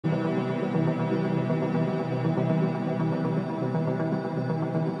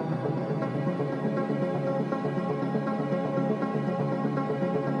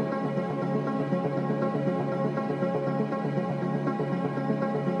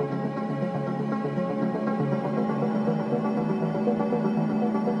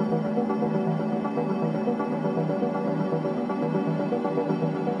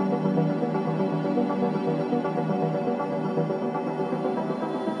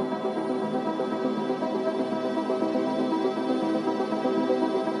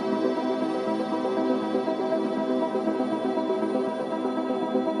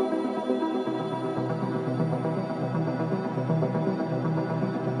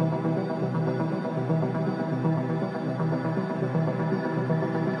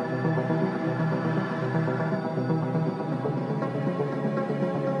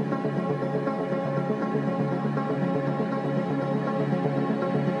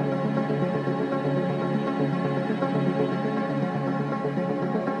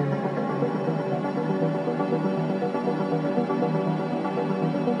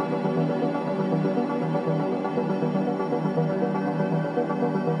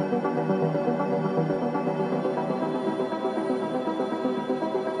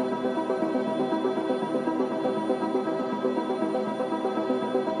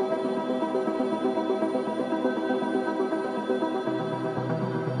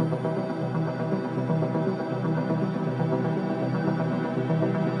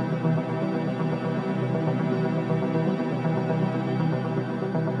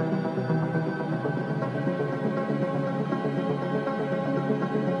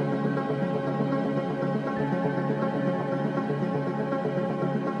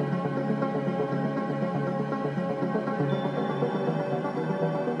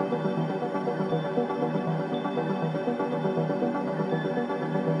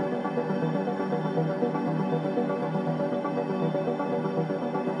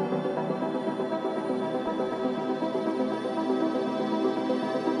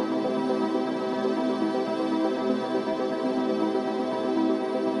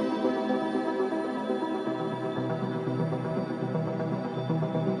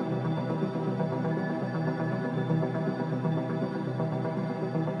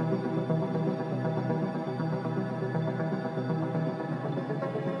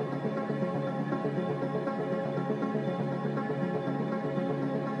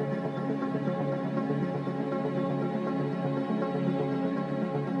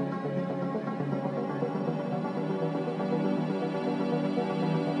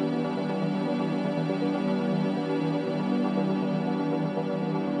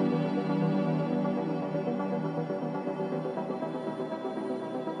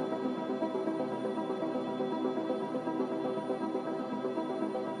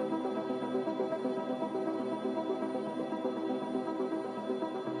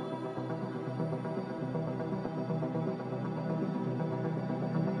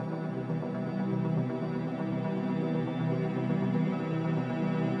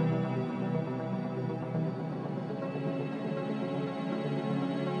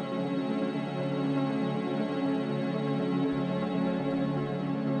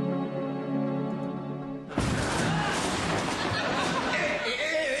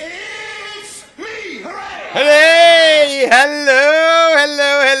Hey! Hello!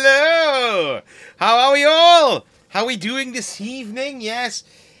 Hello! Hello! How are we all? How are we doing this evening? Yes.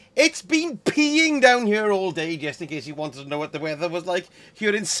 It's been peeing down here all day, just in case you wanted to know what the weather was like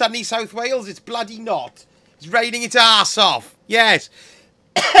here in sunny South Wales. It's bloody not. It's raining its arse off. Yes.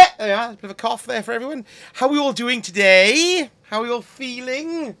 Yeah, a bit of a cough there for everyone. How are we all doing today? How are we all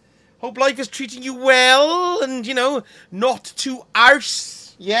feeling? Hope life is treating you well and, you know, not too arse.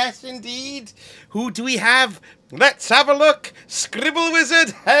 Yes, indeed. Who do we have? Let's have a look. Scribble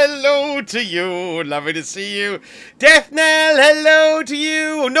Wizard, hello to you. Lovely to see you. Death Knell, hello to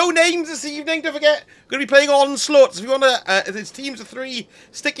you. No names this evening, don't forget. We're going to be playing Onslaught. So if you want to, it's teams of 3.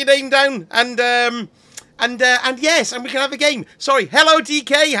 Stick your name down and yes, and we can have a game. Sorry, hello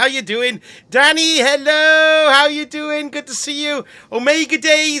DK, how you doing? Danny, hello, how you doing? Good to see you. Omega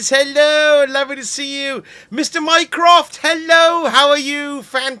Days, hello, lovely to see you. Mr. Mycroft, hello, how are you?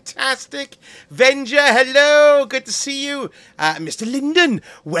 Fantastic. Venger, hello, good to see you. Mr. Linden,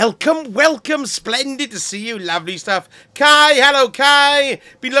 welcome, welcome, splendid to see you, lovely stuff. Kai, hello Kai,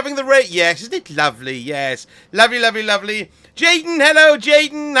 been loving the rate, yes, isn't it lovely? Yes, lovely, lovely, lovely. Jaden, hello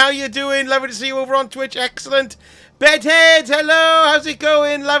Jaden, how you doing? Lovely to see you over on Twitch, excellent. Bedhead, hello, how's it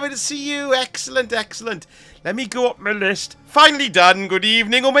going? Lovely to see you, excellent, excellent. Let me go up my list. Finally done, good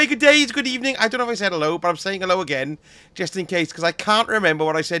evening. Omega Days, good evening. I don't know if I said hello, but I'm saying hello again, just in case, because I can't remember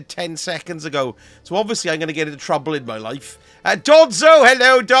what I said 10 seconds ago. So obviously I'm going to get into trouble in my life. Dodzo,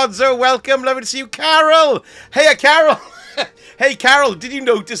 hello Dodzo, welcome, lovely to see you. Carol, hey Carol. Hey Carol, did you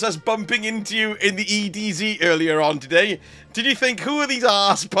notice us bumping into you in the EDZ earlier on today? Did you think, who are these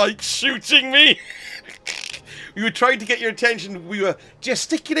arse pikes shooting me? We were trying to get your attention. We were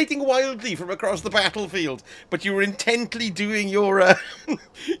gesticulating wildly from across the battlefield, but you were intently doing your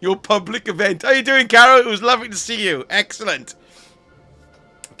your public event. How you doing, Carol? It was lovely to see you. Excellent.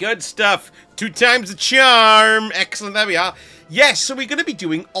 Good stuff. 2 times the charm. Excellent. There we are. Yes, so we're going to be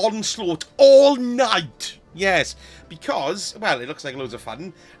doing Onslaught all night. Yes, because, well, it looks like loads of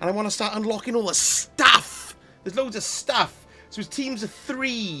fun, and I want to start unlocking all the stuff. There's loads of stuff. So it's teams of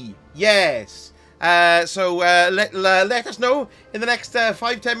 3. Yes. So let us know in the next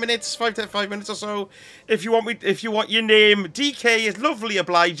 5-10 minutes, 5 minutes or so, if you want your name. DK is lovely,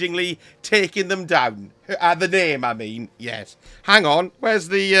 obligingly taking them down. The name, I mean. Yes. Hang on. Where's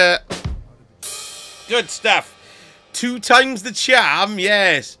the good stuff? 2 times the charm.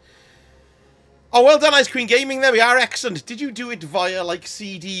 Yes. Oh, well done, Ice Queen Gaming. There we are. Excellent. Did you do it via, like,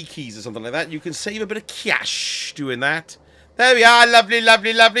 CD keys or something like that? You can save a bit of cash doing that. There we are. Lovely,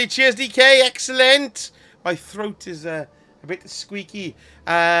 lovely, lovely. Cheers, DK. Excellent. My throat is a bit squeaky. Did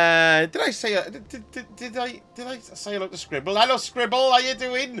I say did I say hello to Scribble? Hello, Scribble. How you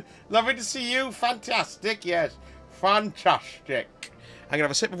doing? Lovely to see you. Fantastic. Yes. Fantastic. I'm going to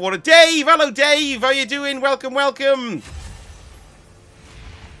have a sip of water. Dave. Hello, Dave. How you doing? Welcome, welcome.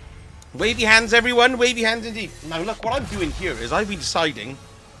 Wavy hands, everyone. Wavy hands indeed. Now, look, what I'm doing here is I've been deciding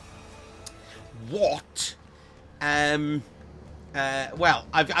what... well,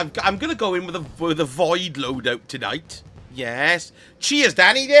 I'm going to go in with a void loadout tonight. Yes. Cheers,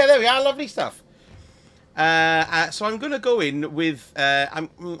 Danny. There we are. Lovely stuff. So I'm going to go in with... I'm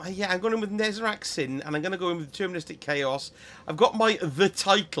going in with Nezarec Sin, and I'm going to go in with Deterministic Chaos. I've got my The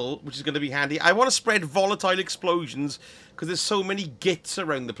Title, which is going to be handy. I want to spread Volatile Explosions, because there's so many gits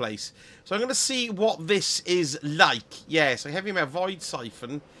around the place. So I'm going to see what this is like. Yes, I have here my Void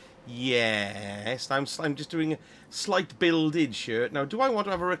Siphon. Yes, I'm just doing a slight build-in shirt. Now, do I want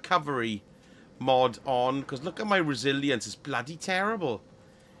to have a recovery mod on? Because look at my resilience. It's bloody terrible.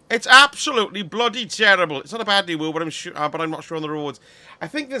 It's absolutely bloody terrible. It's not a bad deal, but I'm not sure on the rewards. I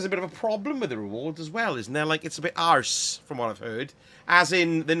think there's a bit of a problem with the rewards as well, isn't there? Like, it's a bit arse, from what I've heard. As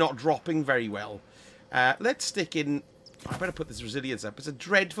in, they're not dropping very well. Let's stick in... I better put this resilience up. It's a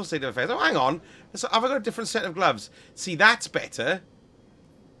dreadful state of affairs. Oh, hang on. So, have I got a different set of gloves? See, that's better.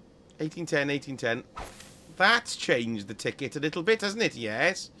 1810, 1810. That's changed the ticket a little bit, hasn't it?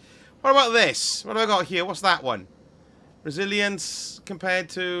 Yes. What about this? What have I got here? What's that one? Resilience compared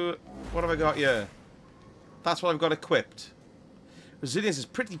to... What have I got here? That's what I've got equipped. Resilience is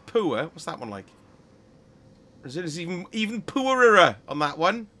pretty poor. What's that one like? Resilience is even poorer on that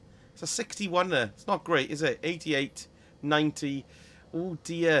one. It's a 61 there. It's not great, is it? 88, 90. Oh,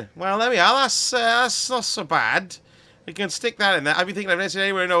 dear. Well, there we are. That's not so bad. We can stick that in there. I've been thinking I've never seen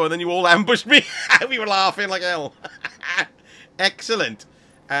anywhere no, and then you all ambushed me. We were laughing like hell. Excellent.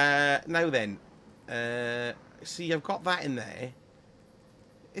 Now then. See, I've got that in there.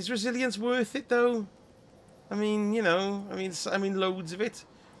 Is resilience worth it, though? I mean, you know, I mean, loads of it.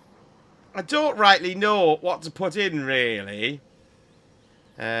 I don't rightly know what to put in, really.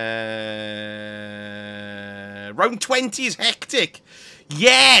 Round 20 is hectic.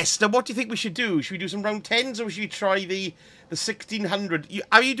 Yes! Now, what do you think we should do? Should we do some round 10s, or should we try the 1600?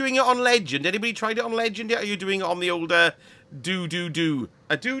 Are you doing it on Legend? Anybody tried it on Legend yet? Or are you doing it on the old do-do-do?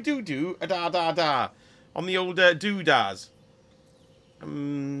 A do-do-do, a da-da-da. On the old do-das.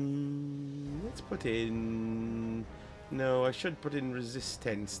 Let's put in... No, I should put in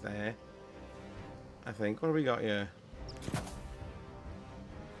resistance there. I think. What have we got here?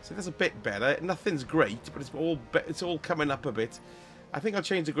 So that's a bit better. Nothing's great, but it's all coming up a bit. I think I'll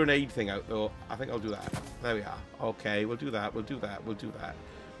change the grenade thing out, though. I think I'll do that. There we are. Okay, we'll do that. We'll do that. We'll do that.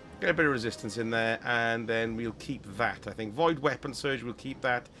 Get a bit of resistance in there, and then we'll keep that. I think Void Weapon Surge, we'll keep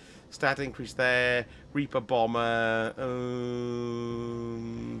that. Stat increase there. Reaper Bomber.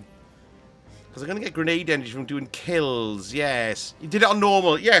 Because I'm going to get grenade energy from doing kills. Yes. You did it on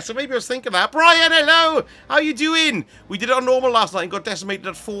normal. Yeah, so maybe I was thinking that. Brian, hello! How you doing? We did it on normal last night and got decimated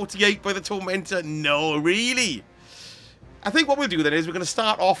at 48 by the Tormentor. No, really? I think what we'll do then is we're going to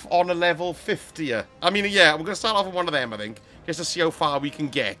start off on a level 50. I mean, yeah, we're going to start off on one of them, I think. Just to see how far we can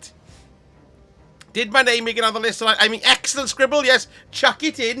get. Did my name make another list tonight? I mean, excellent scribble, yes. Chuck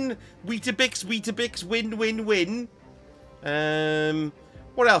it in. Weetabix, win, win, win.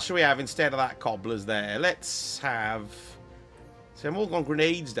 What else should we have instead of that cobblers there? Let's have... See, I'm all gone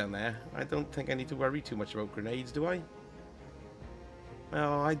grenades down there. I don't think I need to worry too much about grenades, do I?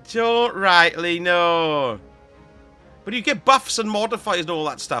 No, I don't rightly know. But you get buffs and modifiers and all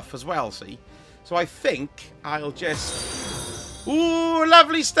that stuff as well, see? So I think I'll just... Ooh,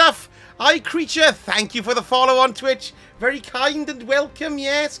 lovely stuff! Hi, Creature, thank you for the follow on Twitch. Very kind and welcome,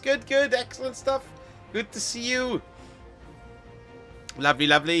 yes. Good, good, excellent stuff. Good to see you. Lovely,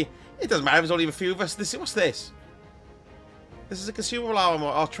 lovely. It doesn't matter, there's only a few of us. What's this? This is a consumable armor.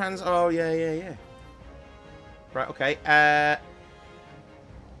 Oh, oh, yeah. Right, okay.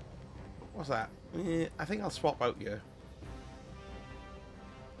 What's that? I think I'll swap out here.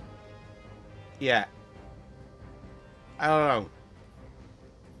 Yeah. I don't know.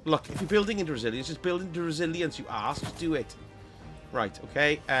 Look, if you're building into resilience, just build into resilience, you arse. Just do it. Right,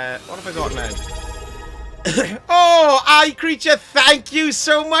 okay. What have I got now? Oh, Creature, thank you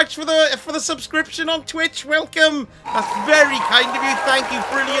so much for the subscription on Twitch. Welcome. That's very kind of you. Thank you.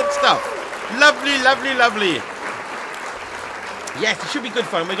 Brilliant stuff. Lovely, lovely, lovely. Yes, it should be good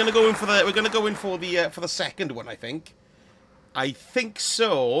fun. We're gonna go in for the second one, I think. I think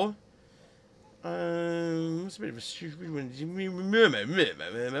so. What's a bit of a stupid one?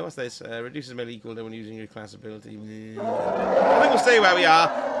 What's this? Reduces melee equal when using your class ability. I think we'll stay where we are.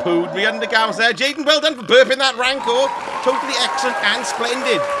 Pooed me undergarments there. Jaden, well done for burping that rancor. Totally excellent and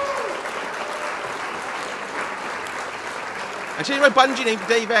splendid. I changed my Bungie name to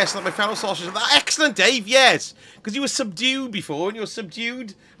Dave S. Like my fellow sausages. Excellent, Dave, yes. Because you were subdued before, and you were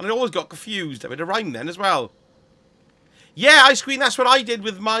subdued, and I always got confused. I made a rhyme then as well. Yeah, Ice Queen, that's what I did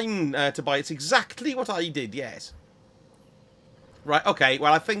with mine, to buy. It's exactly what I did, yes. Right, okay,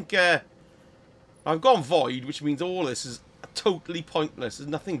 well, I think I've gone Void, which means all this is totally pointless. There's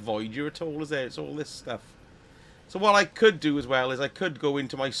nothing Void here at all, is there? It's all this stuff. So what I could do as well is I could go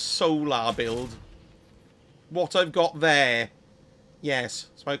into my Solar build. What I've got there. Yes,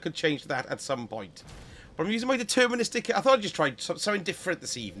 so I could change that at some point. But I'm using my deterministic... I thought I'd just try something different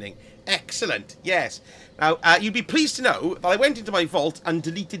this evening. Excellent, yes. Now, you'd be pleased to know that I went into my vault and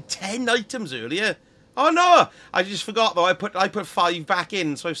deleted 10 items earlier. Oh, no! I just forgot, though. I put 5 back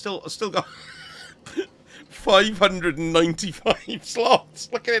in, so I've still got 595 slots.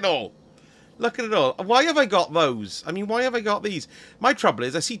 Look at it all. Look at it all. Why have I got those? I mean, why have I got these? My trouble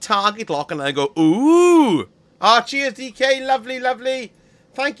is I see target lock and I go, ooh! Ah, cheers, DK. Lovely, lovely.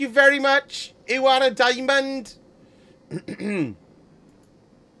 Thank you very much. You are a diamond.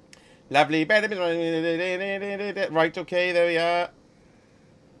 Lovely. Right, okay, there we are.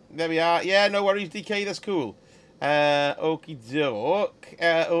 There we are. Yeah, no worries, DK, that's cool. Okie doke.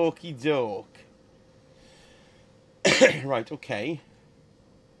 Okie doke. Right, okay.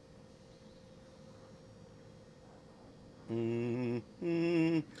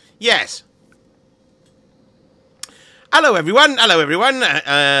 Yes. Hello, everyone. Hello, everyone.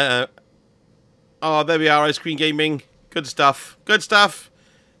 Oh, there we are, Ice Cream Gaming. Good stuff. Good stuff.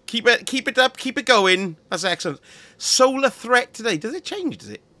 Keep it up. Keep it going. That's excellent. Solar threat today. Does it change, does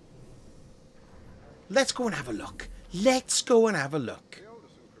it? Let's go and have a look. Let's go and have a look.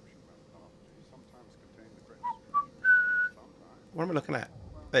 What am I looking at?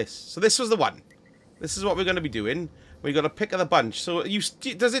 This. So this was the one. This is what we're going to be doing. We got to pick of the bunch. So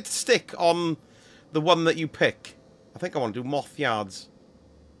does it stick on the one that you pick? I think I want to do Moth Yards.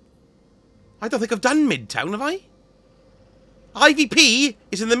 I don't think I've done Midtown, have I? IVP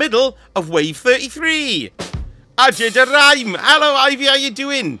is in the middle of Wave 33. I did a rhyme. Hello, Ivy. How you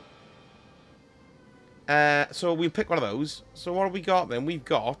doing? So we'll pick one of those. So what have we got then? We've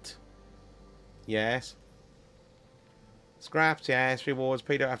got... Yes. Scraps, yes. Rewards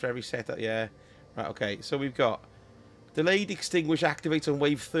paid out after every setup, yeah. Right, okay. So we've got... Delayed extinguish activates on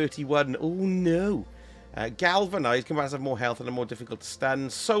wave 31. Oh, no. Galvanized. Combats have more health and are more difficult to stun.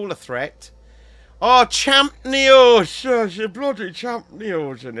 Solar threat. Oh, Champ Neos. Oh, bloody Champ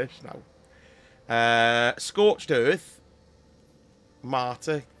Neos in this now. Scorched Earth.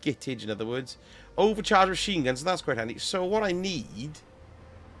 Martyr. Gittage, in other words. Overcharged machine guns. So that's quite handy. So what I need...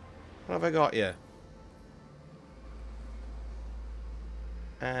 What have I got here?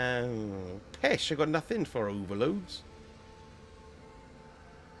 Pesh. I got nothing for overloads.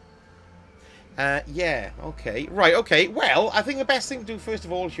 Yeah, okay. Right, okay. Well, I think the best thing to do first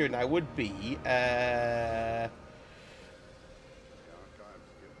of all here now would be...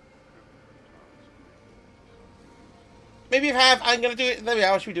 maybe if I have... I'm going to do it... There we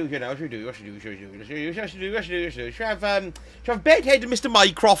are. What should we do here now? What should we do? What should we do? Should we have Bedhead and Mr.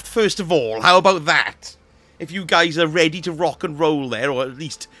 Mycroft first of all? How about that? If you guys are ready to rock and roll there, or at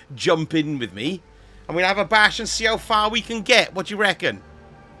least jump in with me. And we'll have a bash and see how far we can get. What do you reckon?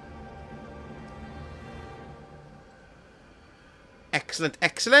 Excellent,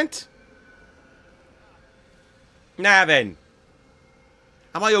 excellent. Now then.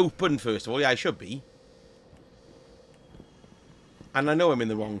 Am I open, first of all? Yeah, I should be. And I know I'm in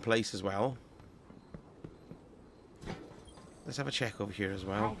the wrong place as well. Let's have a check over here as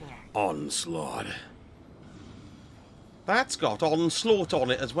well. Onslaught. That's got Onslaught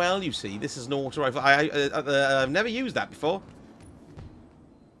on it as well, you see. This is an auto rifle. I've never used that before.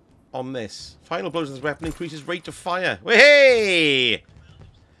 On this. Final blows of this weapon increases rate of fire. Hey!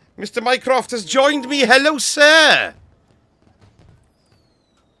 Mr. Mycroft has joined me. Hello, sir!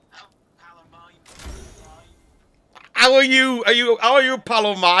 How are you? How are you, pal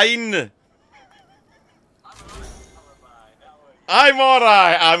of mine? I'm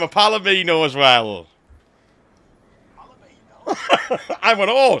alright. I'm a Palomino as well. I'm an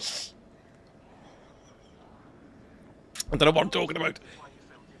horse. I don't know what I'm talking about.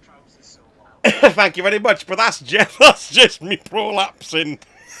 Thank you very much, but that's just me prolapsing.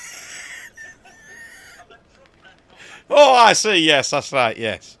 Oh, I see. Yes, that's right.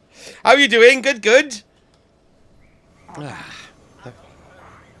 Yes. How are you doing? Good, good.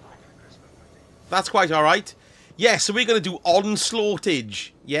 That's quite all right. Yes, so we're going to do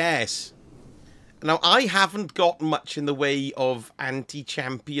Onslaughtage. Yes. Now, I haven't got much in the way of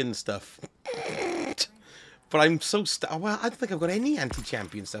anti-champion stuff. But I'm so... well, I don't think I've got any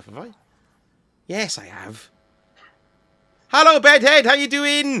anti-champion stuff, have I? Yes, I have. Hello, Bedhead. How you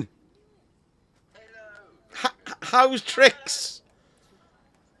doing? Hello. How's tricks?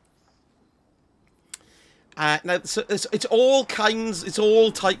 Now, so it's all kinds, it's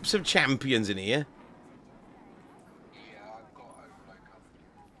all types of champions in here.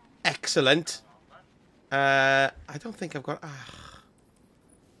 Excellent. I don't think I've got...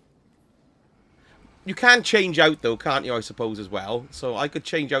 You can change out, though, can't you, I suppose, as well? So I could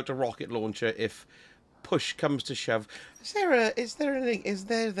change out a rocket launcher if push comes to shove. Is there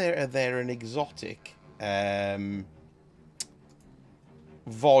an exotic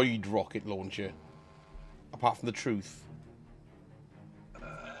void rocket launcher? Apart from the truth.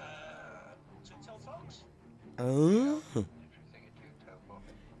 Oh.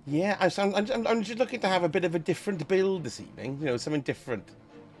 Yeah, I'm just looking to have a bit of a different build this evening. You know, something different.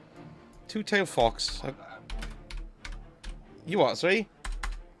 Two-tailed fox. You what, sorry?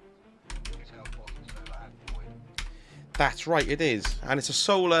 That's right, it is. And it's a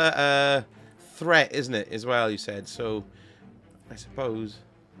solar threat, isn't it, as well, you said. So, I suppose...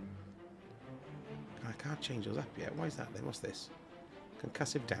 I can't change those up yet. Why is that then? What's this?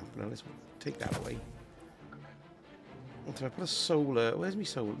 Concussive dampener. Let's take that away. So I put a solar... Where's my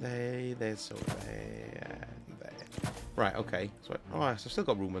solar? There's solar. There. Right, okay. So, I've still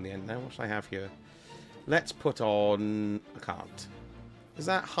got room on the end now. What should I have here? Let's put on... I can't. Is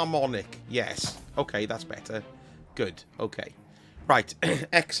that harmonic? Yes. Okay, that's better. Good. Okay. Right.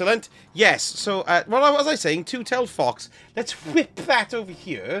 Excellent. Yes. So, what was I saying? Two-tailed fox. Let's whip that over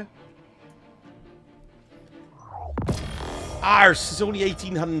here. Arse, it's only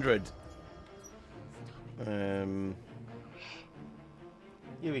 1800. Here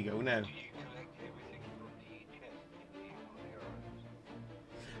we go now.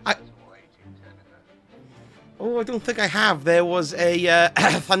 I don't think I have. There was a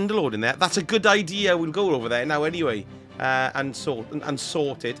Thunderlord in there. That's a good idea. We'll go over there now anyway, and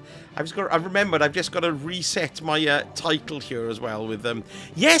sort it. I've remembered. I've just got to reset my title here as well with them.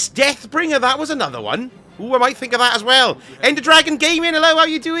 Yes, Deathbringer. That was another one. Ooh, I might think of that as well. Ender Dragon Gaming, hello, how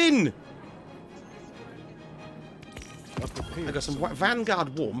you doing? I got some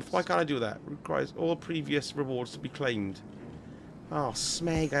Vanguard Warmth. Why can't I do that? Requires all previous rewards to be claimed. Oh,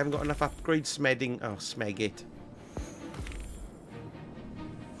 smeg. I haven't got enough upgrade smedding. Oh, smeg it.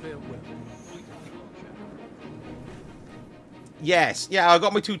 Yes. Yeah, I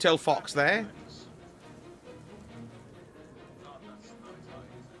got my two-tailed fox there.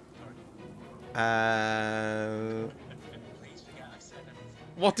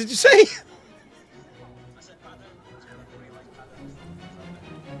 What did you say?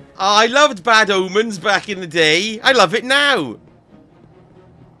 I loved Bad Omens back in the day. I love it now.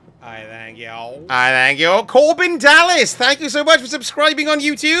 I thank you. I thank you. Corbin Dallas, thank you so much for subscribing on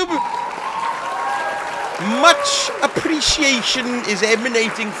YouTube. Much appreciation is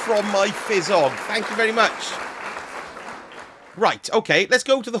emanating from my Fizzog. Thank you very much. Right, okay, let's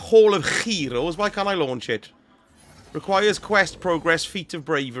go to the Hall of Heroes. Why can't I launch it? Requires quest progress, feat of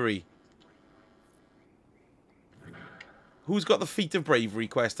bravery. Who's got the feat of bravery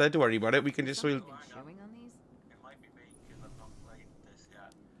quest there? Don't worry about it. We can just...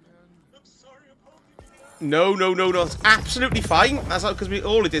 No. It's absolutely fine. That's not because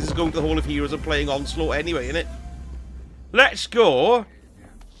all it is going to the Hall of Heroes and playing Onslaught anyway, isn't it? Let's go.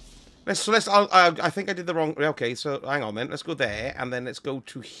 I think I did the wrong... Okay, so hang on then. Let's go there, and then let's go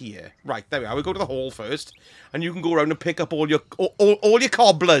to here. Right, there we are. We'll go to the hall first, and you can go around and pick up all your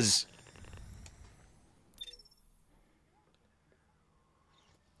cobblers.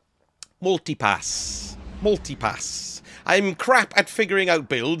 Multipass. I'm crap at figuring out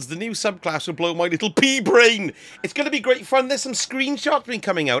builds. The new subclass will blow my little pea brain. It's going to be great fun. There's some screenshots been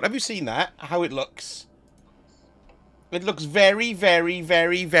coming out. Have you seen that? How it looks? It looks very, very,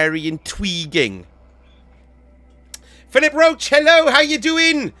 very, very intriguing. Philip Roach, hello. How you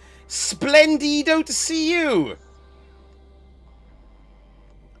doing? Splendido to see you.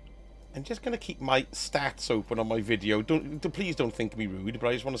 I'm just going to keep my stats open on my video. Please don't think me rude, but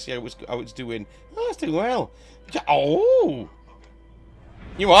I just want to see how it's doing. Oh, it's doing well. Oh!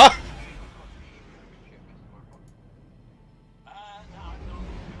 You are?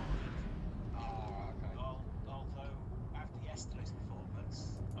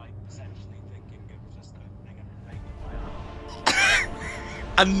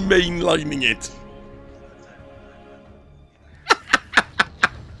 And mainlining it.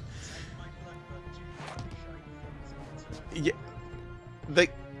 Yeah,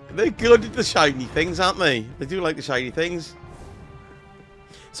 they're good at the shiny things, aren't they? They do like the shiny things.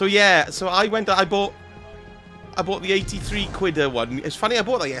 So yeah, so I bought the 83 quidder one. It's funny, I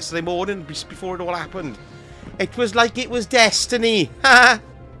bought that yesterday morning before it all happened. It was like it was destiny. Ha!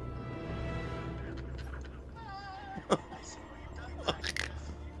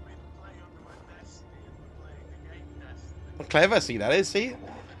 Clever, see that is, see?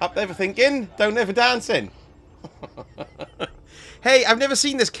 Up there for thinking, down there for dancing. Hey, I've never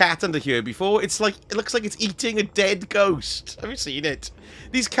seen this cat under here before. It looks like it's eating a dead ghost. Have you seen it?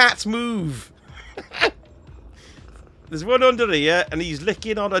 These cats move. There's one under here, and he's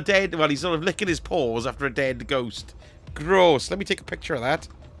licking on a dead... Well, he's sort of licking his paws after a dead ghost. Gross. Let me take a picture of that.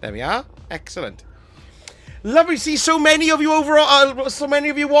 There we are. Excellent. Lovely to see so many of you overall, so many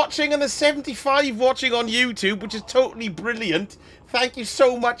of you watching, and there's 75 watching on YouTube, which is totally brilliant. Thank you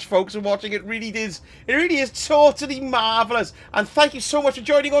so much, folks, for watching. It really is totally marvellous. And thank you so much for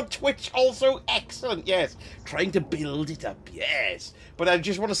joining on Twitch also. Excellent, yes. Trying to build it up, yes. But I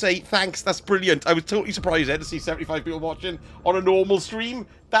just want to say thanks, that's brilliant. I was totally surprised there to see 75 people watching on a normal stream.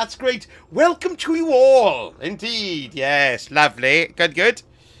 That's great. Welcome to you all. Indeed, yes, lovely. Good.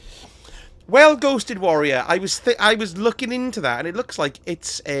 Well, Ghosted Warrior, I was looking into that, and it looks like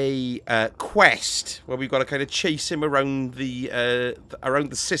it's a quest where we've got to kind of chase him around the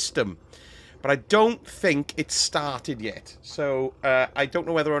system. But I don't think it's started yet, so I don't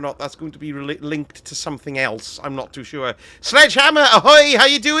know whether or not that's going to be linked to something else. I'm not too sure. Sledgehammer, ahoy! How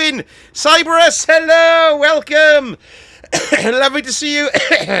you doing? Cyberus, hello, welcome. Lovely to see you.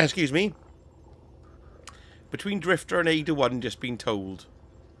 Excuse me. Between Drifter and Ada 1, just been told.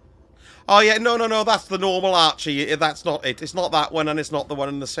 Oh, yeah, no, that's the normal Archie. That's not it. It's not that one, and it's not the one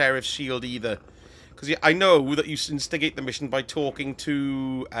in the Seraph's Shield either. Because yeah, I know that you instigate the mission by talking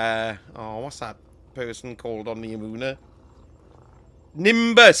to... oh, what's that person called on the Amuna?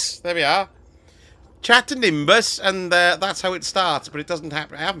 Nimbus! There we are. Chat to Nimbus, and that's how it starts, but it doesn't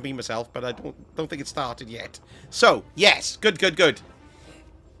happen. I haven't been myself, but I don't think it started yet. So, yes, good.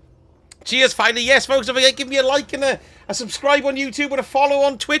 Cheers, finally. Yes, folks, don't forget, give me a like and a subscribe on YouTube and a follow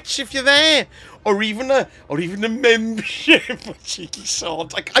on Twitch if you're there. Or even a membership. Cheeky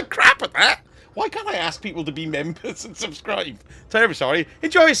sod. I'm crap at that. Why can't I ask people to be members and subscribe? Terribly sorry.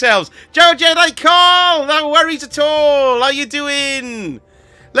 Enjoy yourselves. Joe Jedi Call! No worries at all. How you doing?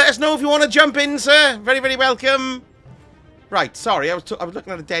 Let us know if you want to jump in, sir. Very, very welcome. Right, sorry. I was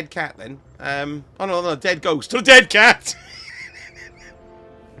looking at a dead cat then. Oh, no, dead ghost. A dead cat!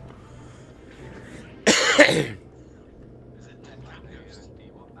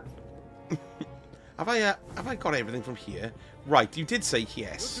 Have I got everything from here? Right, you did say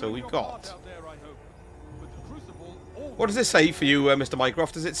yes, so we've got... What does it say for you, Mr.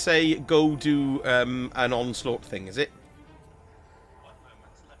 Mycroft? Does it say go do an Onslaught thing, is it?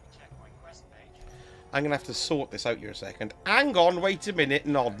 I'm going to have to sort this out here a second. Hang on, wait a minute,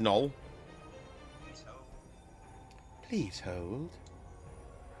 Nod Knoll. Please hold.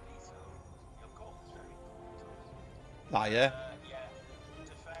 Liar.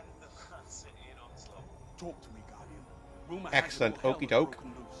 Talk to me, Guardian. Excellent. Okie doke.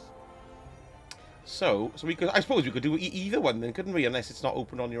 So we could. I suppose we could do either one then, couldn't we? Unless it's not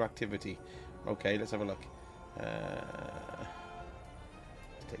open on your activity. Okay, let's have a look. Let's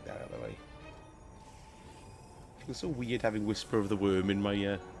take that out of the way. Feels so weird having Whisper of the Worm in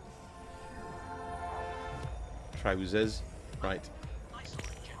my trousers. Right.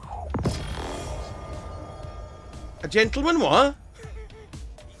 A gentleman, what?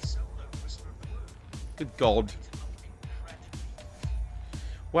 Good God.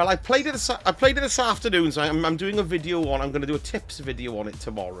 Well, I played it this afternoon, so I'm doing a video on. I'm going to do a tips video on it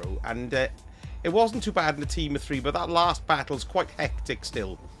tomorrow, and it wasn't too bad in a team of 3, but that last battle's quite hectic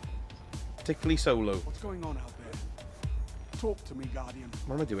still, particularly solo. What's going on out there? Talk to me, Guardian.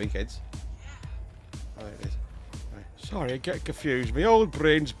 What am I doing, kids? Oh, there it is. Right. Sorry, I get confused. My old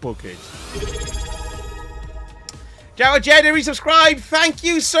brain's bugged. Joe Jedi resubscribe. Thank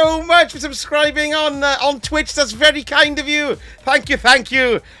you so much for subscribing on Twitch. That's very kind of you. Thank you, thank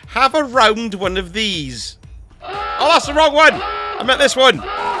you. Have a round one of these. Oh, that's the wrong one. I meant this one.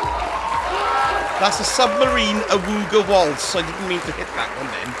 That's a submarine Awooga waltz. I didn't mean to hit that one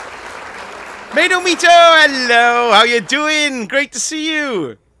then. Mito Mito, hello. How you doing? Great to see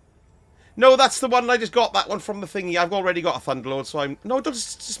you. No, that's the one. I just got that one from the thingy. I've already got a Thunderlord, so I'm... No, don't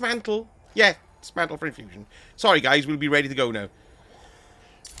dismantle. Yeah. Dismantle for infusion. Sorry, guys. We'll be ready to go now.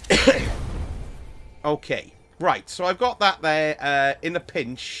 Okay. Right. So I've got that there in a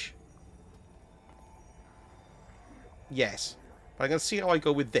pinch. Yes. But I'm going to see how I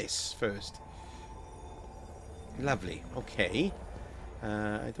go with this first. Lovely. Okay.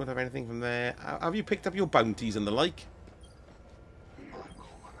 I don't have anything from there. Have you picked up your bounties and the like?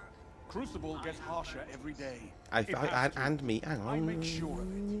 Crucible gets harsher every day. And me. Hang on. I make sure of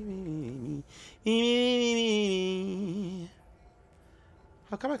it.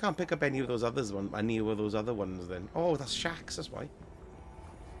 How come I can't pick up any of those others? Any of those other ones then? Oh, that's Shaxx. That's why.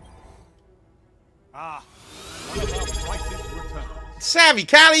 Ah. One of our brightest returns. Savvy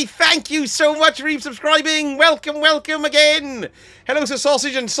Callie, thank you so much for resubscribing. Welcome, welcome again. Hello to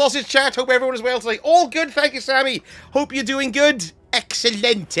Sausage and Sausage Chat. Hope everyone is well today. All good, thank you, Sammy. Hope you're doing good.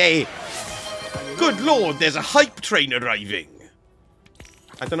 Excellente. Good lord, there's a hype train arriving.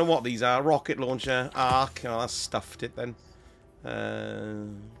 I don't know what these are. Rocket launcher, arc. Oh, that's stuffed it then.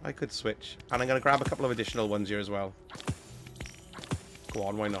 I could switch. And I'm going to grab a couple of additional ones here as well. Go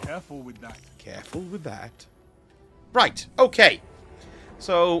on, why not? Careful with that. Careful with that. Right, okay.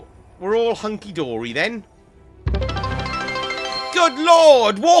 So, we're all hunky-dory then. Good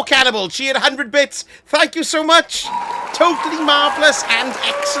lord! War Cannibal, cheered 100 bits. Thank you so much. Totally marvellous and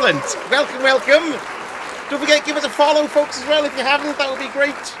excellent. Welcome, welcome. Don't forget, give us a follow, folks, as well. If you haven't, that would be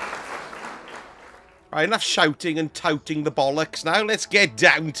great. Right, enough shouting and touting the bollocks now. Let's get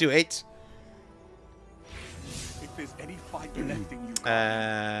down to it. If there's any fight left in you, What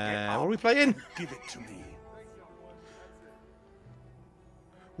are we playing? give it to me.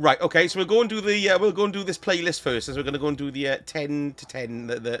 Right, okay, so we'll go and do the we'll go and do this playlist first, as we're going to go and do the 10 to 10.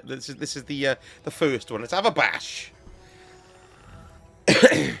 This is the first one. Let's have a bash.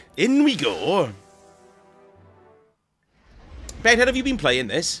 In we go. Bedhead, have you been playing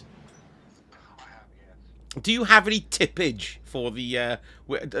this? I have, yes. Do you have any tippage for the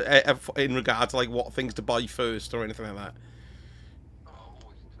in regard to like what things to buy first or anything like that? Oh,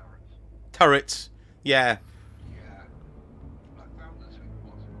 always turrets. Turrets, yeah.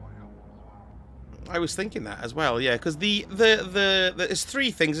 I was thinking that as well, yeah, because it's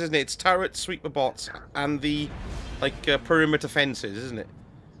 3 things, isn't it? It's turrets, sweeper bots, and the like perimeter fences, isn't it?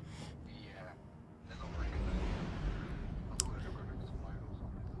 Yeah, they're not very good. I'm gonna go explain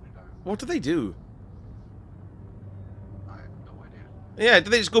or something. What do they do? I have no idea. Yeah, do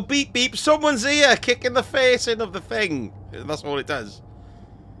they just go beep beep? Someone's here, kicking the face in of the thing. That's all it does.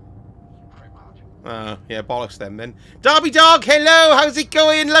 Pretty much. Yeah, bollocks them then. Derby Dog, hello! How's it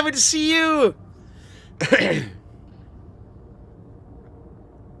going? Lovely to see you!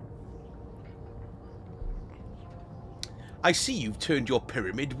 I see you've turned your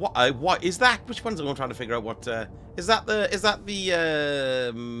pyramid. What is that? Which one's I'm trying to figure out what is that the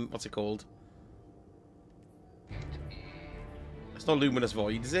what's it called? It's not Luminous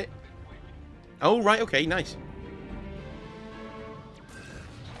Void, is it? Oh right, okay, nice.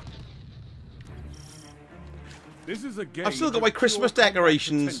 This is a game. I've still got my Christmas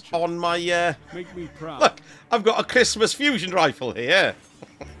decorations on my Make me proud. look, I've got a Christmas fusion rifle here.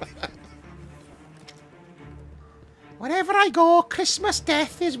 Wherever I go, Christmas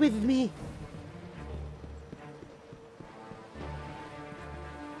death is with me.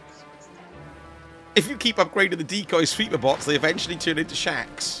 If you keep upgrading the decoy sweeper bots, they eventually turn into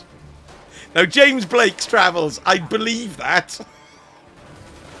shacks. Now, James Blake's travels. I believe that.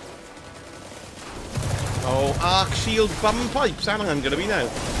 Oh, arc shield bum pipes. How long I'm going to be now?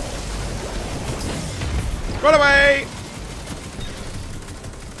 Run away!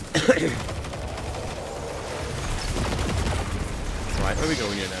 Right, where are we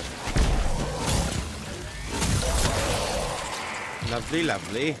going here now? Lovely,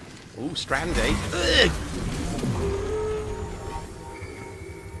 lovely. Ooh, strand aid. Ugh.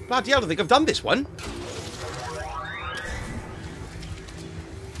 Bloody hell, I don't think I've done this one.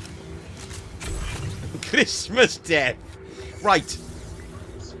 Christmas death. Right.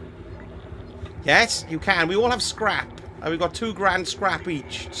 Yes, you can. We all have scrap. And we've got 2 grand scrap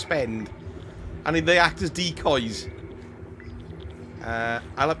each to spend. And they act as decoys.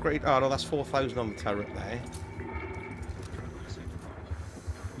 I'll upgrade. Oh no, that's 4,000 on the turret there.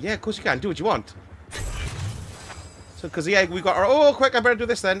 Yeah, of course you can. Do what you want. So, because the egg we got. Oh, quick! I better do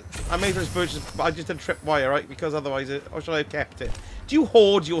this then. I made this purchase. I just did a trip wire, right? Because otherwise, or should I have kept it? Do you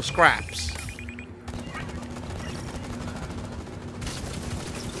hoard your scraps?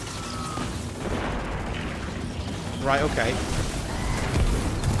 Right. Okay.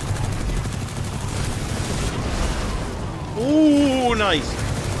 Ooh, nice.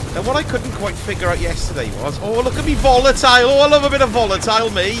 Now, what I couldn't quite figure out yesterday was... Oh, look at me volatile. Oh, I love a bit of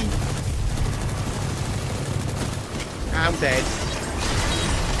volatile, me. I'm dead.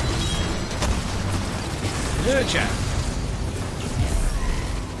 Nurture.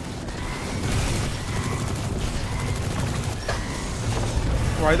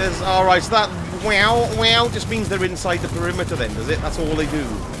 Right, there's... Alright, so that... Wow just means they're inside the perimeter then, does it? That's all they do.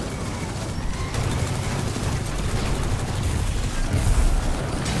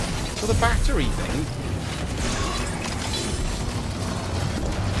 So the battery thing...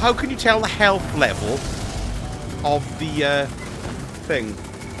 How can you tell the health level of the thing?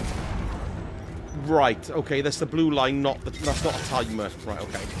 Right, okay, that's the blue line, that's not a timer. Right,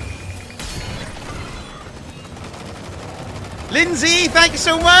 okay. Lindsay, thank you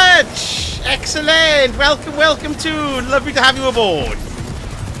so much! Excellent! Welcome to. Lovely to have you aboard.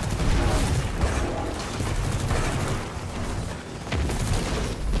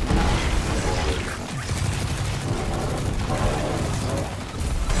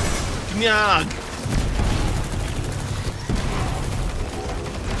 Nyag.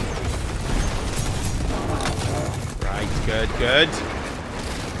 Right, good.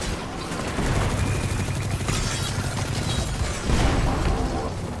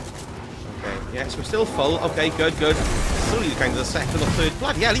 Okay, yes, we're still full. Okay, good. Still need kind of the second or third.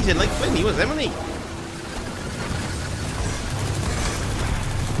 Bloody hell, he's in like Flynn, he was there, wasn't he?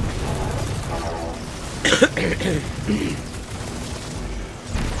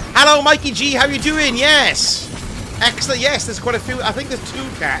 Hello, Mikey G. How you doing? Yes. Excellent. Yes, there's quite a few. I think there's 2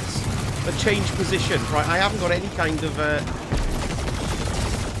 cats that change position. Right, I haven't got any kind of... I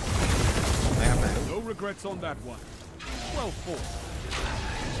have now. No regrets on that one. Well fought.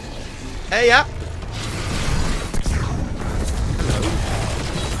 Hey, up.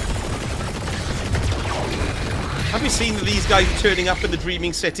 Have you seen these guys turning up in the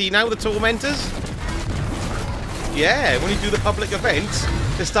Dreaming City now, the Tormentors? Yeah, when you do the public events,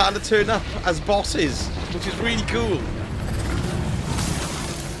 they're starting to turn up as bosses, which is really cool.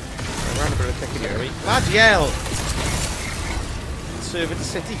 Around a bit of kicking here, mate. Bloody hell! Serving the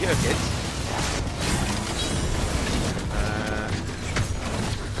city here, kids.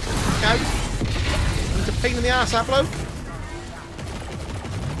 Go. He's a pain in the ass, that bloke.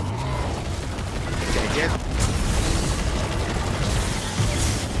 Yeah.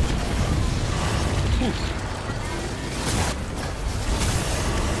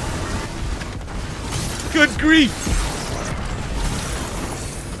 Good grief!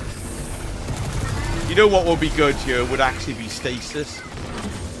 You know what would be good here would actually be stasis.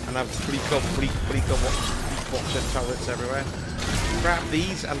 And I've bleak watcher turrets everywhere. Grab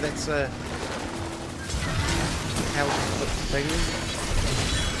these and let's help the thing.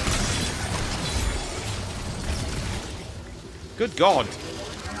 Good God.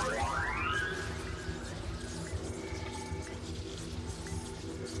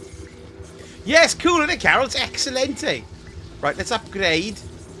 Yes, cool, isn't it, Carol? It's excellent. Right, let's upgrade.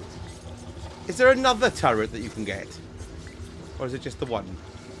 Is there another turret that you can get? Or is it just the one?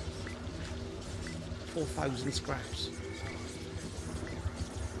 4,000 scraps.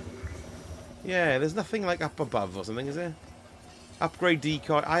 Yeah, there's nothing like up above or something, is there? Upgrade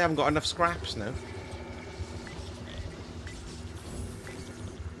decoy. I haven't got enough scraps now.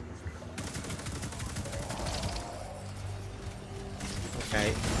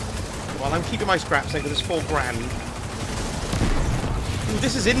 Okay. Well, I'm keeping my scraps because it's 4 grand. Ooh,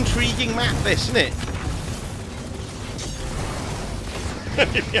 this is intriguing map, this, isn't it?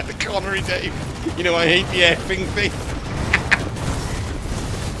 Yeah, the Connery Dave. You know, I hate the effing thing.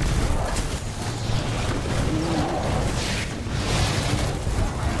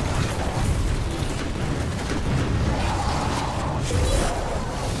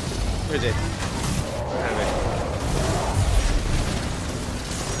 Where is it? Where is it?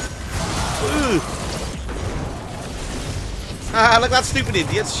 Ah, look, that stupid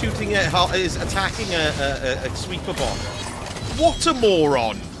idiot's shooting at, is attacking a sweeper bot. What a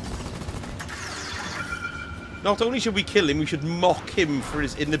moron! Not only should we kill him, we should mock him for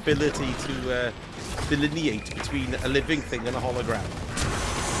his inability to delineate between a living thing and a hologram.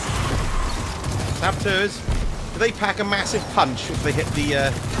 Saboteurs, do they pack a massive punch if they hit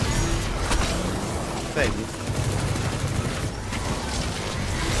the thing?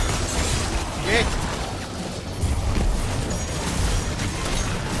 Shit!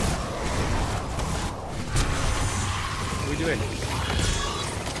 What are we doing?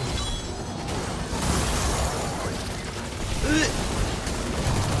 Yeah,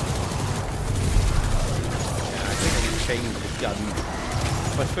 I think I can change the gun.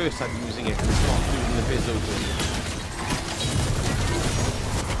 But first I'm using it and it's not doing the biz open.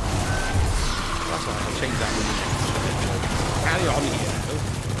 That's alright, I'll change that one. Carry on here.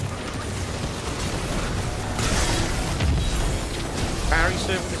 Barry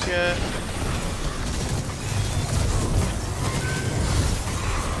service here.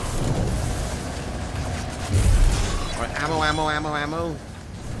 Alright, ammo.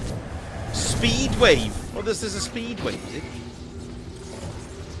 Speed wave. Oh, this is a speed wave, is it?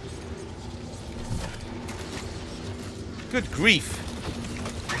 Good grief.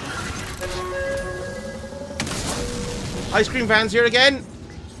 Ice cream vans here again.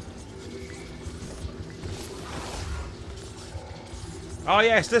 Oh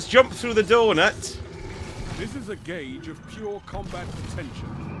yes, let's jump through the donut. This is a gauge of pure combat potential.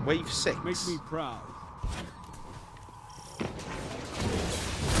 Wave 6. Make me proud.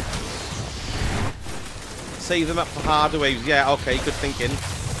 Save them up for harder waves. Yeah, okay, good thinking.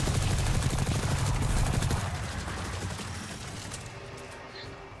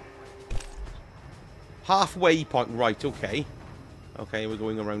 Halfway point, right, okay. Okay, we're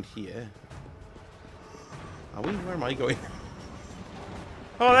going around here. Are we? Where am I going?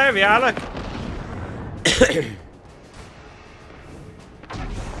 Oh, there we are, look.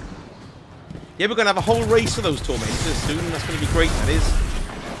 Yeah, we're going to have a whole race of those tormentors soon. That's going to be great, that is.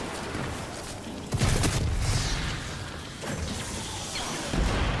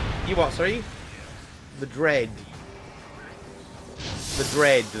 You what, sorry? The Dread. The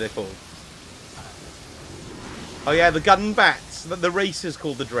Dread, they're called. Oh yeah, the gun bats. The race is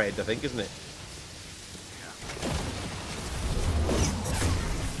called the Dread, I think, isn't it?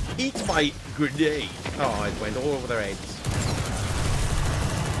 Eat my grenade. Oh, it went all over their heads.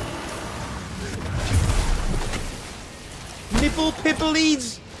 Nipple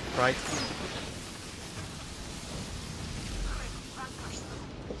pipplies! Right.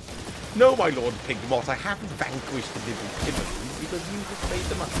 No, my Lord Pigmot, I haven't vanquished the nipple pipplies because you just made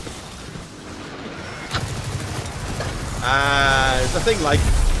them up. It's a thing like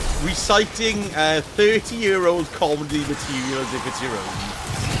reciting 30-year-old comedy material as if it's your own.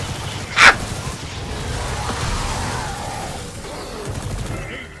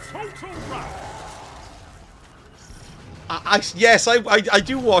 Yes, I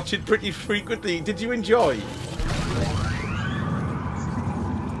do watch it pretty frequently. Did you enjoy?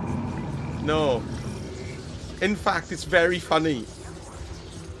 No. In fact, it's very funny.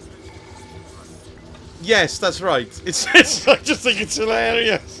 Yes, that's right. It's I just think it's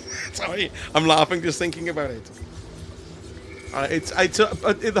hilarious. Sorry, I'm laughing just thinking about it.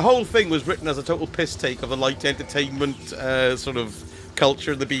 The whole thing was written as a total piss take of the light entertainment sort of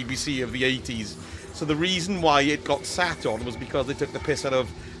culture in the BBC of the 80s. So the reason why it got sat on was because they took the piss out of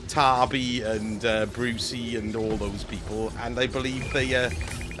Tarby and Brucey and all those people, and I believe they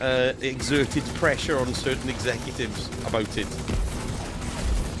exerted pressure on certain executives about it.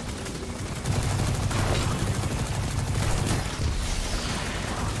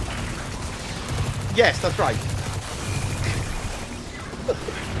 Yes, that's right.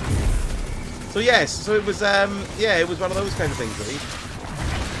 So yes, so it was yeah, it was one of those kind of things, really.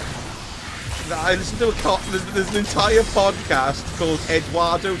 I listened to there's an entire podcast called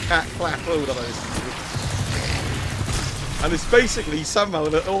Eduardo Cat Clapo that I listened to. And it's basically somehow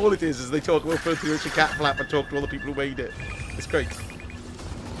that all it is they talk about Filthy Rich and Cat Flap and talk to all the people who made it. It's great.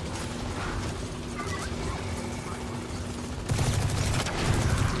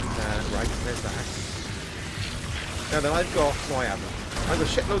 Right, there's that. Now then I've got I've got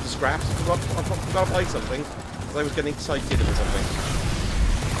shitloads of scraps. I forgot to buy something because I was getting excited about something.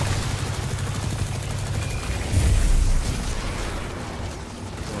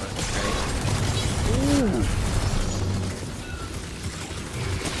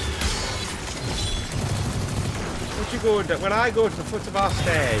 What you going to? When I go to the foot of our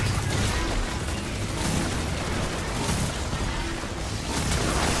stairs.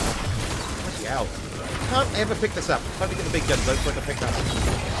 Bloody hell. I can't ever pick this up. I'm trying to get the big guns out so I can pick that up.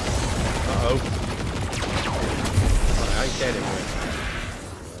 Uh-oh. Right, I'm dead anyway.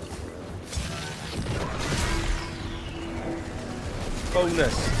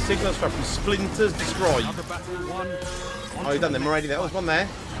 Bonus. Signals from splinters destroyed. Oh, you've done them already. There was one there.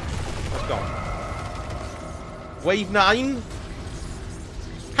 That's gone. Wave 9.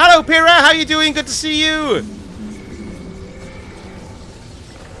 Hello, Pyrrha. How you doing? Good to see you.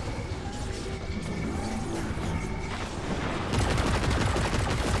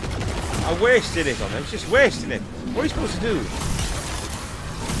 I wasted it on it. It's just wasting it. What are you supposed to do?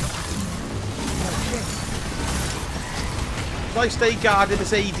 Should I stay guarding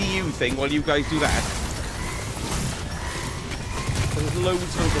this ADU thing while you guys do that? There's loads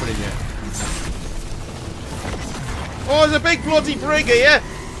of them coming in here. Oh, there's a big bloody brig here!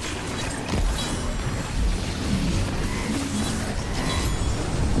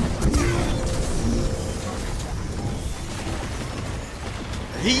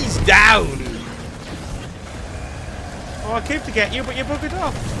 He's down! Oh, I came to get you, but you buggered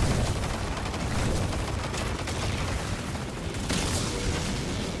off.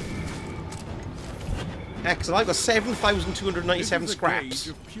 Excellent, I've got 7,297 scraps. This is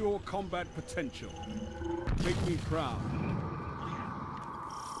a gauge of pure combat potential. Make me proud.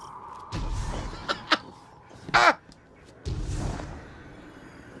 Ah!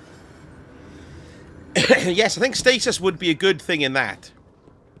 Yes, I think stasis would be a good thing in that.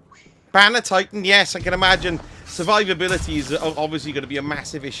 Banner Titan, yes, I can imagine. Survivability is obviously going to be a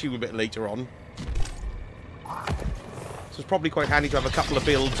massive issue a bit later on. So it's probably quite handy to have a couple of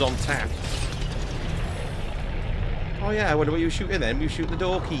builds on tap. Oh yeah, I wonder what you were shooting then. You were shooting the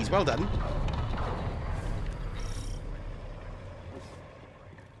door keys. Well done.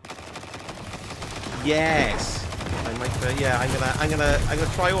 Yes. I might. Yeah, I'm gonna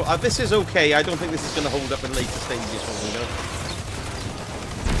try all. This is okay. I don't think this is gonna hold up in later stages for me, though.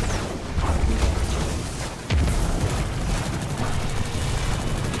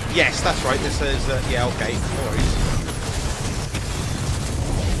 Yes, that's right. This is, yeah, okay. No worries.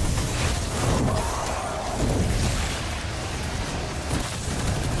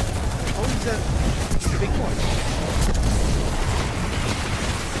 Oh, he's a big one.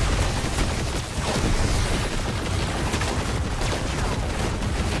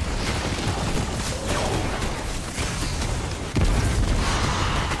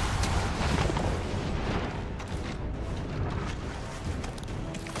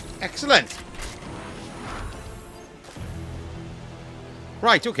 Excellent.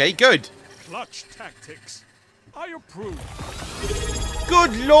 Right, okay, good. Clutch tactics. I approve.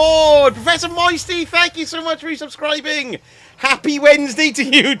 Good Lord! Professor Moisty, thank you so much for resubscribing. Happy Wednesday to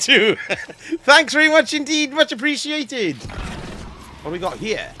you too. Thanks very much indeed. Much appreciated. What do we got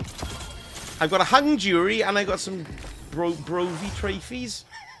here? I've got a hung jury and I got some Brovy trophies.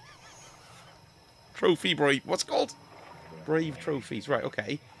 Trophy brave. What's it called? Brave trophies. Right,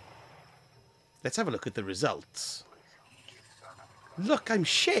 okay. Let's have a look at the results. Look, I'm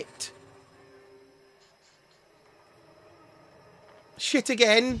shit. Shit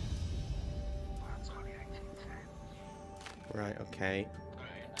again. Right, okay.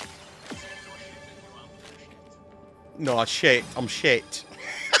 No, shit. I'm shit.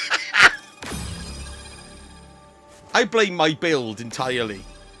 I blame my build entirely.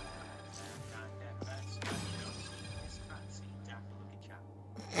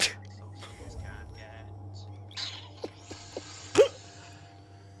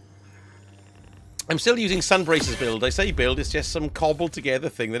 I'm still using Sunbrace's build. I say build, it's just some cobbled together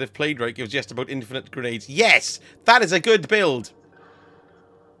thing that if played right gives just about infinite grenades. Yes! That is a good build!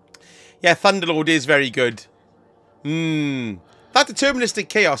 Yeah, Thunderlord is very good. That deterministic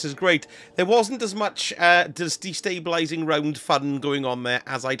chaos is great. There wasn't as much destabilizing round fun going on there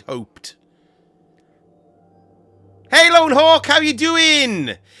as I'd hoped. Hey, Lone Hawk, how you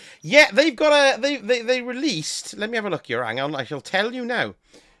doing? Yeah, they've got a... They released... Let me have a look here. Hang on, I shall tell you now.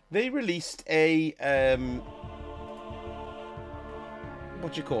 They released a...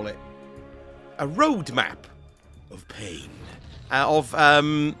 what do you call it? A roadmap of pain.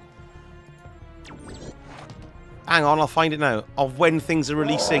 Hang on, I'll find it now. Of when things are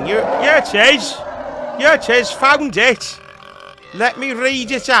releasing. Here it is. Here it is. Found it. Let me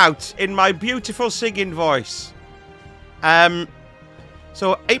read it out in my beautiful singing voice.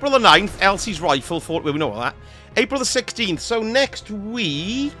 So, April the 9th, Elsie's Rifle. We know all that. April the 16th. So, next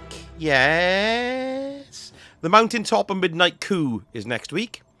week... Yes. The Mountaintop and Midnight Coup is next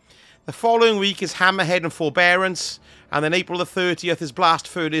week. The following week is Hammerhead and Forbearance. And then April the 30th is Blast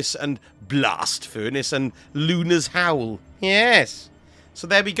Furnace and Luna's Howl. Yes. So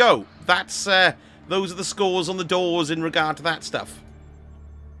there we go. That's those are the scores on the doors in regard to that stuff.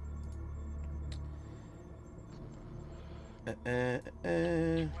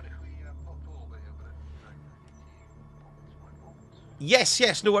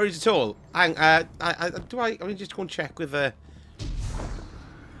 Yes, no worries at all. Let me just go and check with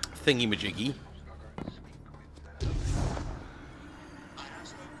thingy-majiggy.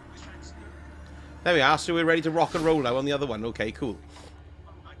 There we are, so we're ready to rock and roll now on the other one. Okay, cool.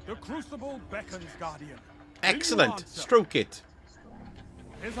 The Crucible beckons, Guardian. Excellent. Stroke it.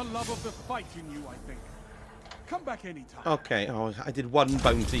 There's a love of the fight in you, I think. Come back anytime. Okay, oh, I did one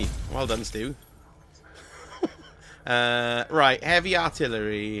bounty. Well done, Stu. Right, heavy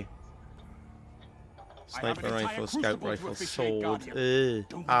artillery. Sniper rifle, scout rifle, sword.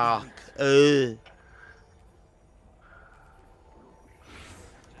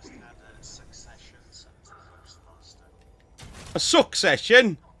 A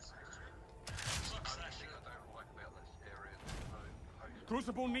succession?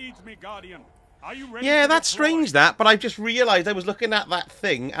 Crucible needs me, Guardian. Are you ready? Yeah, that's strange that, but I've just realised I was looking at that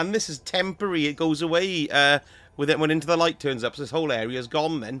thing, and this is temporary. It goes away with it when Into the Light turns up, so this whole area's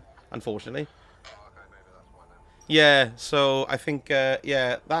gone then, unfortunately. Yeah, so I think,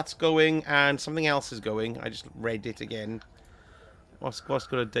 yeah, that's going, and something else is going. I just read it again. What's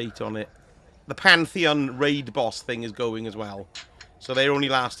got a date on it? The Pantheon raid boss thing is going as well. So they're only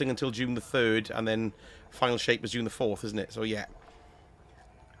lasting until June the 3rd, and then final shape is June the 4th, isn't it? So yeah.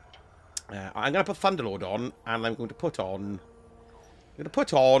 I'm going to put Thunderlord on, and I'm going to put on... my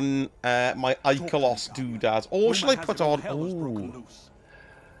Ikelos doodads. Or shall I put on... Ooh.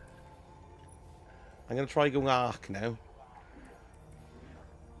 I'm going to try going Ark now.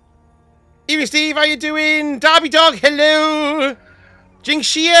 Evie Steve, how you doing? Darby Dog, hello!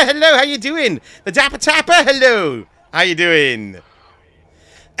 Jingxia, hello, how you doing? The Dapper Tapper, hello! How you doing?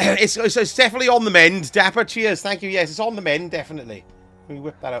 It's definitely on the mend. Dapper, cheers, thank you. Yes, it's on the mend, definitely. Let me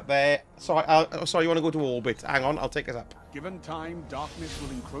whip that up there. Sorry, sorry, you want to go to orbit. Hang on, I'll take us up. Given time, darkness will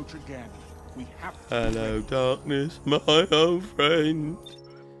encroach again. We have to... Hello, darkness, my old friend.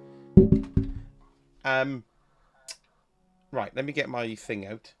 Right, let me get my thing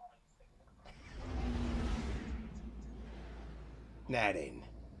out. Now then.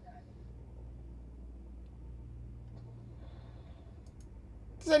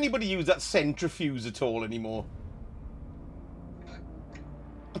 Does anybody use that centrifuge at all anymore?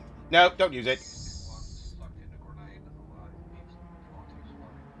 No, don't use it.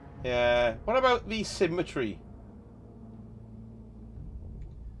 Yeah. What about the symmetry?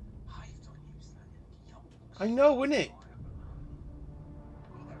 I know, innit?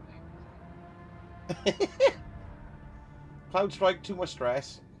 Cloud Strike, too much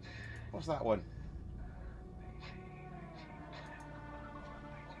stress. What's that one?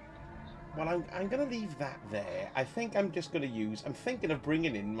 Well, I'm going to leave that there. I think I'm just going to use... I'm thinking of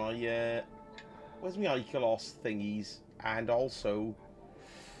bringing in my... where's my Ikelos thingies? And also...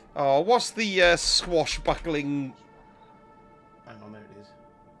 Oh, what's the swashbuckling... Hang on, there it is.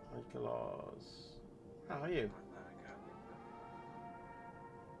 Ikelos... How are you?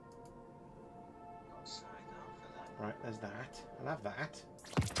 Right, there's that. I'll have that.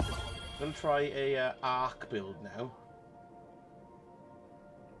 I'm going to try a arc build now.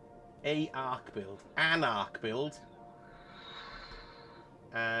 A arc build. An arc build.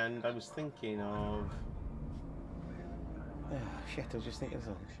 And I was thinking of... Oh, shit, I was just thinking of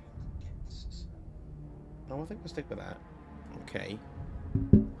something. No, I think we'll stick with that. Okay.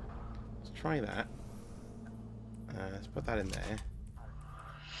 Let's try that. Let's put that in there.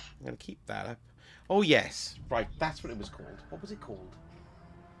 I'm going to keep that up. Oh, yes. Right, that's what it was called. What was it called?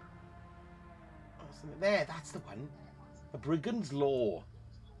 Oh, there, that's the one. The Brigand's Law.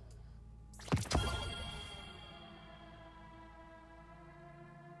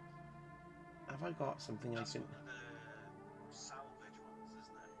 Have I got something I can...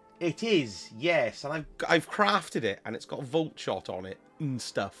 It is, yes, and I've crafted it, and it's got a volt shot on it and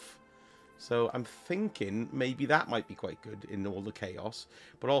stuff. So I'm thinking maybe that might be quite good in all the chaos,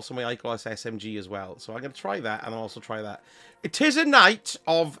 but also my Icos SMG as well. So I'm going to try that, and I'll also try that. It is a night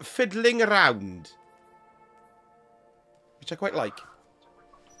of fiddling around, which I quite like.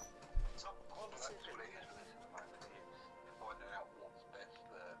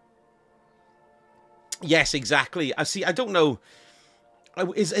 Yes, exactly. I see. I don't know.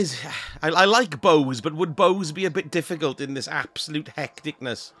 I like bows, but would bows be a bit difficult in this absolute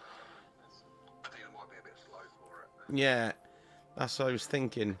hecticness? I think it might be a bit slow for it. Yeah, that's what I was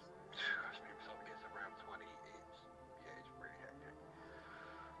thinking.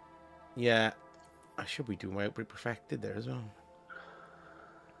 Yeah, I should be doing my Outbreak Perfected there as well.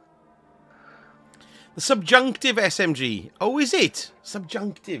 The Subjunctive SMG. Oh, is it?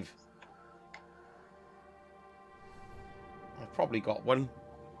 Subjunctive. I've probably got one,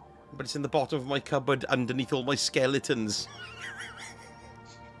 but it's in the bottom of my cupboard underneath all my skeletons.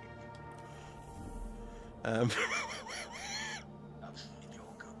 Oh,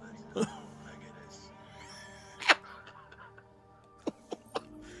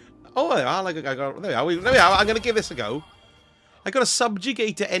 there we are. There we are. There we are. I'm going to give this a go. I got a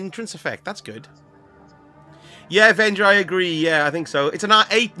subjugator entrance effect. That's good. Yeah, Avenger, I agree. Yeah, I think so. It's an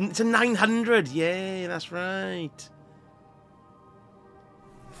 8. It's a 900. Yeah, that's right.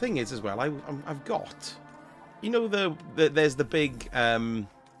 The thing is, as well, I've got, you know, there's the big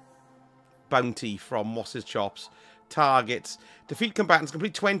bounty from What's His Chops. Targets. Defeat combatants.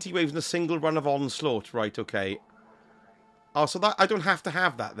 Complete 20 waves in a single run of Onslaught. Right, okay. Oh, so that I don't have to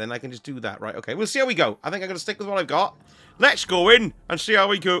have that then. I can just do that. Right, okay. We'll see how we go. I think I'm going to stick with what I've got. Let's go in and see how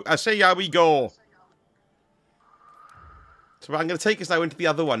we go. See how we go. So I'm going to take us now into the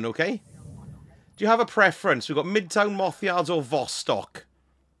other one, okay? Do you have a preference? We've got Midtown, Moth Yards, or Vostok.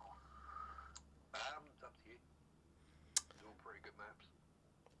 Up to you. They're all pretty good maps.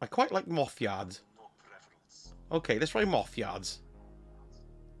 I quite like Moth Yards. Okay, let's try Moth Yards.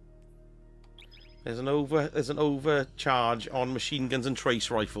 There's an overcharge on machine guns and trace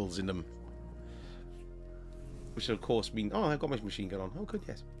rifles in them, which will of course mean, oh, I've got my machine gun on. Oh, good,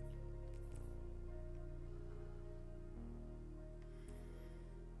 yes.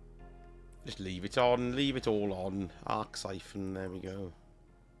 Just leave it on, leave it all on. Arc siphon, there we go.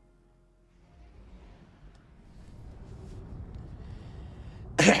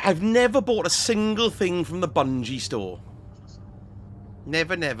 I've never bought a single thing from the Bungie store.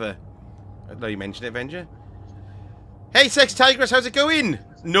 Never, never. No, you mentioned it, Avenger. Hey, Sex Tigress, how's it going?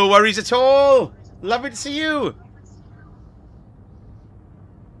 No worries at all. Lovely to see you.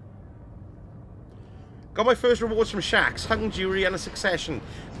 Got my first rewards from Shaxx, Hung Jury, and a Succession.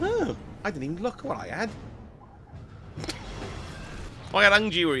 Oh, I didn't even look at what I had. Oh, I had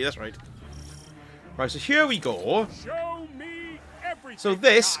Hung Jury, that's right. Right, so here we go. Show me everything. So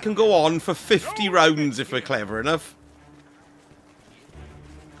this can go on for 50 rounds if we're clever enough.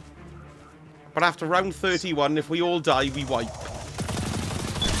 But after round 31, if we all die, we wipe.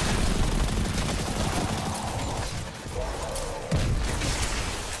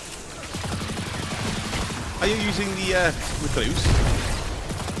 Are you using the recluse?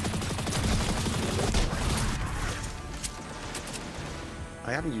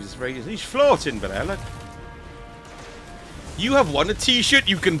 I haven't used this for ages. He's floating, but look. You have won a t-shirt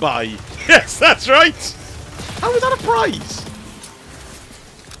you can buy. Yes, that's right. How is that a prize?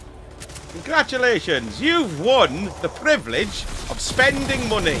 Congratulations, you've won the privilege of spending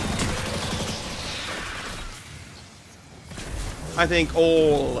money. I think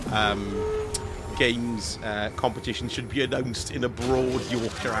all games competitions should be announced in a broad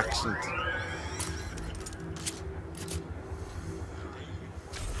Yorkshire accent.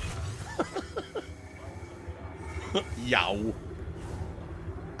 Yow.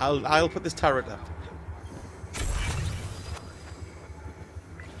 I'll put this turret up.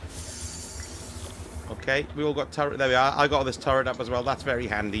 Okay, we all got turret. There we are. I got this turret up as well. That's very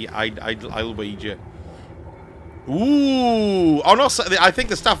handy. I'll wager. Ooh! Oh no! I think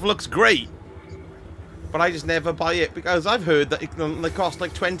the stuff looks great, but I just never buy it because I've heard that they cost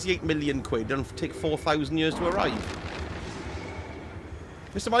like 28 million quid and take 4,000 years to arrive.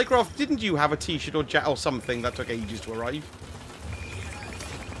 Mr. Mycroft, didn't you have a T-shirt or something that took ages to arrive?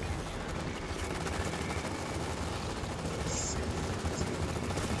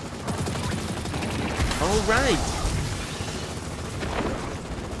 right.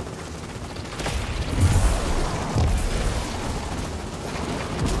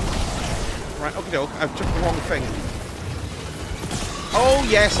 Right, okay, doke. I've took the wrong thing. Oh,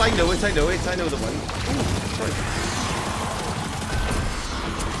 yes, I know it, I know it. I know the one. Ooh, sorry.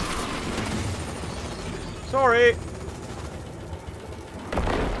 Sorry.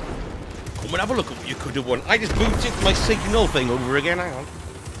 Come and have a look at what you could have won. I just booted my signal thing over again. Hang on.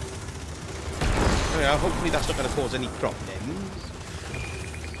 There we are. Hopefully that's not going to cause any problems.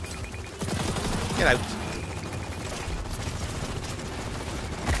 Get out.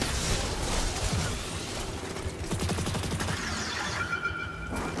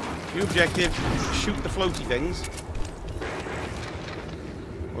 New objective, shoot the floaty things.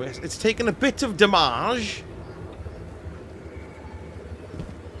 Oh yes, it's taken a bit of damage.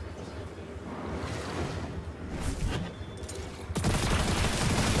 I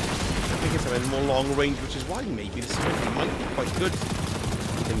think it's a more long range, which is why maybe this might be quite good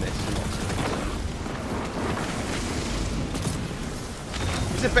in this.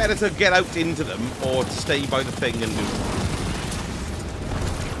 Is it better to get out into them or to stay by the thing and do it?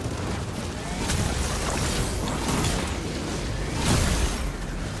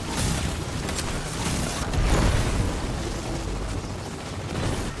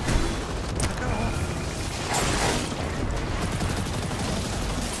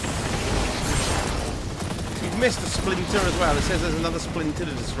 Missed a splinter as well. It says there's another splinter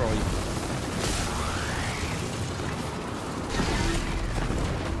to destroy.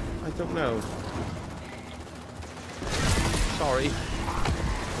 I don't know. Sorry.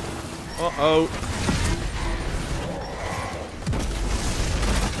 Uh-oh.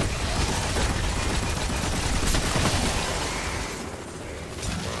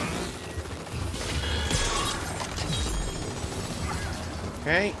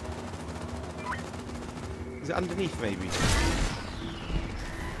 Okay. Is it underneath, maybe?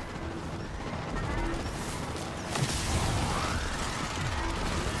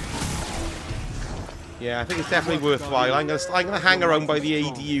 Yeah, I think it's definitely worthwhile. I'm gonna hang around by the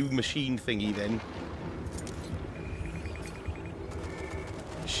ADU machine thingy then.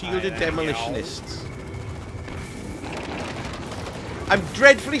 Shielded demolitionists. I'm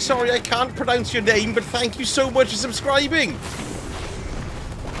dreadfully sorry I can't pronounce your name, but thank you so much for subscribing.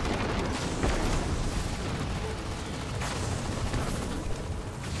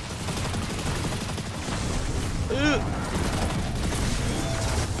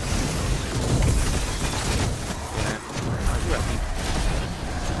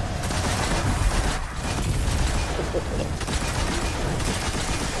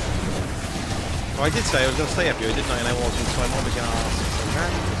 I did say I was going to stay up here, didn't I? And I wasn't, so I'm obviously going to ask if I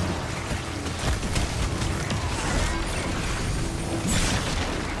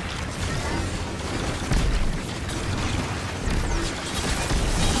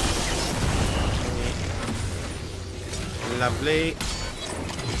can. Lovely.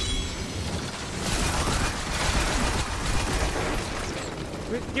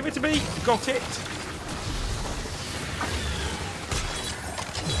 Give it to me. Got it.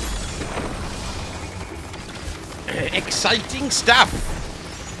 Exciting stuff!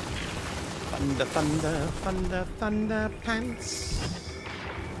 Thunder, thunder, thunder, thunder pants.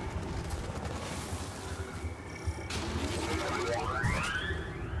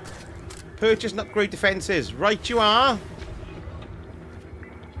 Purchase and upgrade defences. Right you are.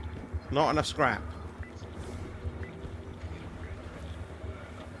 Not enough scrap.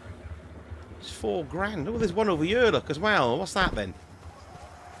 It's £4 grand. Oh, there's one over here, look, as well. What's that then?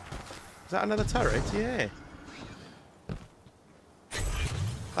 Is that another turret? Yeah.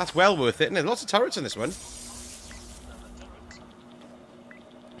 That's well worth it, isn't it? Lots of turrets in this one.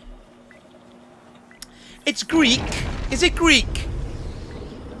 It's Greek. Is it Greek?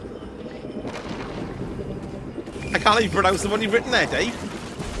 I can't even pronounce the one you've written there, Dave.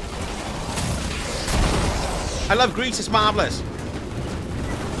 I love Greece. It's marvellous.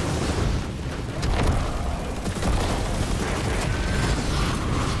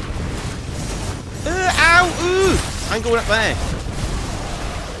 Ow! Ooh! I'm going up there.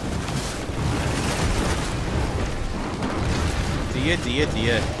 Dear, dear,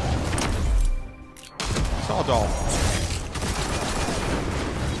 dear. Sod off.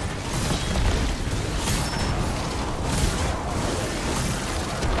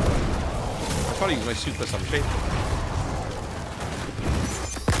 I'll probably use my super some shit. You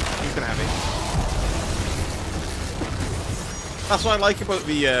can have it. That's what I like about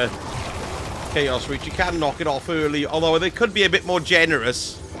the Chaos Reach. You can knock it off early, although they could be a bit more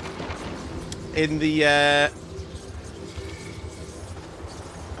generous in the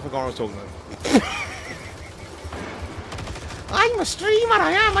I forgot what I was talking about. I'm a streamer,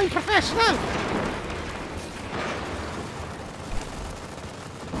 I am. I'm professional.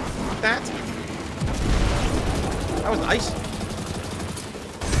 That was nice.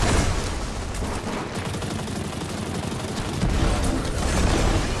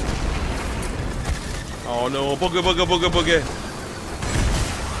 Oh no, bugger, bugger, bugger, bugger.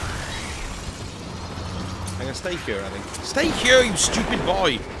 I'm gonna stay here, I think. Stay here, you stupid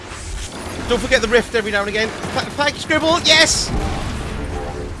boy. Don't forget the rift every now and again. Thank you, Scribble, yes!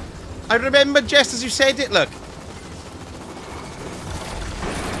 I remember just as you said it, look.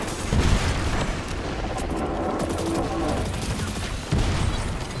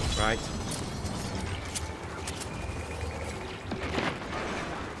 Right.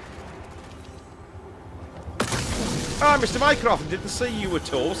 Oh, Mr. Mycroft, didn't see you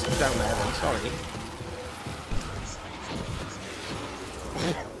at all. Sit down there then, sorry.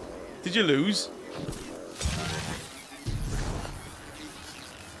 Did you lose?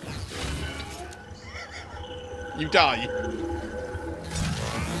 You die.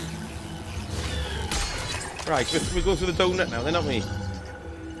 Right, we go through the donut now then, aren't we?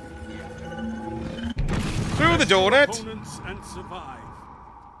 Through the donut! Opponents and survive.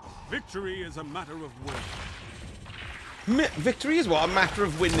 Victory is a matter of will. Victory is what? A matter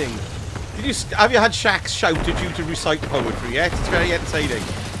of winning. Have you had Shax shout at you to recite poetry yet? It's very entertaining.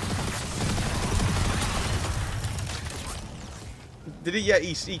 Did he? Yeah,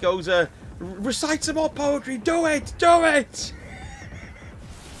 he goes, recite some more poetry, do it, do it!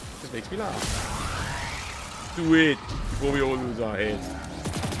 Just makes me laugh. Do it, before we all lose our heads.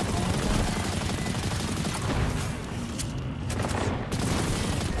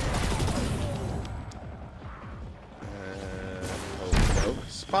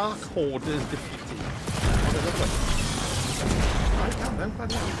 Spark Hoarders defeated. What does it look like? Right, down then,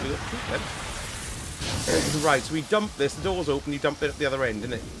 bloody hell, we look cute then. Right, so we dump this, the door's open, you dump it at the other end,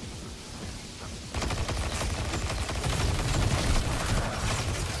 isn't it?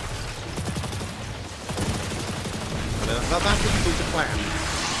 That didn't go to plan.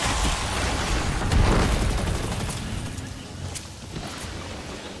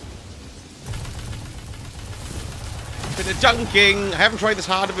 Bit of dunking. I haven't tried this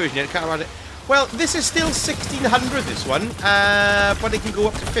harder version yet, can't run it. Well, this is still 1600, this one, but it can go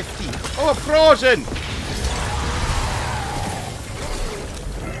up to 50. Oh, frozen!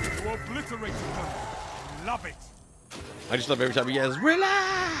 Love it. I just love every time he yells,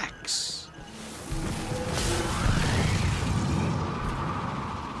 relax!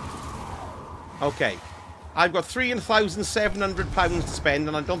 Okay. I've got £3,700 to spend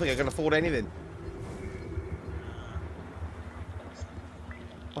and I don't think I can afford anything.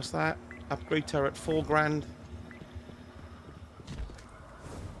 What's that? Upgrade turret, 4 grand.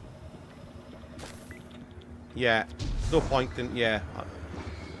 Yeah. No point in, yeah.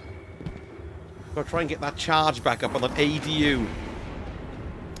 Gotta try and get that charge back up on that ADU.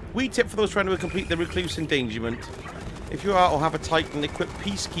 We tip for those trying to complete the Recluse Endangerment. If you are or have a Titan, equip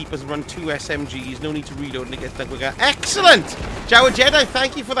Peacekeepers and run 2 SMGs. No need to reload and it gets done quicker. Excellent! Jawa Jedi,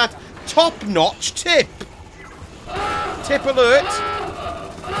 thank you for that top-notch tip. Tip alert.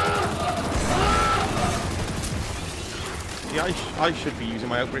 Yeah, I should be using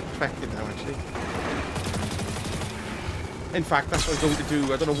my Outbreak Perspective now, actually. In fact, that's what I'm going to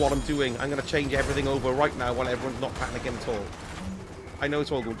do. I don't know what I'm doing. I'm going to change everything over right now while everyone's not panicking at all. I know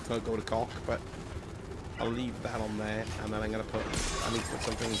it's all going to go to cock, but I'll leave that on there, and then I'm going to put... I need to put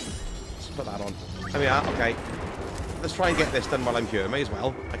something... Let's put that on. There we are. Okay. Let's try and get this done while I'm here. May as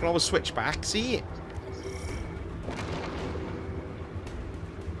well. I can always switch back. See?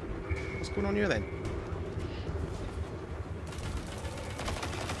 What's going on here, then?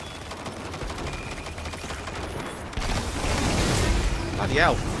 Bloody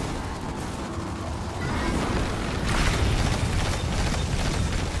hell.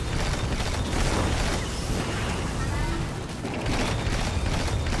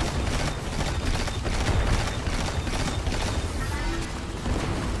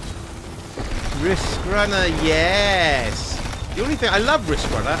 Risk Runner, yes. The only thing, I love Risk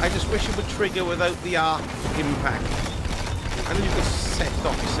Runner, I just wish it would trigger without the arc impact. I know you can set it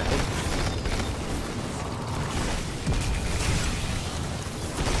off yourself.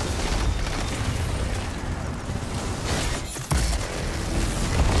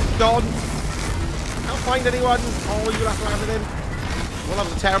 Gone. Can't find anyone. Oh, you'll have to land it in. Well, that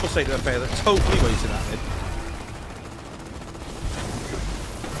was a terrible state of affairs. I totally wasted that then.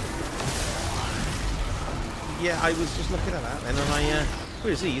 Yeah, I was just looking at that then, and I,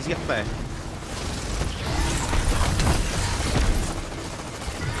 where is he? Is he up there?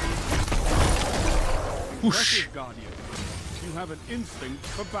 Whoosh! Guardian. You you have an instinct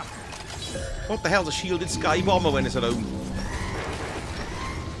for battle. What the hell's a shielded sky bomber when it's at home?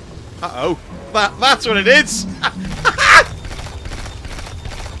 Uh-oh. That's what it is!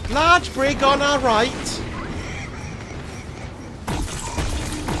 Large brig on our right.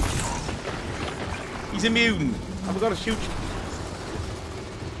 He's immune. Have we got to shoot?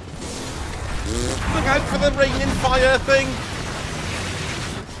 Look out for the rain and fire thing.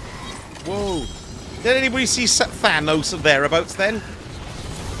 Whoa. Did anybody see Thanos or thereabouts then?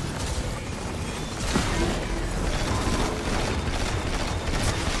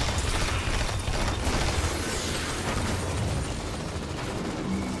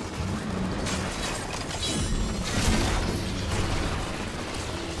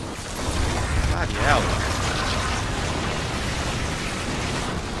 Bloody hell.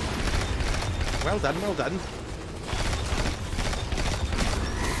 Well done, well done.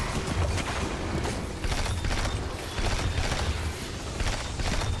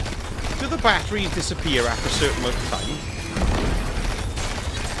 Do the batteries disappear after a certain amount of time?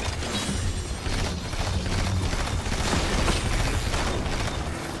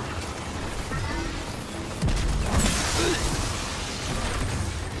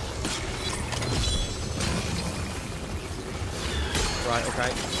 Right,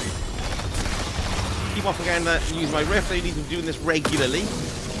 okay. Keep off again to use my rift. I need to be doing this regularly.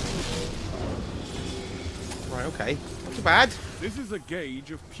 Right, okay. Not too bad. This is a gauge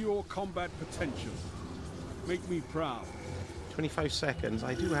of pure combat potential. Make me proud. 25 seconds.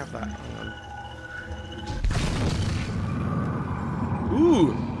 I do have that. Hang on.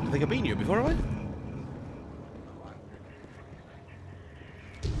 Ooh! I think I've been here before, have I?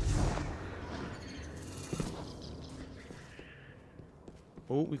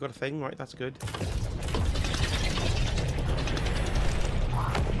 Oh, we got a thing. Right, that's good.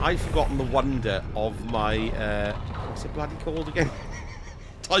 I've forgotten the wonder of my, what's it bloody called again?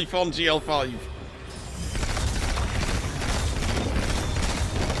 Typhon GL5.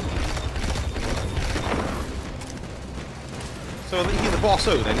 So I think he's the boss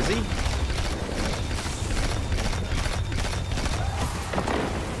O then, is he?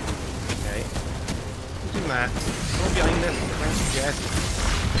 Okay. Who's doing that? Someone behind us. Yes.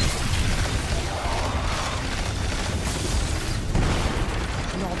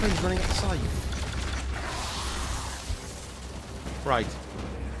 No, Ben's running outside. Right.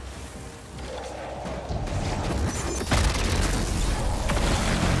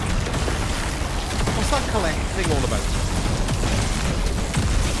 What's that collect thing all about?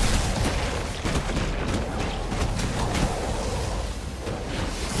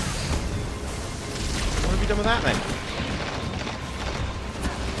 What have you done with that then?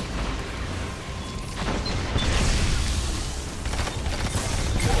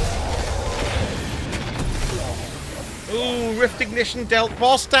 Ooh, Rift Ignition dealt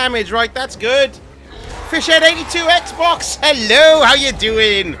boss damage. Right, that's good. Fishhead82 Xbox, hello, how you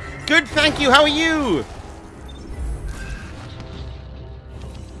doing? Good, thank you, how are you?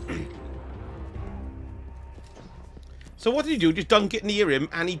 So what did he do? Just dunk it near him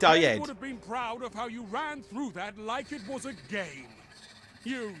and he died. I would have been proud of how you ran through that like it was a game.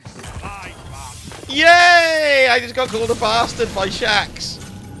 You sly bastard. Yay! I just got called a bastard by Shax.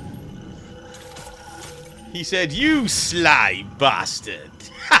 He said, "You sly bastard."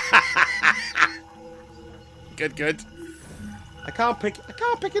 Good, good. I can't pick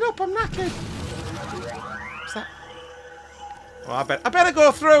it up. I'm knackered. What's that? Oh, I better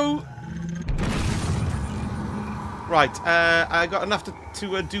go through. Right. I got enough to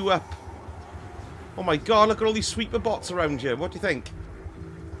do up. Oh my god! Look at all these sweeper bots around here. What do you think?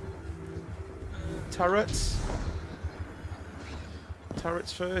 Turrets.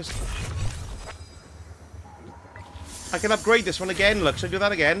 Turrets first. I can upgrade this one again, look. Should I do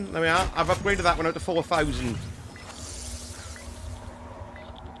that again? There we are. I've upgraded that one out to 4,000.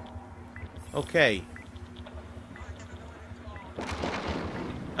 Okay.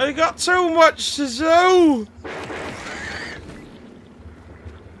 I got too much to do!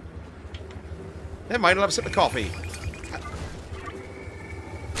 Never mind, I'll have a sip of coffee.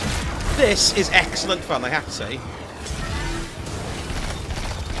 This is excellent fun, I have to say.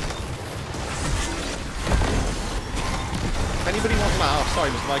 If anybody wants an oh, sorry,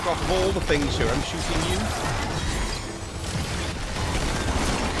 Mr. Mike, off of all the things here, I'm shooting you.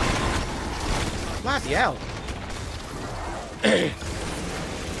 Bloody hell.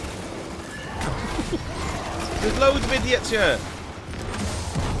 There's loads of idiots here.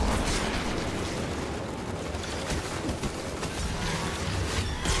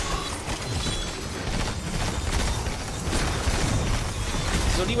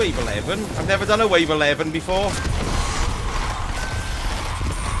 It's only wave 11. I've never done a wave 11 before.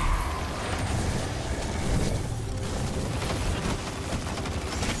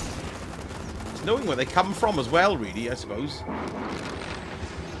 knowing where they come from as well, really, I suppose.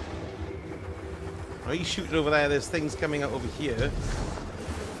 Oh, he's shooting over there. There's things coming out over here.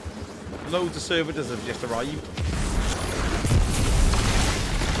 Loads of servitors have just arrived.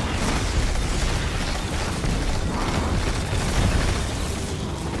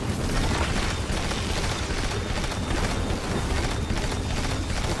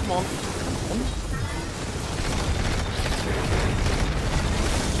 Oh, come on.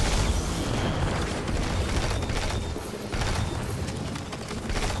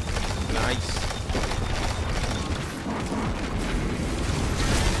 Nice.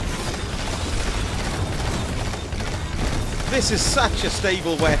 This is such a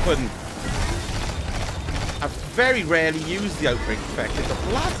stable weapon. I've very rarely used the outbreak effect, but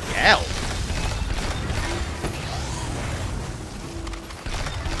bloody hell.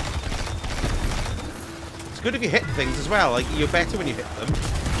 It's good if you hit things as well, like you're better when you hit them.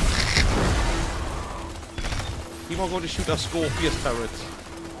 Keep on going to shoot our Scorpius turrets.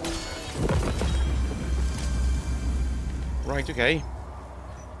 Right, okay.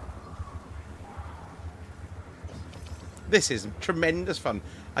 This is tremendous fun.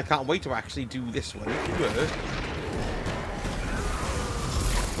 I can't wait to actually do this one.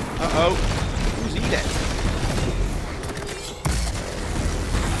 Uh-oh. Who's he then?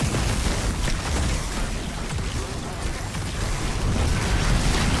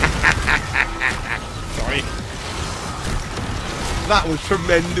 Sorry. That was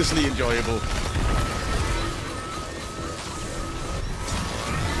tremendously enjoyable.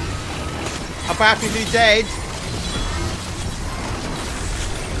 I'm happily dead.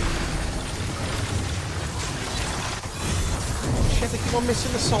 Shit, they keep on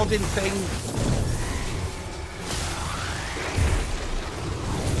missing the sodding thing.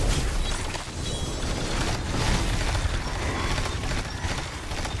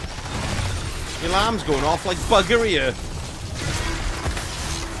 The alarm's going off like bugger here.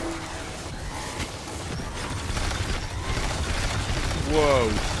 Whoa.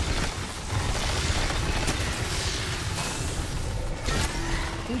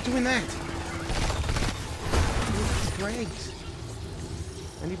 Who are you doing that? Dregs.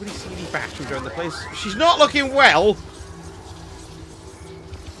 Anybody see any bathrooms around the place? She's not looking well!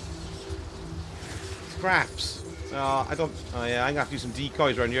 Scraps. I don't... Oh yeah, I'm gonna have to do some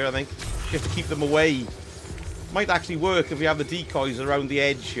decoys around here, I think. You have to keep them away. Might actually work if we have the decoys around the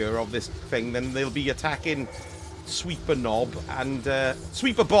edge here of this thing, then they'll be attacking Sweeper Knob and...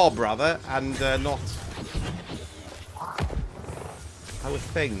 Sweeper Bob, rather, and not... our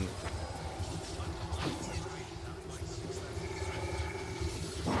thing.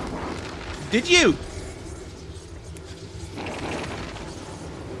 Did you?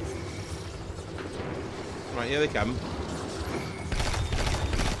 Right, here they come.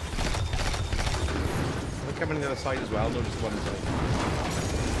 They're coming on the other side as well, not just one side.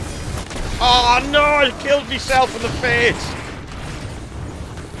 Oh no, I killed myself in the face!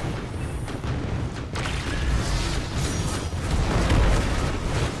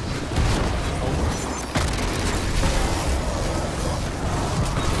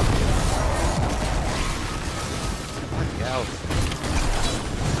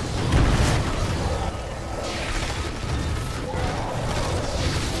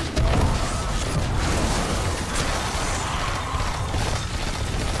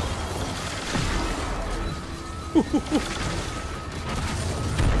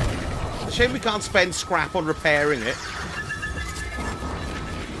 Shame we can't spend scrap on repairing it.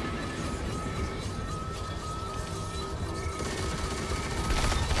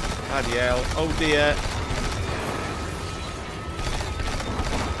 Bloody hell. Oh dear.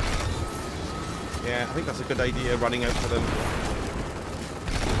 Yeah, I think that's a good idea, running out for them.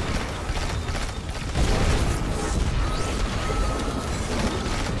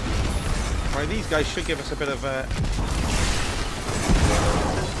 Right, these guys should give us a bit of a...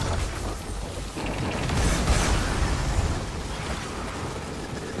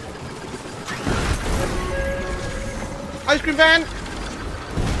 Ice cream van!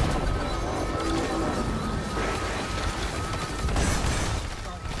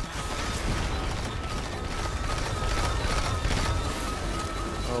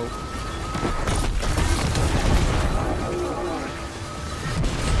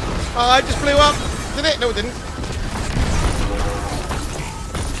 Oh, it just blew up! Did it? No, it didn't.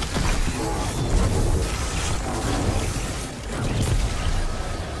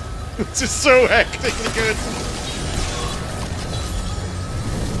 This is so hectically good.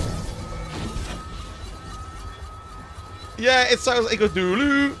 Yeah, it sounds like a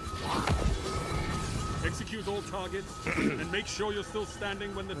dooloo. Execute all targets and make sure you're still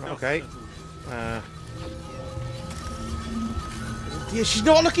standing when the dust Okay. settles. Yeah, she's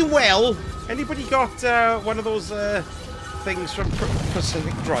not looking well. Anybody got one of those things from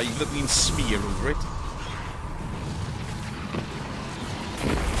Pacific Drive that means smear over it?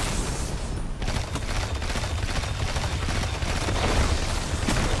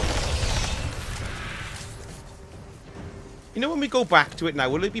 You know, when we go back to it now,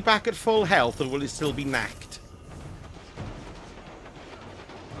 will it be back at full health or will it still be knacked?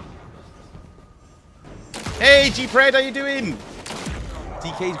 Hey, G-Pred, how you doing?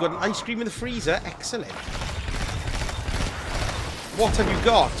 DK's got an ice cream in the freezer. Excellent. What have you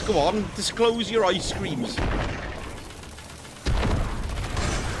got? Go on, disclose your ice creams.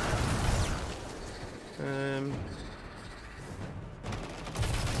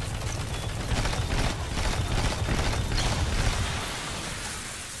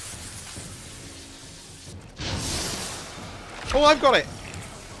 Oh, I've got it.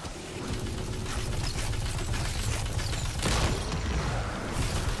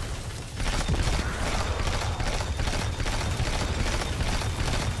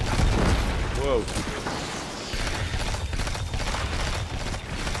 Whoa.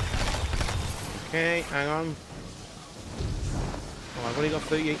 Okay, hang on. Oh, I've only got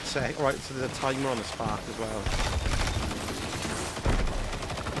 38 seconds. Right, so there's a timer on the spark as well.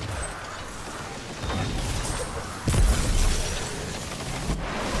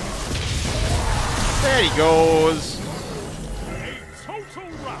 There he goes. A total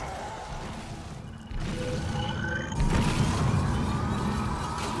rout.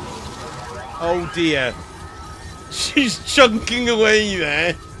 Oh dear. She's chunking away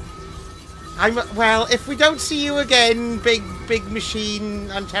there. Well, if we don't see you again, big machine,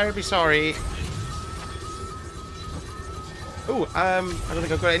 I'm terribly sorry. Oh, I don't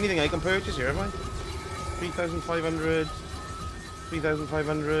think I've got anything I can purchase here, have I? 3,500,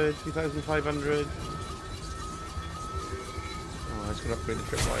 3,500, 3,500. Oh, I was going to upgrade the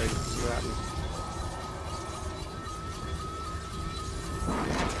tripwire and see what happens.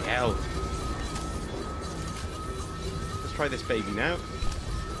 Hell. Let's try this baby now.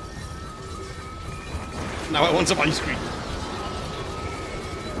 Now I want some ice cream.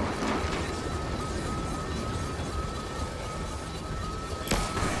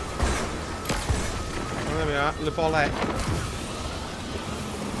 Oh, there we are, Le Bollet.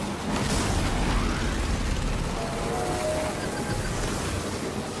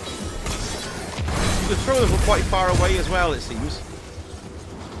 You can throw them from quite far away as well, it seems.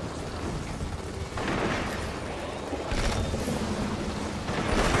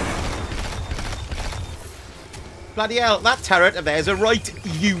 Bloody hell, that turret of theirs a right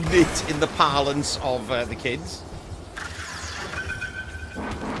unit in the parlance of the kids.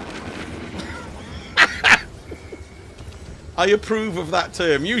 I approve of that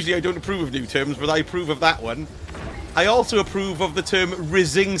term. Usually I don't approve of new terms, but I approve of that one. I also approve of the term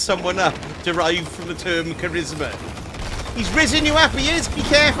rizzing someone up, derived from the term charisma. He's rizzing you up, he is, be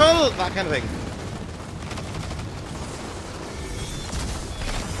careful! That kind of thing.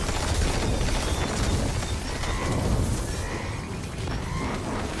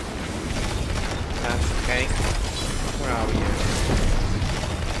 Okay. Where are we here?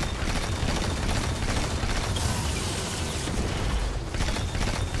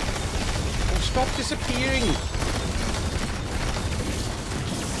 Oh, stop disappearing!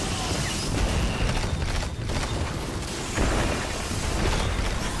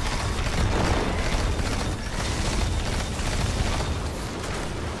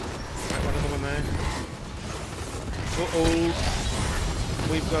 Uh-oh.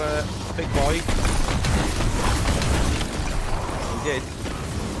 We've got a big boy. He did.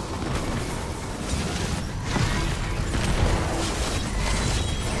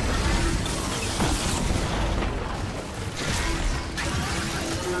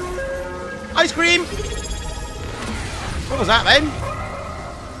 Ice cream! What was that then?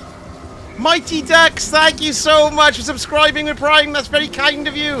 Mighty Ducks, thank you so much for subscribing with Prime. That's very kind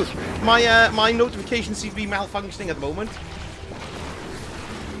of you. My notifications seem to be malfunctioning at the moment.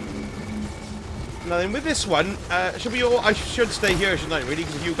 Now then, with this one, should we all? I should stay here, shouldn't I? Really,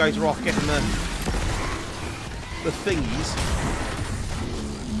 because you guys are off getting the thingies.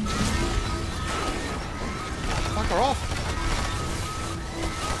 Fuck her off.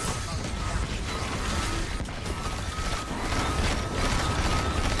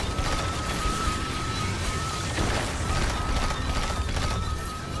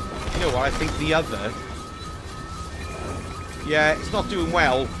 You know what? I think the other. Yeah, it's not doing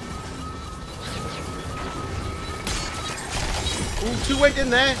well. Ooh, two went in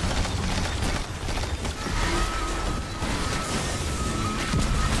there.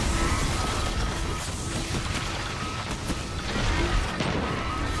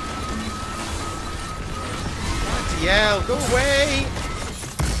 Bloody hell, go away!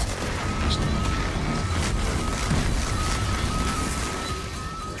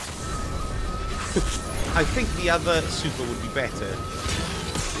 I think the other super would be better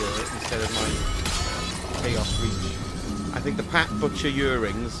instead of my Chaos Reach. I think the Pat Butcher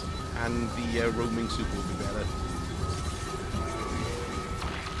earrings and the roaming super would be better.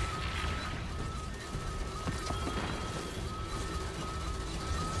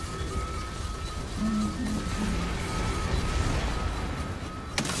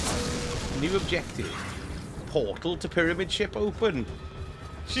 New objective. Portal to Pyramid Ship open.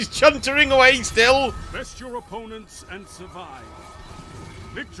 She's chuntering away still. Best your opponents and survive.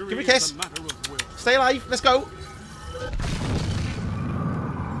 Victory Give me a kiss. is a matter of will. Stay alive. Let's go.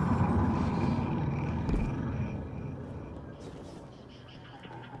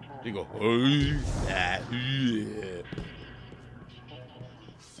 You go.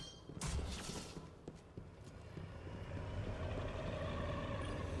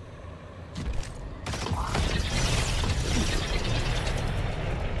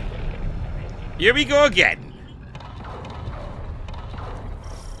 Here we go again.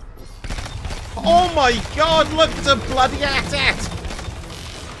 Oh my god, look, it's a bloody at-at!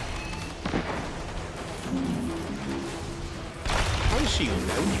 I'm shield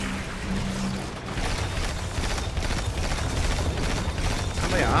now.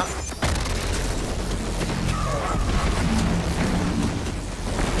 And they are.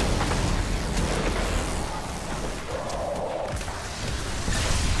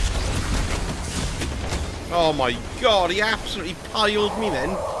 Oh my god, he absolutely piled me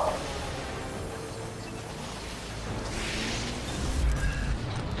then.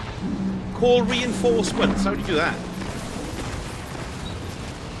 Call reinforcements. How do you do that?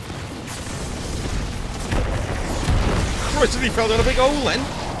 Christ, he fell down a big hole then.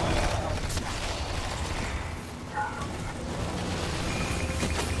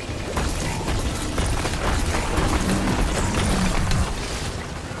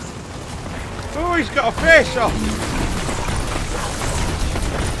 Oh, he's got a fish off.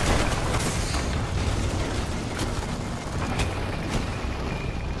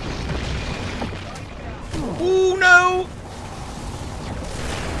 Oh no!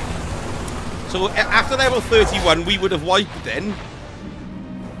 So after level 31, we would have wiped then.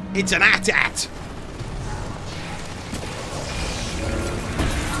 It's an at-at.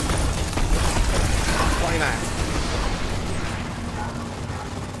 Why not?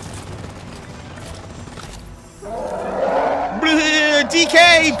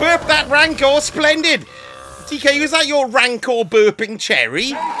 DK, burp that Rancor, splendid. DK, is that your Rancor burping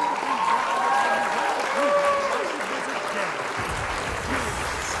cherry?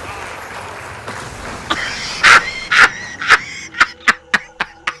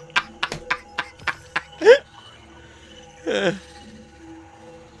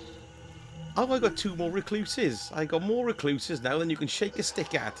 Oh, I got 2 more recluses. I got more recluses now than you can shake a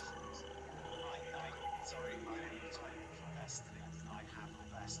stick at.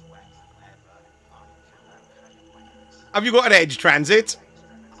 Have you got an edge, Transit?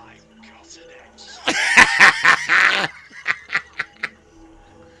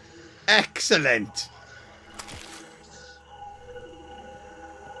 Excellent.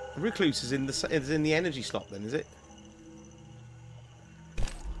 Recluse is in the energy slot then, is it?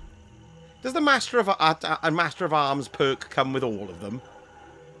 Does the Master of Arms perk come with all of them?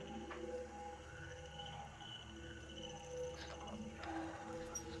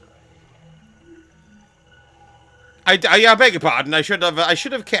 I beg your pardon. I should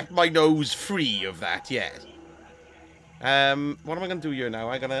have kept my nose free of that. Yes. What am I going to do here now?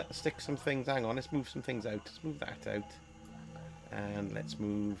 I'm going to stick some things. Hang on. Let's move some things out. Let's move that out. And let's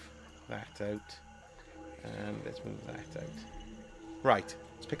move that out. And let's move that out. Right.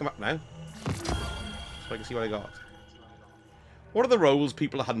 Let's pick them up now. So I can see what I got. What are the roles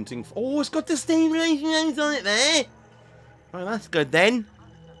people are hunting for? Oh, it's got the stabilization on it there. Oh, that's good then.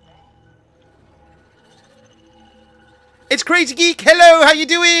 It's Crazy Geek. Hello, how you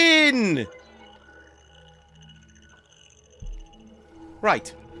doing?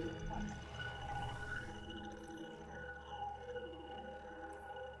 Right.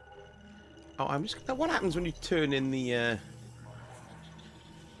 Oh, I'm just. What happens when you turn in the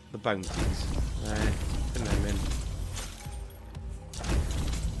bounties? Put them in.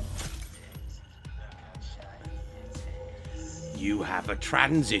 You have a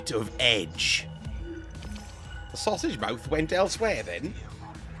transit of edge. The sausage mouth went elsewhere then.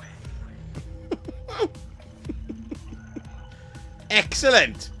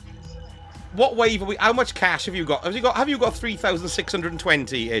 Excellent. What wave are we? How much cash have you got? Have you got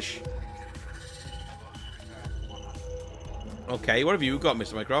 3,620-ish? Okay, what have you got,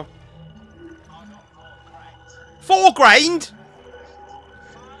 Mr. Mycroft? I got 4 grand. 4 grand?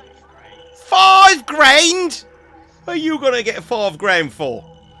 5 grand. 5 grand? What are you gonna get 5 grand for?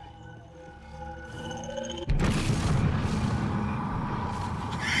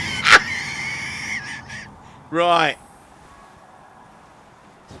 Right.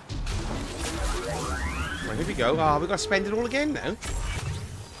 Right, here we go. Ah, we've got to spend it all again now.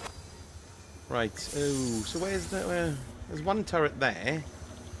 Right. Oh, so where's the... there's one turret there.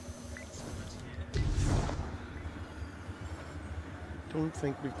 Don't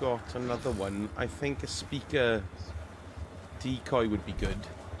think we've got another one. I think a speaker decoy would be good.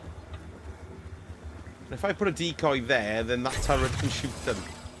 And if I put a decoy there, then that turret can shoot them.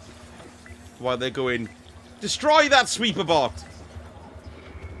 While they're going... Destroy that sweeper bot!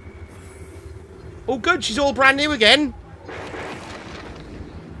 Oh good, she's all brand new again.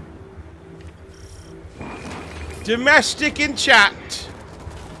 Domestic in chat.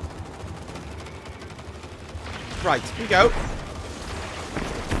 Right, here we go.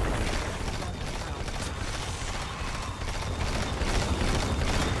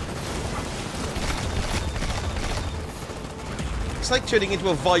 It's like turning into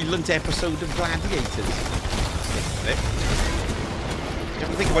a violent episode of Gladiators. You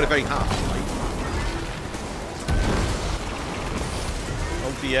have to think about it very hard, right?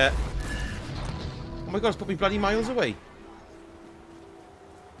 Oh dear. Oh my god, it's put me bloody miles away.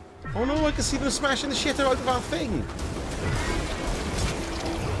 Oh no, I can see them smashing the shit out of our thing.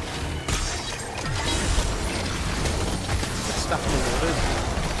 Stuff in the water.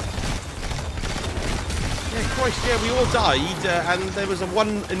 Yeah, Christ, yeah, we all died, and there was a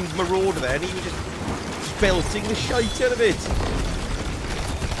one marauder there, and he was just belting the shite out of it.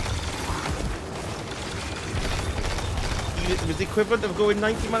 It was the equivalent of going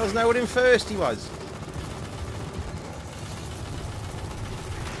 90 miles an hour in first, he was.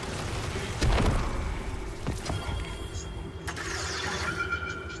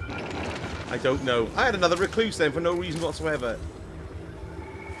 I don't know. I had another recluse then for no reason whatsoever.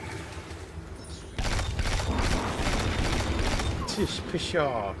 Tish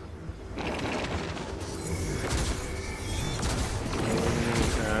Pishar.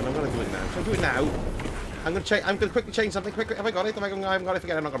 And I'm gonna do it now. Should I do it now? I'm gonna quickly change something. Quickly, have I got it? I haven't got it.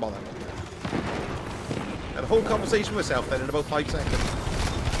 Forget it. I'm not gonna bother. I had a whole conversation with myself then in about 5 seconds.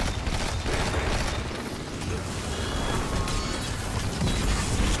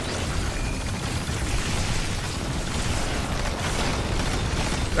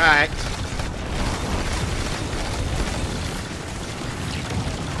 Right.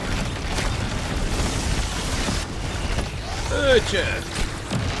 Urgent.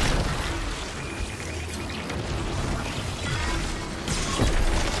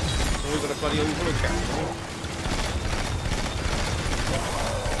 Oh, we've got a bloody overload camera.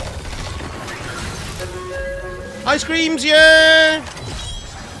 Ice creams, yeah! I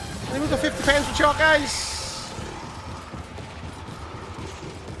think we've got 50 pence for chalk ice.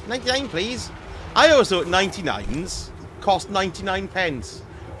 99, please. I always thought 99s cost 99 pence.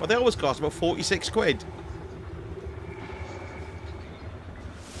 But they always cost about 46 quid.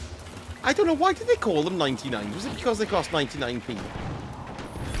 I don't know, why did they call them 99s? Was it because they cost 99p?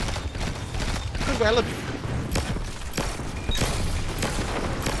 Could well have been.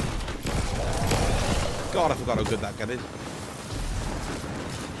 God, I forgot how good that gun is.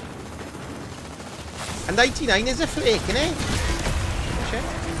 And 99 is a flake, innit? Check.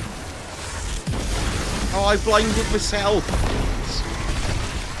 Oh, I blinded myself.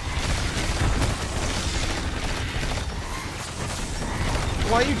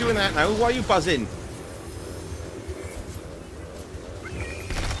 Why are you doing that now? Why are you buzzing?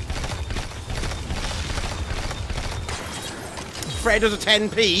 Fred has a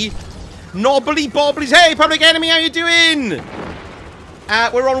 10p. Knobbly bobblies. Hey, Public Enemy, how you doing?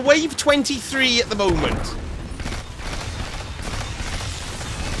 We're on wave 23 at the moment.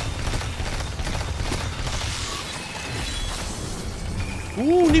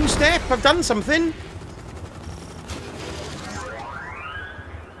 Ooh, new step. I've done something.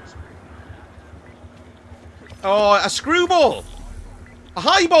 Oh, a screwball. A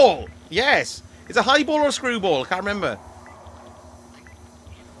highball. Yes. It's a highball or a screwball. I can't remember.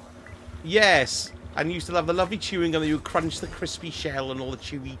 Yes. And you used to have the lovely chewing gum that you would crunch the crispy shell and all the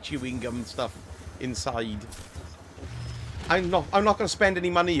chewy chewing gum stuff inside. I'm not going to spend any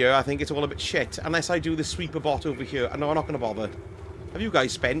money here. I think it's all a bit shit. Unless I do the sweeper bot over here. No, I'm not going to bother. Have you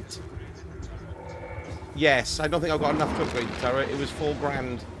guys spent? Yes. I don't think I've got enough to upgrade the turret. It was 4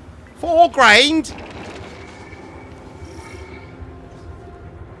 grand. 4 grand?!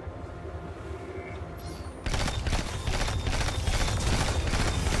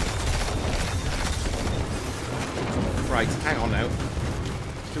 Right, hang on now.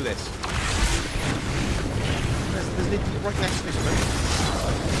 Let's do this. There's literally right next to this one.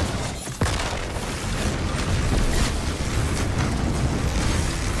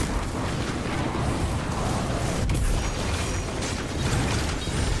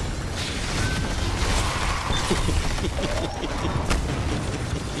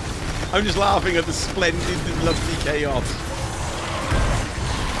 I'm just laughing at the splendid and lovely chaos.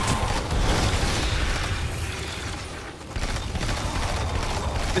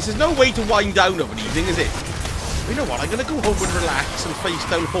 This is no way to wind down of an evening, is it? You know what? I'm going to go home and relax and face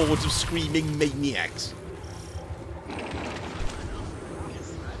down hordes of screaming maniacs.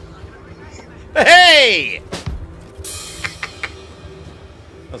 Hey!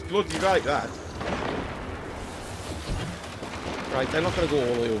 That's bloody right, that. Right, I'm not going to go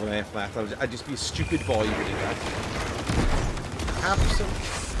all the way over there for that. I'd just be a stupid boy if I did that. Absolutely.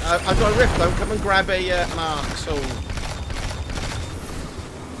 I've got a rift though. Come and grab a mark, so...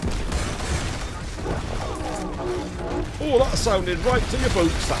 Oh, that sounded right to your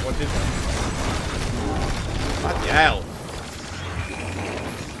boots, that one, didn't it? Bloody hell.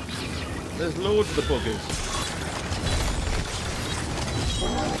 There's loads of the buggers.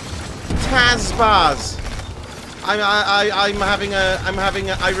 Tazbars. I'm having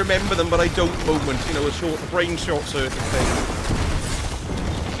a I remember them but I don't moment, you know, a brain short circuit thing.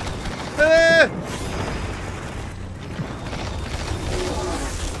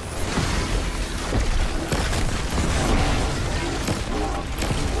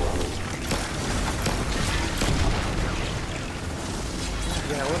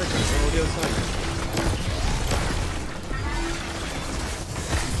 Yeah, what is it? On the other side.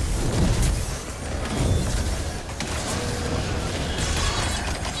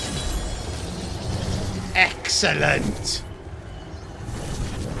 Excellent!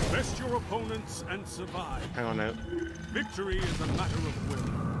 Best your opponents and survive. Hang on now. Victory is a matter of will.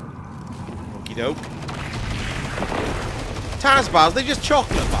 Okie doke. Taz bars, they just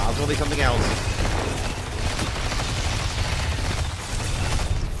chocolate bars or are they something else?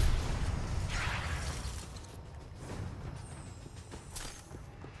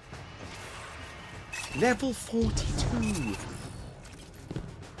 Level 42.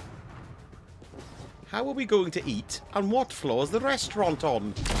 How are we going to eat? And what floor is the restaurant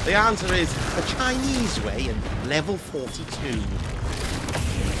on? The answer is a Chinese way and level 42.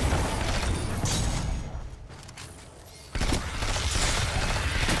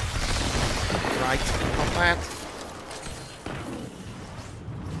 Right, got that.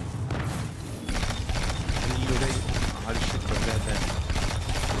 I should put that there.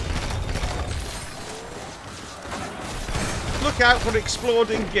 Look out for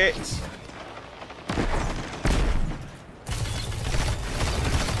exploding gates.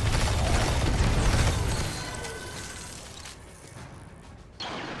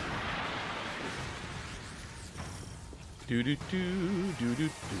 Do do do do do do.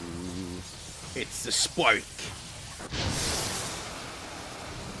 It's the spike.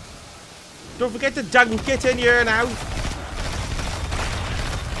 Don't forget to dunk it in here now.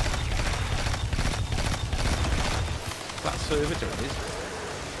 That servitor is.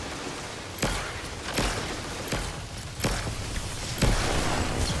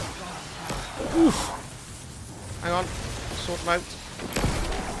 Oof. Hang on. Sort them out.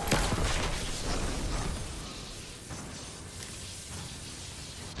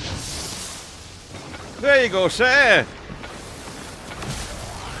 There you go, sir.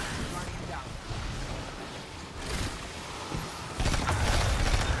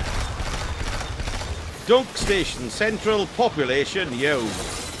 Dunk station, central population, yo.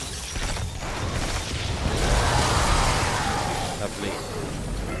 Lovely.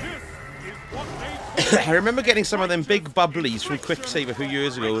 I remember getting some of them big bubblies from Quicksave a few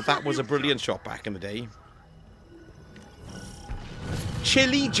years ago. That was a brilliant shot back in the day.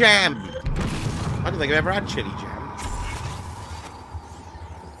 Chili jam. I don't think I've ever had chili jam.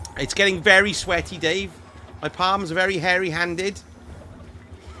 It's getting very sweaty, Dave. My palms are very hairy-handed.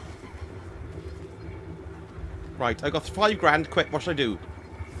 Right, I got 5 grand. Quick, what should I do?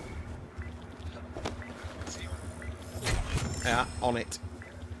 Yeah, on it.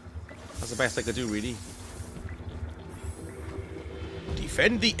 That's the best I could do, really.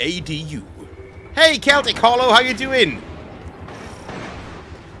 Defend the ADU. Hey, Celtic Hollow, how you doing?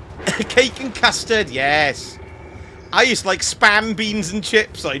 Cake and custard, yes. I used to like spam beans and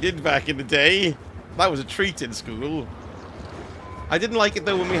chips, I did back in the day. That was a treat in school. I didn't like it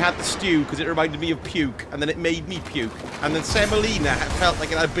though when we had the stew because it reminded me of puke and then it made me puke. And then semolina felt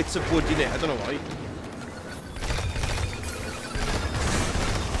like it had bits of wood in it, I don't know why.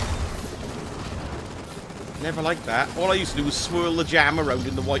 Never liked that. All I used to do was swirl the jam around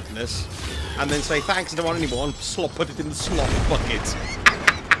in the whiteness and then say, thanks, I don't want any more, and put it in the slop bucket.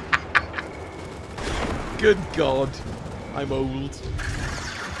 Good God. I'm old.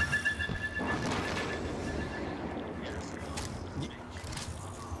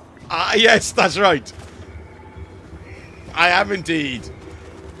 Ah, yes, that's right. I am indeed.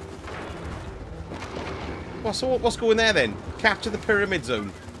 What's going there then? Capture the pyramid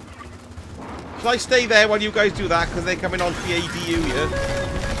zone. Shall I stay there while you guys do that? Because they're coming on to the ADU here.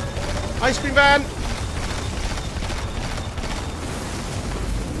 Ice cream van!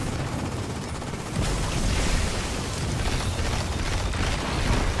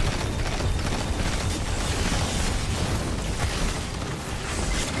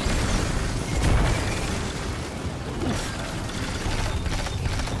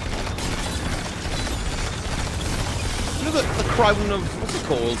 The crown of, what's it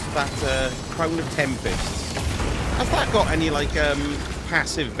called? That crown of tempests. Has that got any like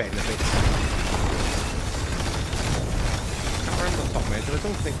passive benefits? I can't remember off the top of my head, but I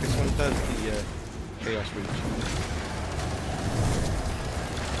don't think this one does the Chaos Reach.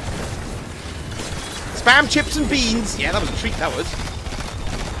 Spam chips and beans. Yeah, that was a treat. That was.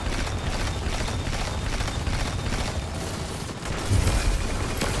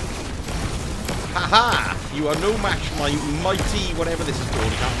 Haha! You are no match for my mighty whatever this is called,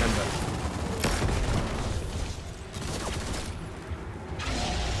 I can't remember.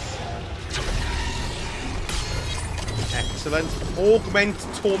 Excellent. Augment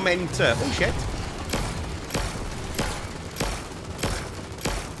Tormentor. Oh shit.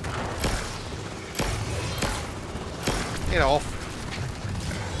 Get off.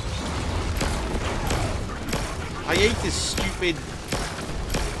 I hate this stupid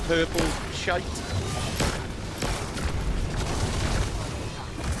purple shite.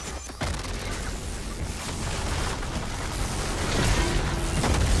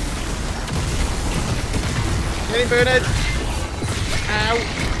 Get him, Bernard! Ow!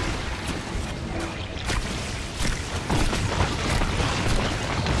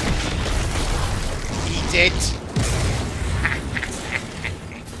 Eat it!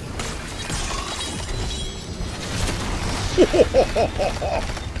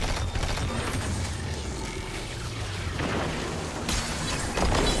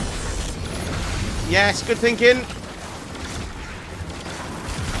 Yes, good thinking.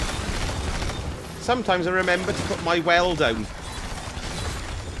 Sometimes I remember to put my well down.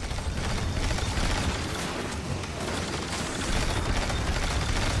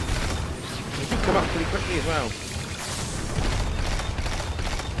 They do come up pretty quickly as well.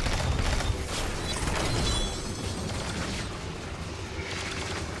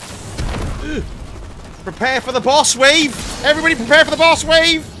 Ugh. Prepare for the boss wave! Everybody prepare for the boss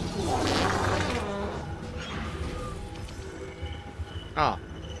wave! Ah.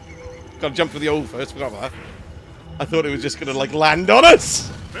 Gotta jump for the old first, forgot about that. I thought it was just gonna like land on us!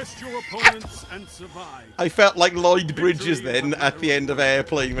 Best your opponents and survive. I felt like Lloyd Bridges then at the end of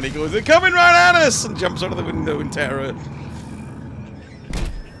Airplane when he goes, they're coming right at us! And jumps out of the window in terror.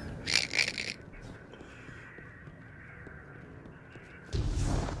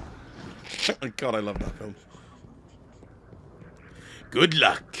 God, I love that film. Good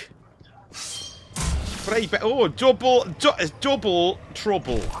luck! Oh, double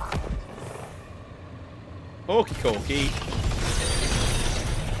trouble. Okie dokie.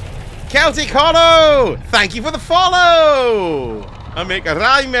 Celtic Hollow! Thank you for the follow! I make a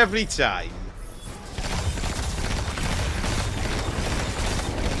rhyme every time.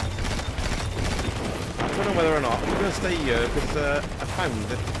 I don't know whether or not. I'm going to stay here because I found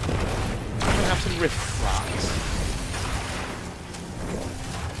that I'm going to have some rift flags.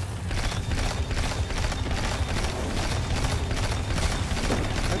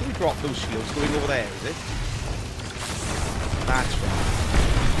 How do we drop those shields? Going over there, is it? That's right.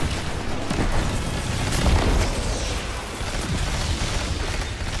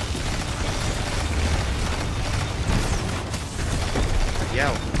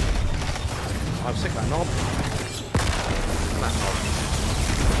 Yeah. I'm sick of that knob. That knob.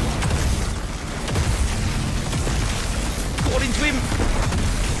 Got into him!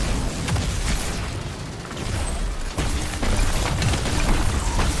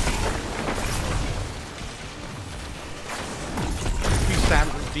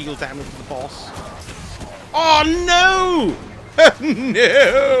 Deal damage to the boss. Oh no!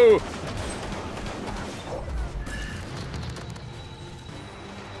 No!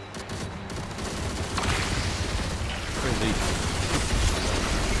 Really?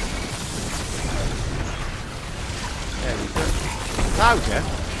 There we go. Out, yeah?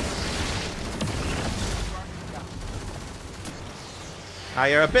 Ah,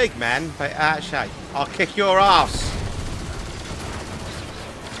 you're a big man, but shite. I'll kick your ass.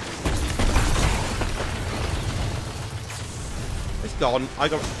 It's gone. I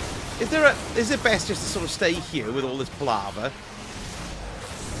got. Is it best just to sort of stay here with all this palaver?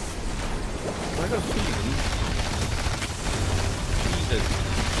 I got a feeling. Jesus.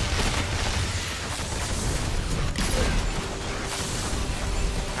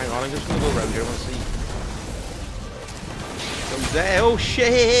 Hang on, I'm just gonna go around here and see. Goes there. Oh shit!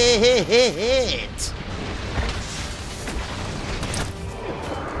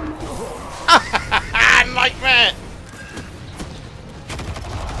 Nightmare!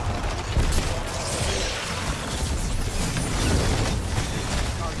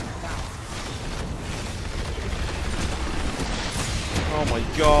 Oh my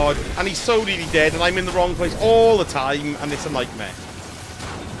god. And he's so nearly dead and I'm in the wrong place all the time and it's a nightmare.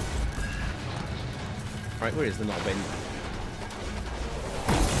 Right, where is the knob end?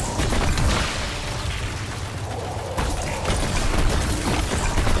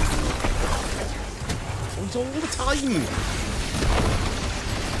 Oh, he's all the time.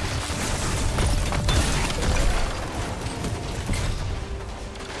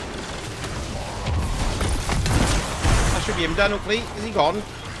 Should be him done, hopefully. Is he gone?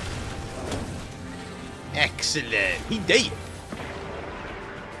 Excellent. He did.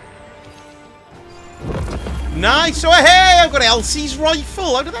 Nice. Oh, hey, I've got Elsie's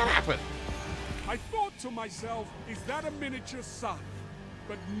rifle. How did that happen? I thought to myself, is that a miniature sun?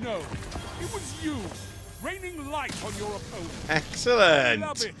 But no, it was you, raining light on your opponent. Excellent.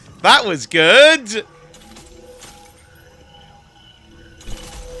 Love it. That was good.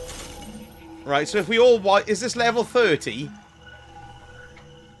 Right, so if we all wipe... Is this level 30?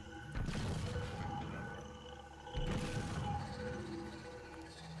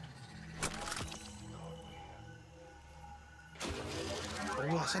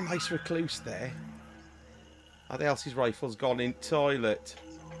 Oh, that's a nice recluse there. Oh, the Elsie's rifle's gone in toilet.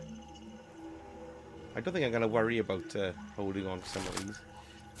 I don't think I'm going to worry about holding on to some of these.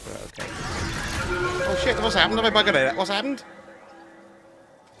 Right, okay. Oh shit, what's happened? Have I buggered it? What's happened?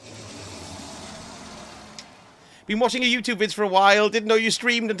 Been watching your YouTube vids for a while. Didn't know you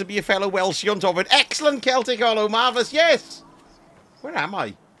streamed, and to be a fellow Welshie on top of it. Excellent Celtic Hollow, marvellous. Yes. Where am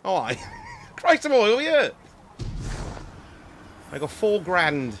I? Oh, I. Christ, I'm all over here. I got 4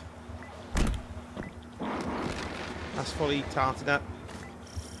 grand. That's fully tarted up.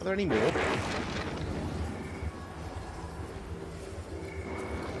 Are there any more?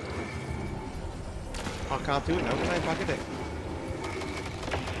 I can't do it now. Can I bucket it?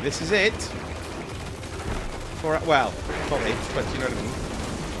 This is it. For, well, not it, but you know what I mean.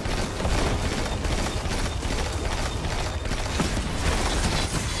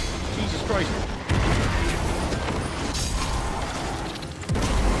 Jesus Christ.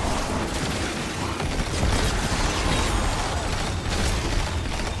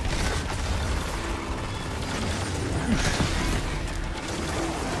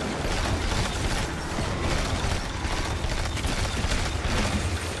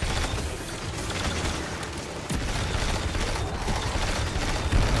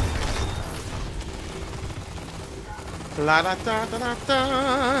 La da da da da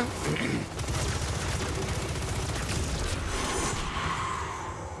da.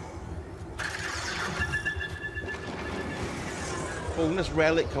 Bonus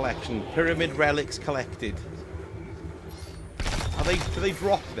relic collection. Pyramid relics collected. Are they? Do they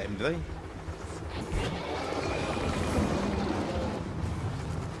drop them? Do they?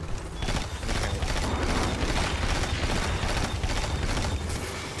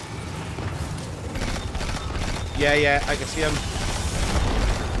 Yeah, yeah, I can see him.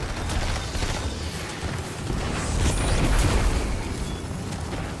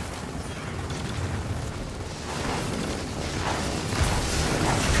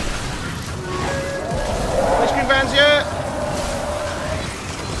 Ice cream vans here.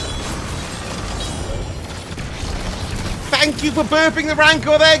 Thank you for burping the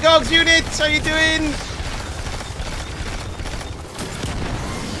Rancor there, Gogs units. How you doing?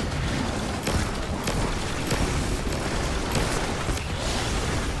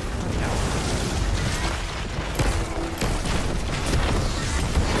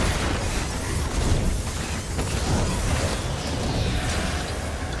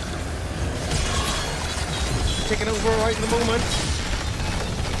 Taking over right in the moment.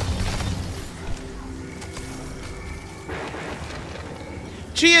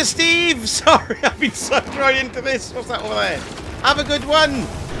 Cheers, Steve! Sorry, I've been sucked right into this. What's that over there? Have a good one!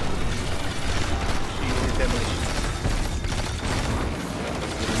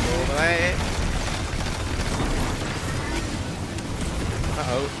 Over there.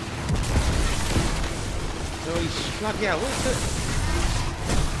 Uh-oh. No, he's bloody hell. What's it?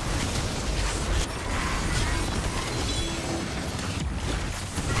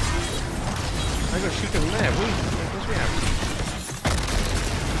 I'm going to shoot him there. Of course we have.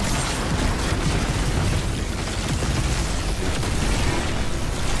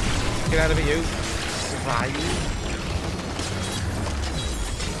 Get out of it, you. Slime.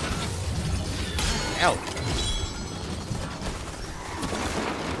 Hell.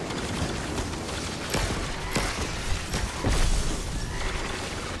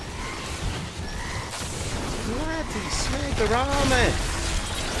 Bloody snake the armor.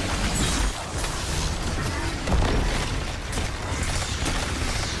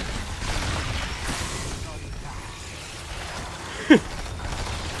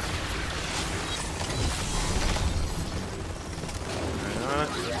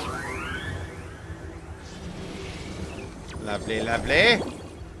 Lovely, lovely.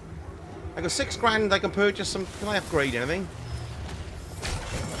 I got 6 grand. I can purchase some. Can I upgrade anything?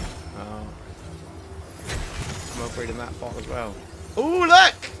 Oh, I'm upgrading that bot as well. Oh,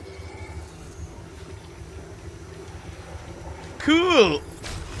 look! Cool.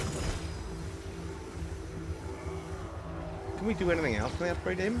 Can we do anything else? Can I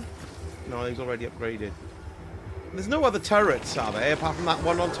upgrade him? No, he's already upgraded. There's no other turrets, are there, apart from that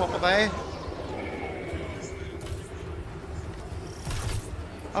one on top of there?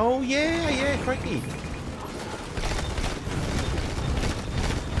 Oh, yeah, crikey.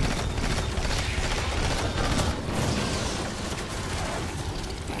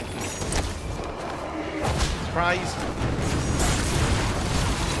 Surprise.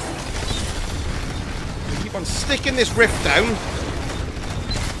 We keep on sticking this rift down.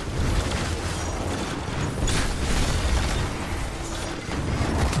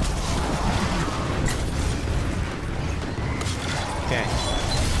 Okay.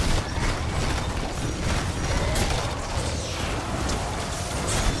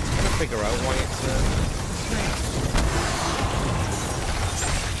 Figure out why it's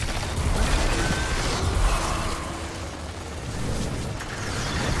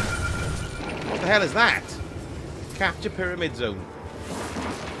what the hell is that? Capture pyramid zone.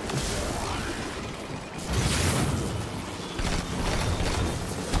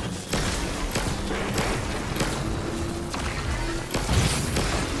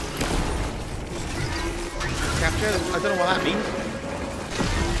 Capture? I don't know what that means.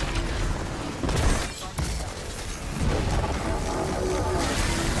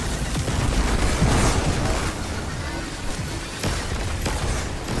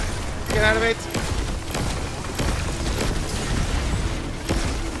 Get out of it.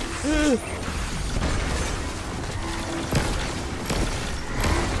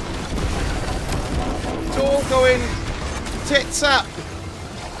 It's all going tits up.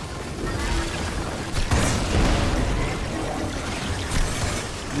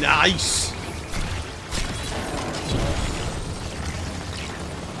 Nice.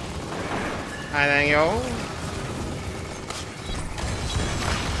 I thank you.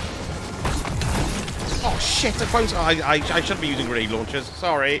 Oh shit! I found. I shouldn't be using grenade launchers.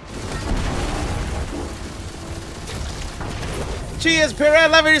 Sorry. Cheers, Pyrrha.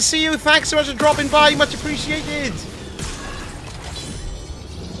 Lovely to see you. Thanks so much for dropping by. Much appreciated.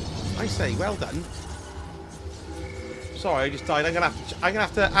 I say, well done. Sorry, I just died. I'm gonna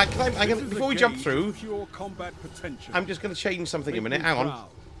have to. Before we jump through, I'm just gonna change something a minute. Hang on.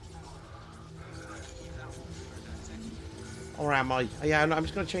 Or am I? Yeah, no, I'm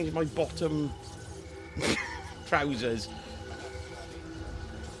just gonna change my bottom trousers.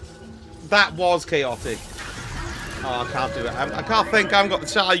 That was chaotic. Oh, I can't do it. I can't think. I haven't got the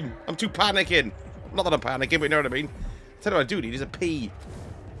time. I'm too panicking. Not that I'm panicking, but you know what I mean. Tell you what I do need is a pee.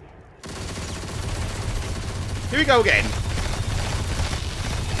 Here we go again.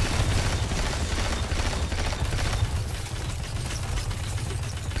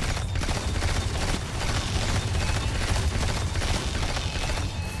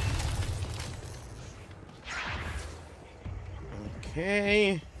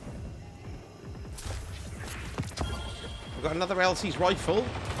 Okay. We've got another LC's rifle.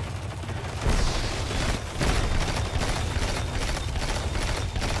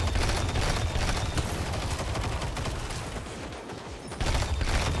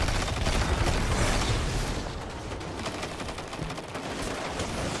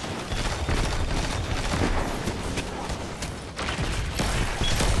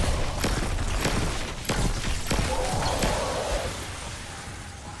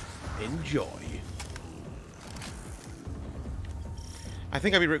 Enjoy. I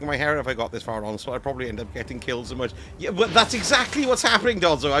think I'd be ripping my hair if I got this far on, so I'd probably end up getting killed so much. Yeah, but that's exactly what's happening,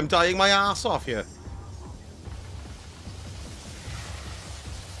 Dodzo. I'm dying my ass off here.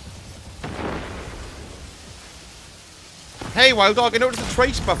 Hey, Wild Dog, I noticed the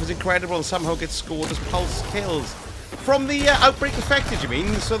trace buff is incredible and somehow gets scored as pulse kills. From the outbreak affected, you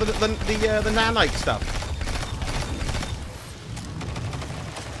mean? So the nanite stuff.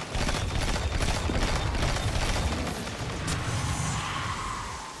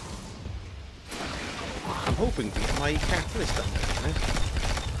 I'm hoping to get my catalyst done there.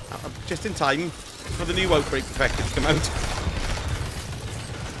 Just in time for the new outbreak affected to come out.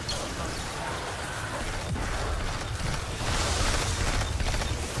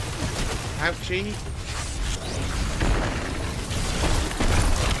 Ouchie.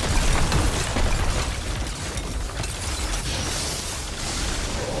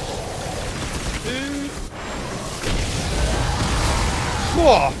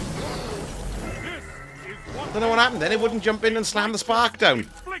 Whoa! I don't know what happened then. It wouldn't jump in and slam the spark down.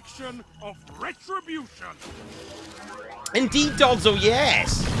 Infliction of retribution. Indeed, Dodzo,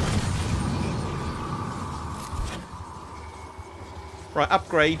 yes! Right,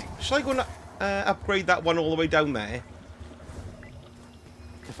 upgrade. Shall I go and upgrade that one all the way down there?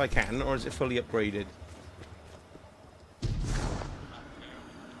 If I can, or is it fully upgraded?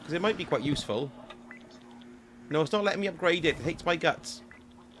 Because it might be quite useful. No, it's not letting me upgrade it. It hates my guts.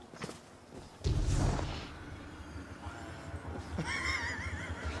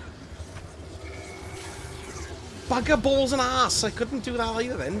 Bugger balls and ass. I couldn't do that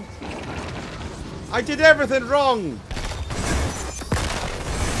either then. I did everything wrong.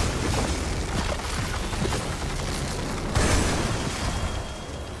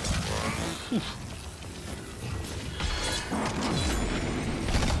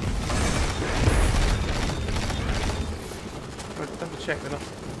 Double check they're not.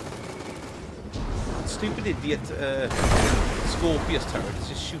 Stupid idiot Scorpius turret is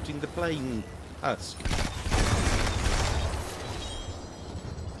just shooting the plane. Us.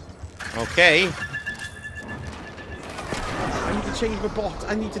 Okay. I need to change my bot.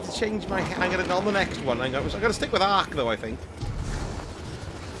 I need to change my. I'm gonna on the next one. I'm gonna stick with Arc though. I think.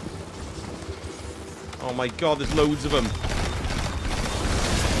 Oh my god, there's loads of them.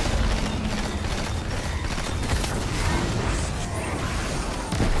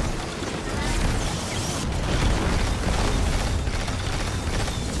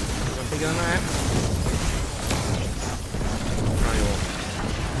 I'm bigger than that.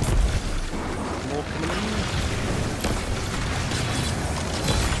 More coming in.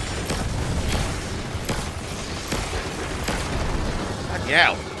 Bloody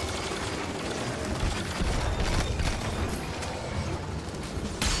hell.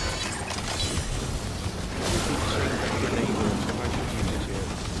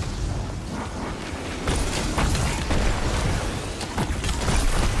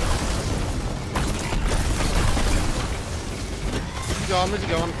 Where's he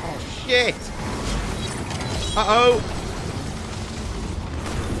gone? Oh, shit! Uh-oh!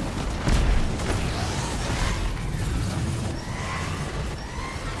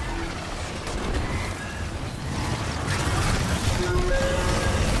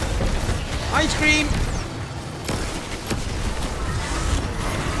 Ice cream!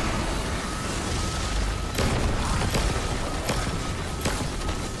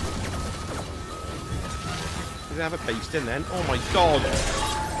 Did it have a paste in then? Oh my god!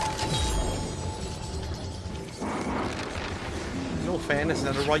 In all fairness,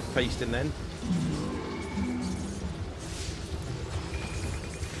 it had a right paste in then.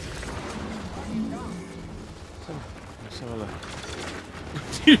 Let's have a look.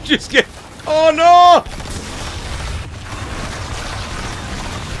 You just get... Oh no!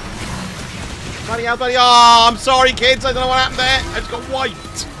 Bloody hell, bloody... Oh, I'm sorry kids, I don't know what happened there. I just got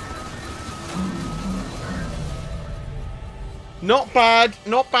wiped. Not bad,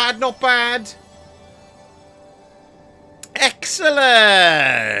 not bad, not bad. Excellent!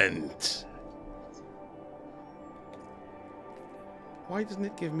 Why doesn't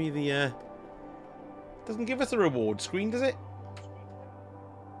it give me the, doesn't give us a reward screen, does it?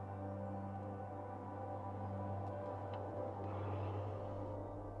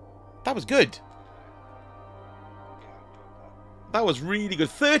 That was good. That was really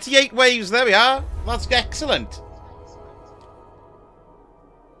good. 38 waves, there we are. That's excellent.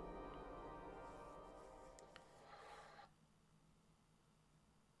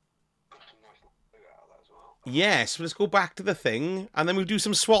 Yes, let's go back to the thing, and then we'll do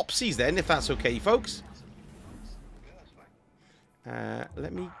some swapsies then, if that's okay, folks.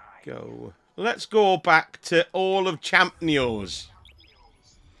 Let me go. Let's go back to all of Champ News.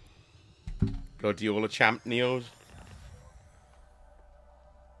 Bloodiola champ Neos.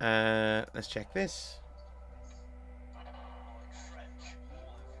 Let's check this.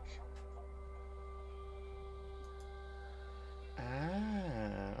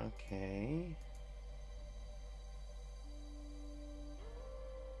 Ah, okay.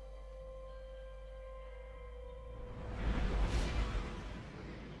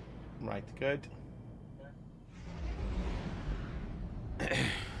 Right, good.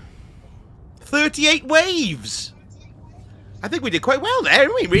 38 waves! I think we did quite well there,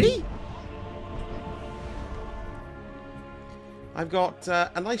 didn't we, really? I've got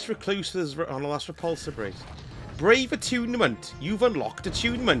a nice recluse on the last repulsor brace. Brave attunement. You've unlocked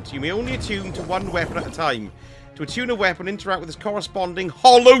attunement. You may only attune to one weapon at a time. To attune a weapon, interact with its corresponding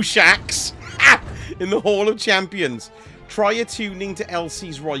hollow shacks in the Hall of Champions. Try attuning to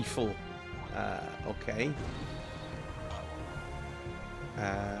Elsie's rifle. Okay.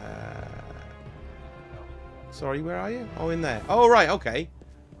 Sorry, where are you? Oh, in there. Oh, right, okay.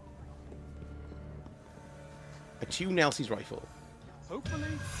 Attune Elsie's rifle. Hopefully,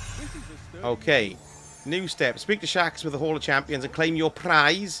 this is a sturdy... Okay. New step. Speak to Shacks with the Hall of Champions and claim your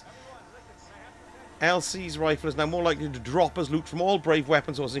prize. Elsie's rifle is now more likely to drop as loot from all Brave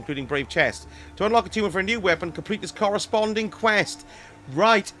weapon sources, including Brave chests. To unlock attunement for a new weapon, complete this corresponding quest.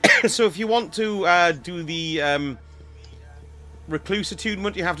 Right. So if you want to do the Recluse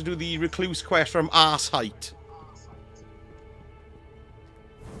attunement, you have to do the Recluse quest from Arse Height.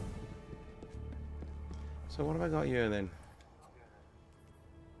 So what have I got here then?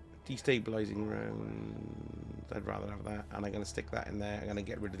 Destabilizing rounds. I'd rather have that, and I'm going to stick that in there. I'm going to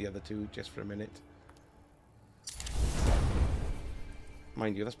get rid of the other two just for a minute.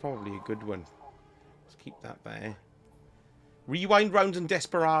 Mind you, that's probably a good one. Let's keep that there. Rewind rounds and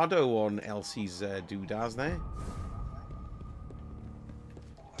Desperado on Elsie's doodads there.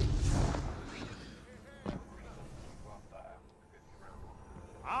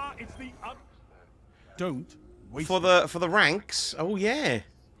 Ah, it's the... Don't waste For the ranks. Oh yeah.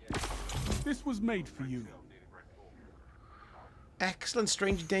 This was made for you. Excellent.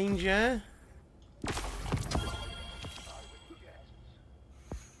 Strange danger.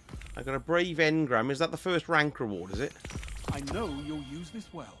 I got a brave engram. Is that the first rank reward? Is it? I know you'll use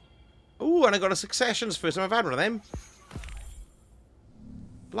this well. Oh, and I got a successions. First time I've had one of them.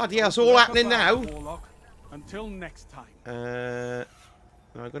 Bloody hell! It's all happening now. Warlock. Until next time. No,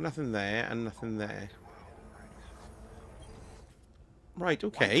 I got nothing there and nothing there. Right,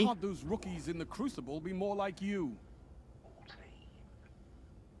 okay. Why can't those rookies in the Crucible be more like you?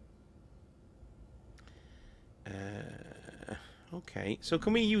 Okay, so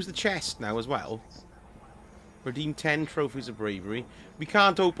can we use the chest now as well? Redeem 10 trophies of bravery. We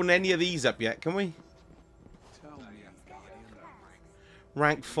can't open any of these up yet, can we? Tell me,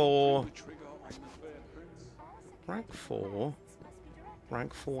 Rank 4. Rank 4.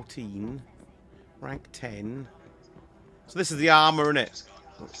 Rank 14. Rank 10. So this is the armor, innit?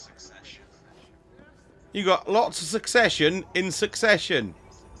 You got lots of succession in succession.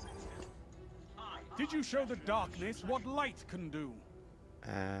 Did you show the darkness what light can do?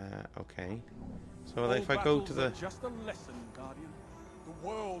 Okay. So if I go to the... Just a lesson, Guardian. The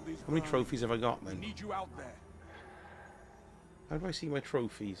world is How many trophies have I got then? We need you out there. How do I see my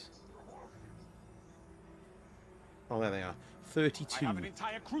trophies? Oh, there they are. 32. I have an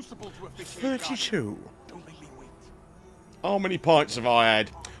entire Crucible to officiate. 32. Don't make me wait. How many pints have I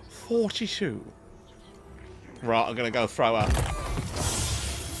had? 42. Right, I'm going to go throw up.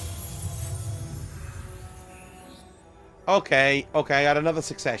 Okay, okay, I had another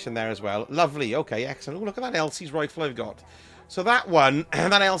succession there as well. Lovely, okay, excellent. Oh, look at that Elsie's rifle I've got. So that one,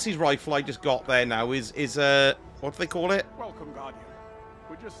 that Elsie's rifle I just got there now is what do they call it? Welcome, Guardian.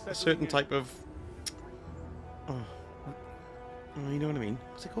 We're just A certain type of... Oh, you know what I mean?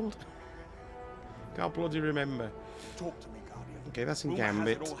 What's it called? Can't bloody remember. Talk to me, Guardian. Okay, that's in Rumor has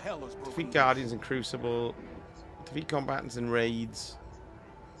Gambit. it all hell has broken Defeat loose. Guardians in Crucible. Defeat combatants in raids.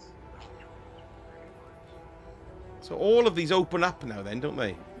 So all of these open up now then, don't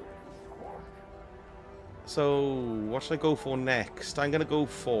they? So what should I go for next? I'm gonna go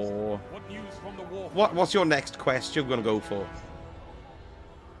for... What news from the war? What's your next quest you're gonna go for?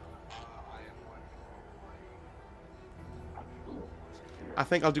 I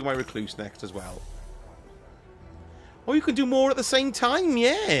think I'll do my recluse next as well. Oh, you can do more at the same time,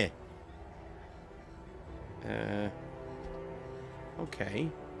 yeah. Okay.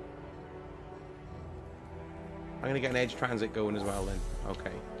 I'm going to get an edge transit going as well then.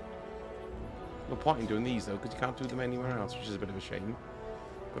 Okay. No point in doing these though, because you can't do them anywhere else, which is a bit of a shame.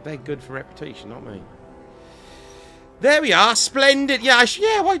 But they're good for reputation, aren't they? There we are. Splendid. Yeah,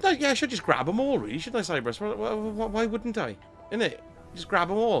 why not? Yeah, I should just grab them all, really, shouldn't I, Cyprus? Why wouldn't I? Isn't it? Just grab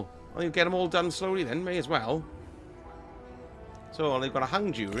them all. I'll get them all done slowly then. May as well. So they've got a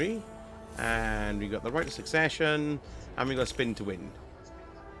hung jury. And we got the right of succession. And we got a spin to win.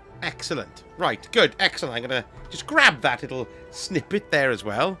 Excellent. Right, good. Excellent. I'm going to just grab that little snippet there as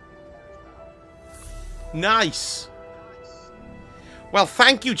well. Nice. Well,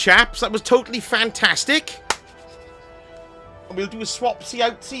 thank you, chaps. That was totally fantastic. And we'll do a swapsy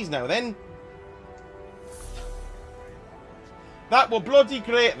outsies now, then. That was bloody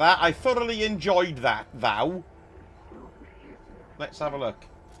great, that. I thoroughly enjoyed that, thou. Let's have a look.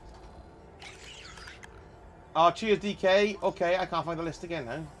 Oh, cheers, DK. Okay, I can't find the list again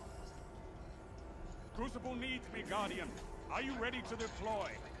now. Crucible needs me, Guardian. Are you ready to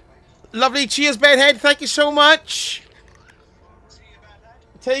deploy? Lovely. Cheers, Bedhead. Thank you so much.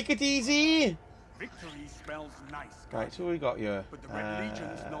 Take it easy. Victory smells nice. Right, so we got here. But the Red Legion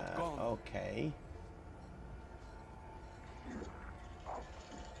is not gone. Okay.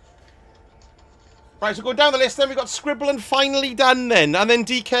 Right, so go down the list then. We got Scribble and finally done then. And then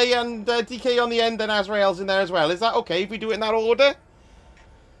DK and DK on the end, then Azrael's in there as well. Is that okay if we do it in that order?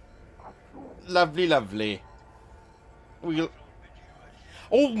 Lovely, lovely. We'll...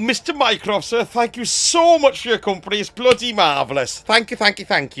 Oh, Mr. Mycroft, sir, thank you so much for your company. It's bloody marvellous. Thank you, thank you,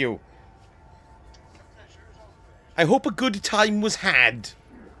 thank you. I hope a good time was had.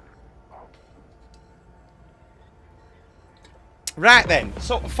 Right then,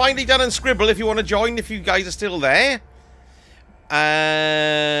 so finally done and Scribble if you want to join, if you guys are still there.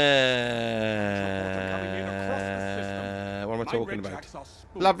 What am I talking about?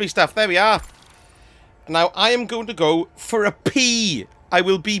 Lovely stuff, there we are. Now I am going to go for a pee. I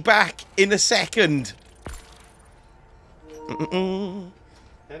will be back in a second.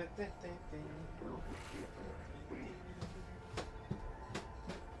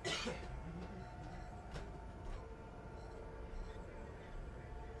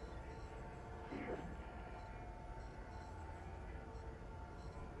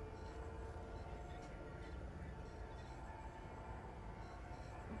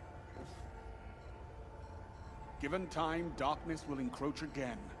 Given time, darkness will encroach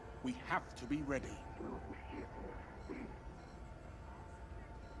again. We have to be ready.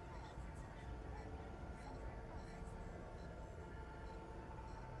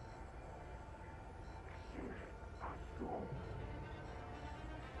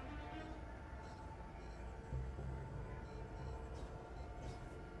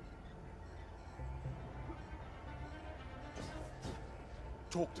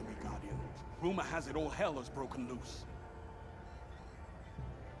 Talk to me, Guardian. Rumor has it all hell has broken loose.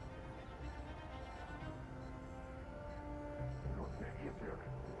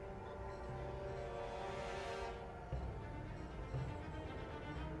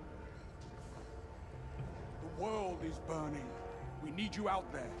 The world is burning. We need you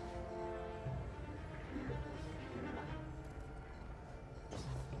out there.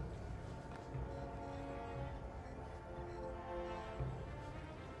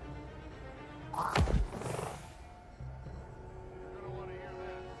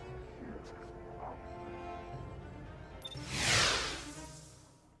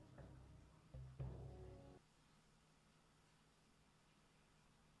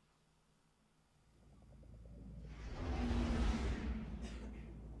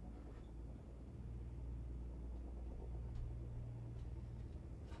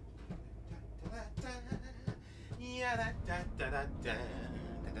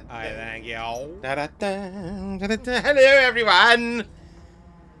 I thank you. Hello, everyone.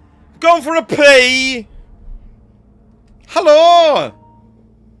 Going for a pee. Hello.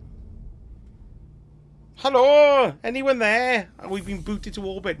 Hello. Anyone there? We've been booted to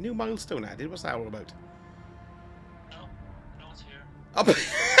orbit. New milestone added. What's that all about? No, no one's here. Oh.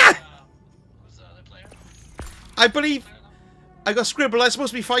 Who's the other player? I believe I got Scribble. That's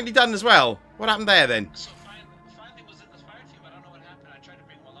supposed to be finally done as well. What happened there then? So finally was in the fire team. I don't know what happened. I tried to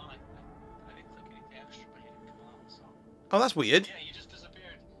bring him along. I didn't click anything extra, but he didn't come along. So. Oh, that's weird. Yeah, you just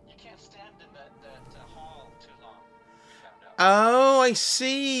disappeared. You can't stand in that hall too long. We found out. Oh, I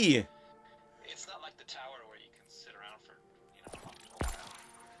see. It's not like the tower where you can sit around for a while.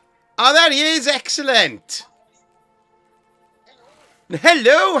 Oh, there he is. Excellent.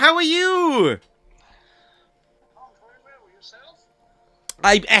 Hello. How are you?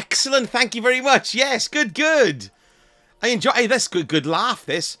 I'm excellent, thank you very much. Yes, good, good. I enjoy. Hey, that's good laugh.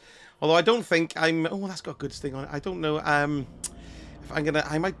 This, although I don't think I'm. Oh, that's got a good thing on it. I don't know. If I'm gonna,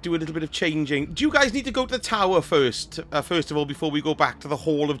 I might do a little bit of changing. Do you guys need to go to the tower first? First of all, before we go back to the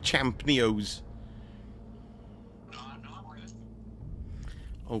Hall of Champ Neos. No, I'm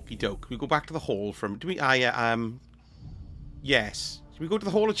Okie doke. We go back to the hall from... Do we... Yes. Should we go to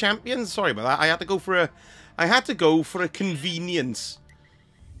the Hall of Champions? Sorry about that. I had to go for a... I had to go for a convenience.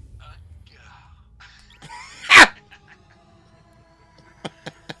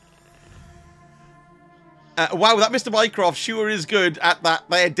 Wow, that Mr. Mycroft sure is good at that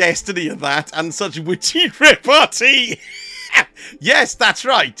there Destiny and that, and such witty repartee. Yes, that's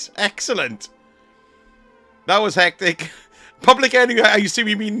right. Excellent. That was hectic. Public enemy, I assume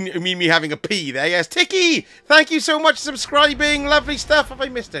you mean me having a pee there. Yes, Ticky, thank you so much for subscribing. Lovely stuff. Have I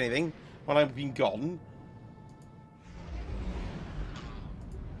missed anything while I've been gone?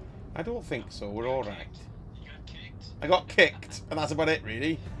 I don't think so. We're all right. You got kicked. I got kicked, and that's about it,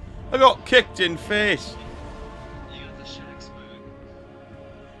 really. I got kicked in face. You got the Shaq spoon.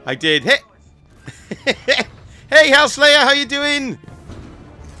 I did. Hey, hey, Hellslayer, how you doing?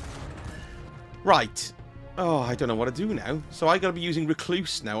 Right. Oh, I don't know what to do now. So I gotta be using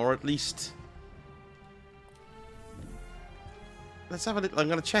Recluse now, or at least... Let's have a little... I'm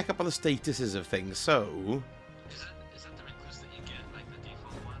gonna check up on the statuses of things, so... Is that the recluse that you get, like the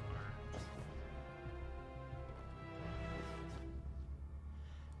default one,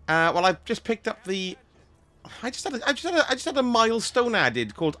 or? Well, I've just picked up the... I just had a milestone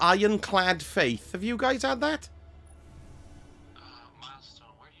added called Ironclad Faith. Have you guys had that? Milestone,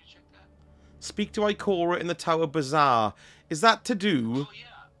 where do you check that? Speak to Ikora in the Tower Bazaar. Is that to do... Oh, yeah.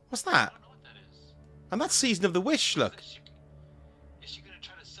 What's I that? don't know what that is. And that's Season of the Wish, look. Is she gonna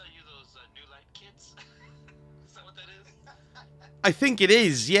try to sell you those new light kits? Is that what that is? I think it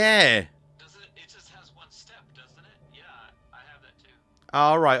is, yeah. Doesn't it? It just has one step, doesn't it? Yeah, I have that too.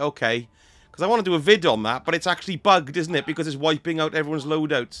 Alright, okay. Because I want to do a vid on that, but it's actually bugged, isn't it? Because it's wiping out everyone's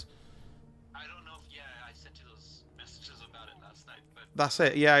loadouts. I don't know if, yeah, I sent you those messages about it last night, but... That's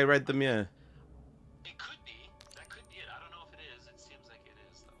it, yeah, I read them, yeah. It could be. That could be it. I don't know if it is. It seems like it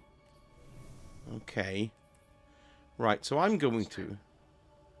is, though. Okay. Right, so I'm going to...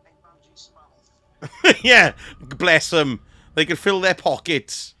 Yeah, bless them. They can fill their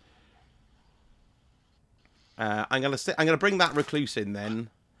pockets. I'm gonna bring that recluse in then.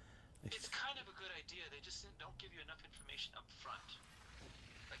 It's kind of a good idea. They just don't give you enough information up front.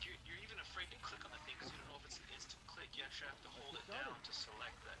 Like you're even afraid to click on the thing because you don't know if it's an instant click. You actually have to hold it down to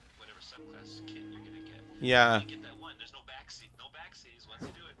select that whatever subclass kit you're gonna get. Yeah. You get that one. There's no backseat. No backseats once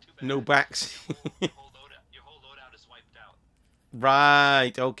you do it. Too bad. No backs. Your whole loadout is wiped out.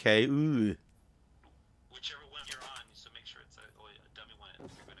 Right. Okay. Ooh. Whichever one you're on, so make sure it's a dummy one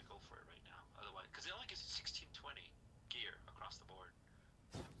if you're gonna go for it right now. Otherwise, because it only gives you 1620 gear across the board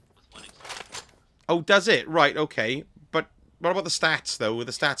with one example. Oh, does it? Right. Okay. But what about the stats though?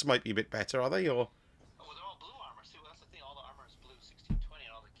 The stats might be a bit better, are they? Or Oh, they're all blue armor. See, well, that's the thing. All the armor is blue, 1620,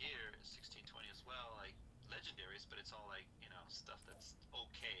 and all the gear is 1620 as well. Like legendaries, but it's all like stuff that's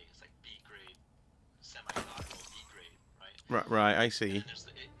okay. It's like B grade, semi-auto B grade, right? right. Right. I see. And there's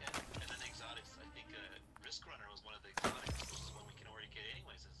and then the exotics. I think Risk Runner was one of the exotics, which is one we can already get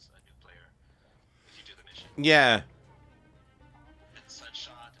anyways as a new player if you do the mission. Yeah. And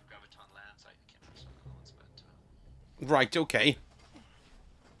Sunshot and Graviton Lance. I can't remember some of the ones, but. Right. Okay.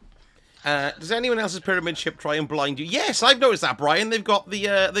 Does anyone else's pyramid ship try and blind you? Yes, I've noticed that, Brian. They've got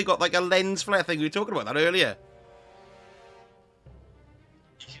like a lens flare thing. We were talking about that earlier.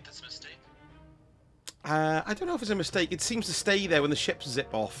 You think that's a mistake? I don't know if it's a mistake. It seems to stay there when the ships zip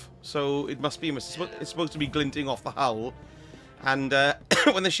off, so it must be a mistake. It's supposed to be glinting off the hull, and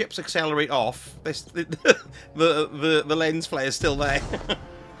when the ships accelerate off, the lens flare is still there.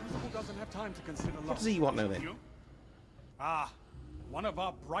 Who doesn't have time to consider What does he want now then? Ah, one of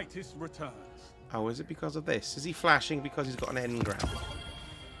our brightest returns. Oh, is it because of this? Is he flashing because he's got an engram?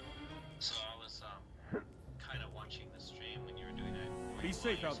 So I was kind of watching the stream when you were doing it. Be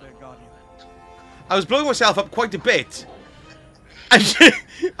safe out there, Guardian. I was blowing myself up quite a bit.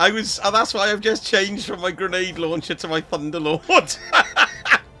 I was. Oh, that's why I've just changed from my grenade launcher to my Thunderlord. Don't be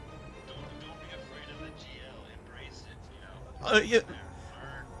afraid of the GL. Embrace it. Yeah.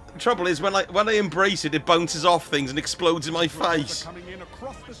 The trouble is, when I embrace it, it bounces off things and explodes in my face. Coming in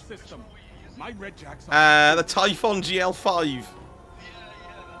across the system. My red jacks The Typhon GL5.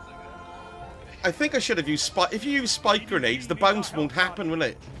 I think I should have used spike. If you use spike grenades, the bounce won't happen, will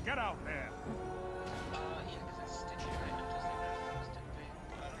it? Get out there. Yeah, because it's sticky right? Just like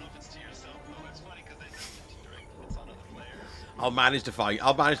that. I don't know if it's to yourself though. It's funny because they send it to you directly. It's on other players. I'll manage to fight.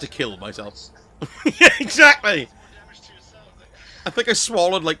 I'll manage to kill myself. Yeah, exactly. More damage to yourself. I think I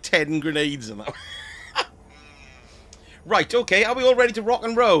swallowed like 10 grenades in that. Right, okay. Are we all ready to rock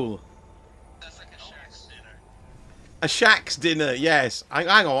and roll? That's like a Shaq's dinner. A Shaq's dinner, yes.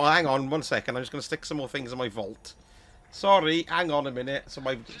 Hang on 1 second. I'm just going to stick some more things in my vault. Sorry, hang on a minute. So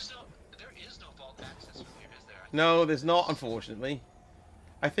my... There is no vault access from here, is there? No, there's not, unfortunately.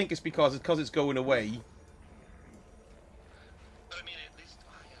 I think it's because it's going away. But I mean, at least,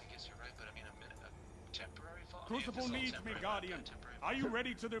 yeah, I guess you're right. But I mean, a temporary vault. Crucible needs me, Guardian. Are you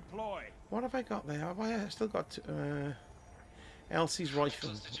ready to deploy? What have I got there? Have I still got Elsie's rifle?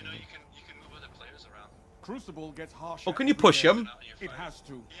 Did you know you can move other players around? Crucible gets harsh. Oh, can you push him? It has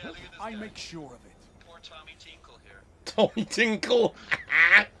to. Yeah, look at this I guy. make sure of it. Poor Tommy Tinkle here. Tommy Tinkle.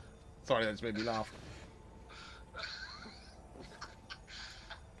 Sorry, that just made me laugh.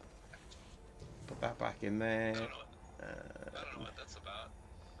 Put that back in there. I don't know what that's about.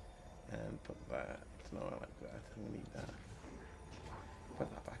 And put that. No, I like that. I need that. Put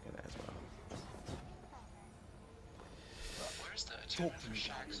that back in there as well. Where's the Talk to me,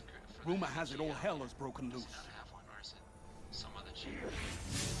 Guardian. Rumor has it all hell has broken loose. have one, or is it some other cheat?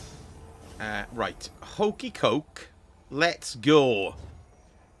 Right. Hokey Coke. Let's go.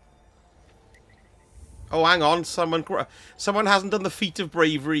 Oh, hang on. Someone hasn't done the feat of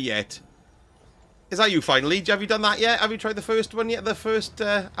bravery yet. Is that you finally? Have you done that yet? Have you tried the first one yet? The first,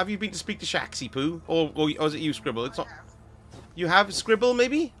 have you been to speak to Shaxy Poo? Or is it you, Scribble? It's not... You have Scribble,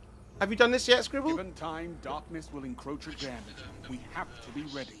 maybe? Have you done this yet, Scribble? Given time, darkness will encroach again. We have to be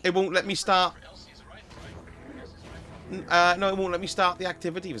ready. It won't let me start... no, it won't let me start the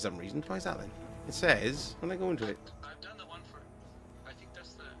activity for some reason. Why is that then? It says, when I go into it... I've done the one for... I think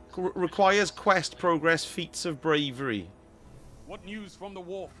that's the... Requires quest progress, feats of bravery. What news from the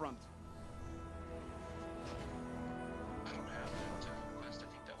war front? I don't have that quest.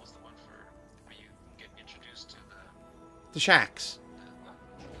 I think that was the one for where you get introduced to The Shacks.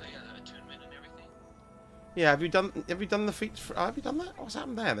 the attunement and everything. Yeah, have you done the feats? Have you done that? What's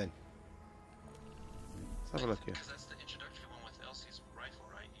happened there then? Let's have a look here. Because that's the introductory one with Elsie's rifle,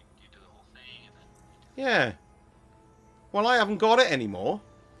 right? You do the whole thing and then... Yeah. Well, I haven't got it anymore.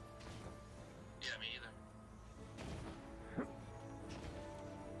 Yeah, me either.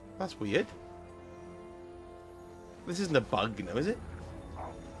 That's weird. This isn't a bug, you know, is it?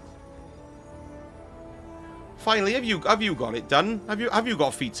 Finally, have you got it done? Have you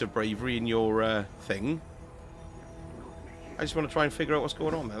got feats of bravery in your thing? I just want to try and figure out what's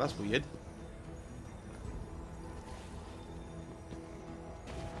going on there. That's weird.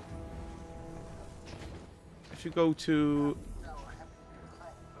 If you go to...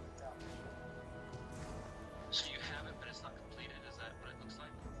 So you have it, but it's not completed. Is that what it looks like?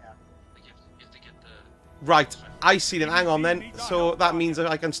 Yeah. Like you have to get the... Right, I see it. Hang on then. So that means that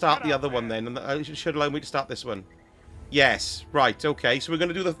I can start the other one then. And I should allow me to start this one. Yes, right, okay. So we're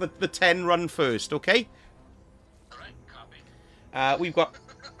going to do the 10 run first, okay? Alright, copy. We've got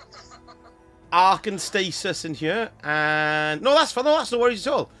Arc and Stasis in here. And... No, that's fine. No, that's no worries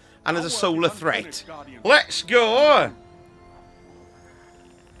at all. And there's a solar threat. Let's go!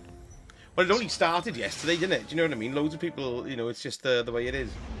 Well, it only started yesterday, didn't it? Do you know what I mean? Loads of people, you know, it's just the way it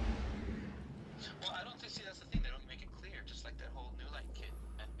is. Well, I don't think, see, that's the thing. They don't make it clear. Just like that whole New Light kit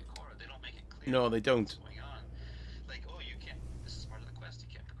at Ikora. They don't make it clear. No, they don't. What's going on. Like, oh, you can't... This is part of the quest.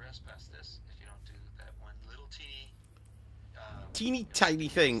 You can't progress past this if you don't do that one little teeny... Teeny tiny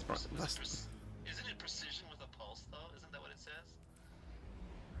thing. Isn't it precision with a pulse, though? Isn't that what it says?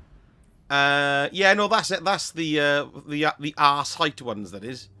 Yeah, no, that's it. That's the arse height ones. That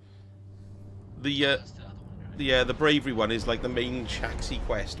is. That's the other one, right? The bravery one is like the main Shaxy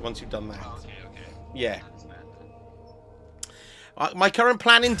quest. Once you've done that. Oh, okay. Yeah. That's bad, then. My current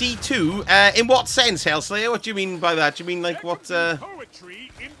plan in D2. In what sense, Hellslayer? What do you mean by that? Do you mean like what? Poetry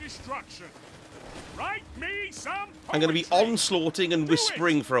in destruction. Write me some poetry. I'm going to be onslaughting and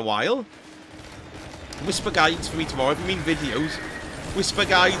whispering for a while. Whisper guides for me tomorrow. If you mean videos, whisper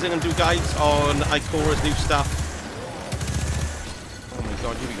guides. I'm going to do guides on Ikora's new stuff. Oh my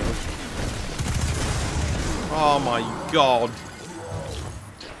god, here we go. Oh my god.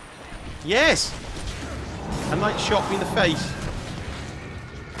 Yes! A knight shot me in the face.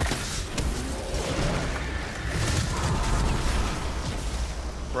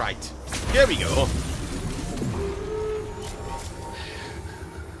 Right. Here we go.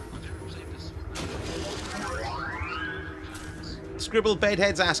 Scribble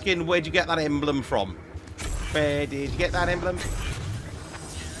Bedhead's asking, where'd you get that emblem from? Where did you get that emblem?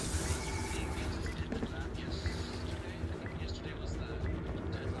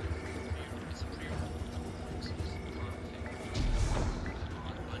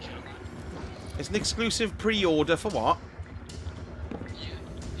 It's an exclusive pre-order for what?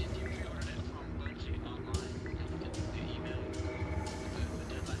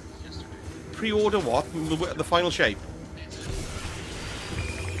 Pre-order what? The final shape?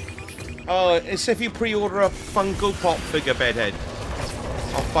 Oh, it's if you pre-order a Funko Pop figure, Bedhead.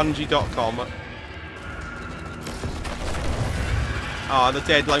 Off Bungie.com. Ah, the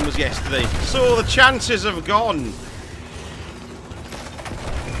deadline was yesterday. So the chances have gone.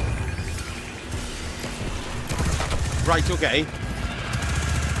 Right, okay.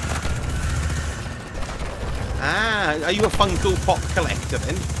 Ah, are you a Funko Pop collector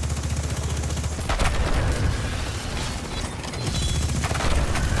then?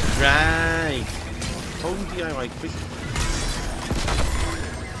 Right. Home DIY.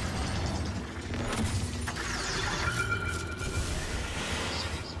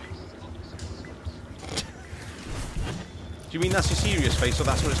 Do you mean that's your serious face, or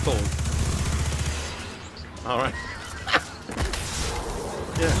that's what it's called? Alright.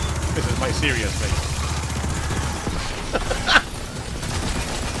 Yeah, this is my serious face.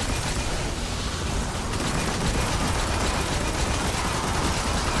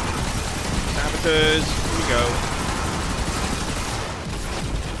 Saboteurs, here we go.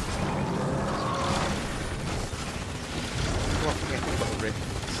 Oh, forget about the rift.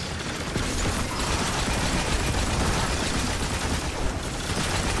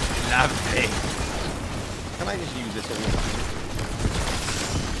 Lovely. Can I just use this all the time?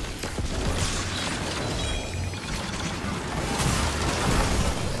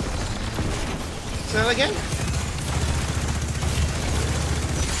 Say that again?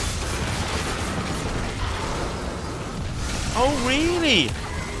 Oh, really?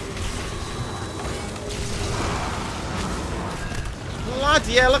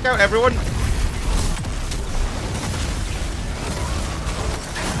 Bloody yeah, look out, everyone.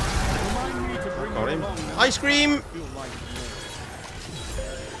 Got him. Ice cream!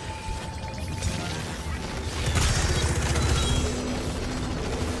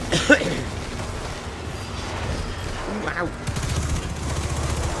 Wow.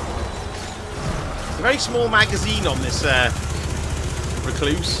 It's a very small magazine on this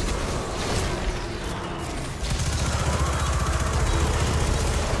recluse.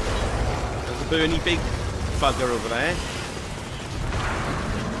 There's a Bernie big bugger over there.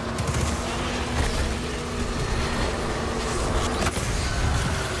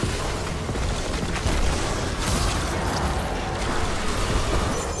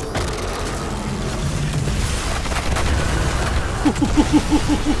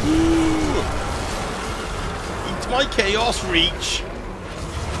 Eat my chaos reach.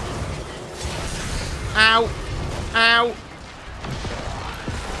 Ow. Ow.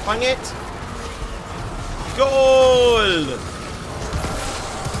 Bang it. Goal.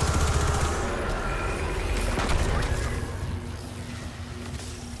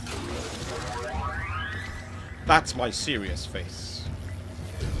 That's my serious face.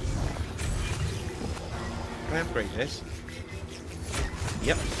 Can I upgrade this?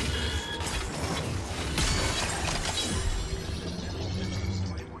 Yep.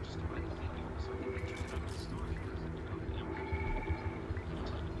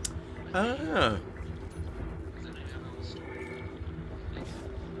 Ah.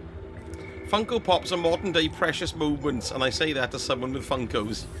 Funko Pops are modern day precious moments, and I say that to someone with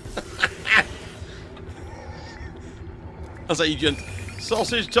Funkos. As Agent,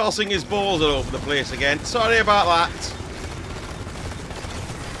 sausage tossing his balls all over the place again. Sorry about that.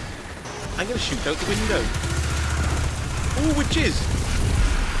 I'm going to shoot out the window. Oh, witches!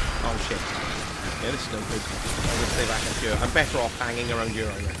 Oh, shit. Yeah, this is no good. I'm going to stay back up here. I'm better off hanging around here,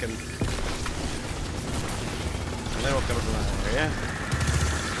 I reckon. And they're all coming from that area.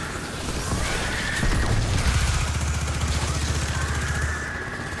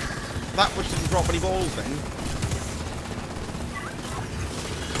 That witch didn't drop any balls then.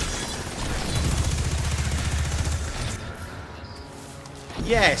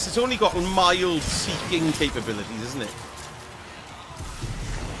 Yes, it's only got mild seeking capabilities, isn't it?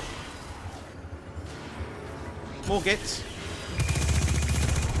 More gits.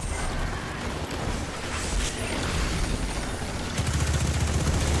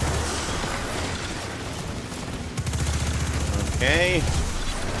 Okay.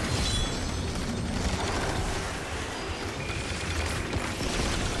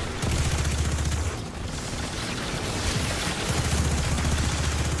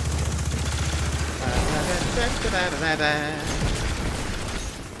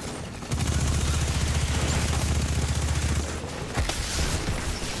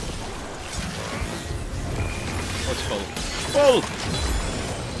 What's full? Full!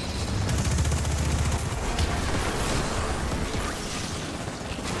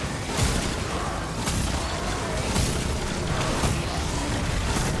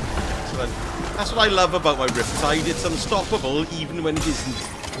 Excellent. That's what I love about my Riptide. It's unstoppable even when it isn't.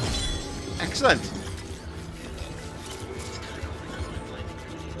 Excellent.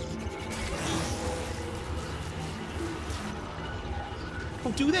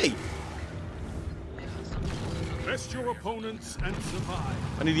 Oh, do they? Best your opponents and survive.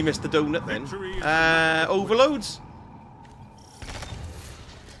 I nearly missed the donut then. Victory is Overloads.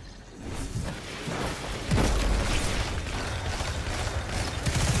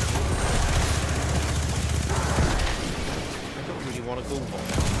 I don't really want to go for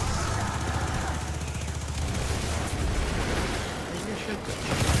it. Maybe I should go.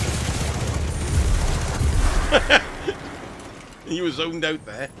 You were zoned out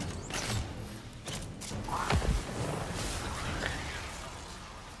there.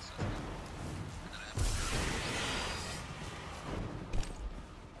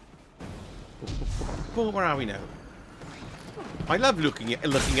 Where are we now? I love looking at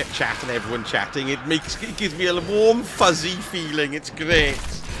chat and everyone chatting. It gives me a warm, fuzzy feeling. It's great.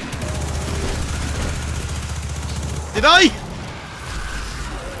 Did I?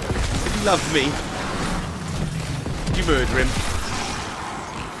 Did he love me? Did you murder him?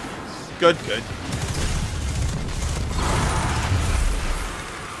 Good, good.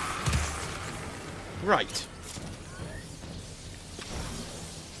 Right.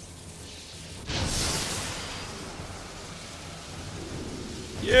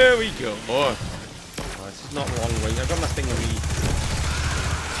 Here we go. Oh, this is not a long range. I've got nothing really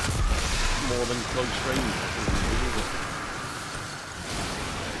more than close range.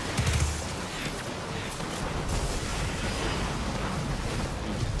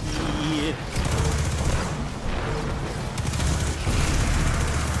 Yeah.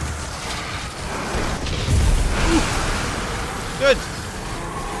 Good.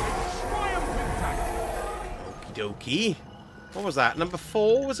 Okie dokie. What was that? Number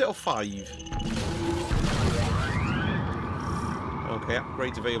 4, was it, or 5? Okay,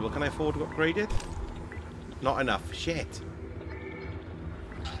 upgrades available. Can I afford to upgrade it? Not enough. Shit.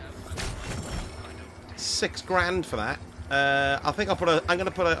 6 grand for that. I think I'll put a... I'm going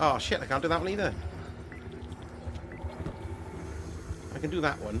to put a... Oh, shit, I can't do that one either. I can do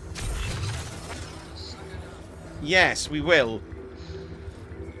that one. Yes, we will.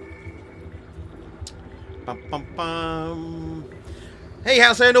 Bum, bum, bum. Hey,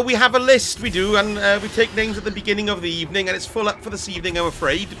 how's it? No, we have a list, we do, and we take names at the beginning of the evening, and it's full up for this evening, I'm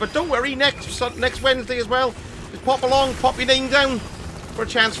afraid. But don't worry, next Wednesday as well, just pop along, pop your name down for a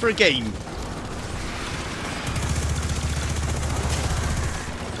chance for a game.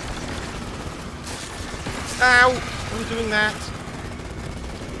 Ow! I'm doing that.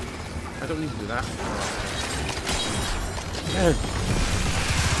 I don't need to do that.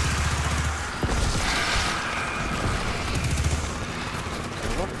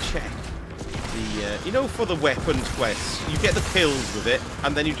 Check the you know, for the weapons quests you get the kills with it,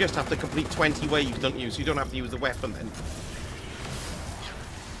 and then you just have to complete 20 waves, don't you? So you don't have to use the weapon then.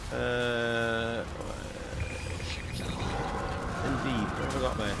 Indeed. What have I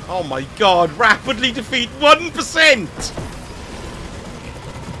got there? Oh my god, rapidly defeat 1%.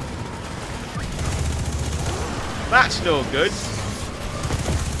 That's no good.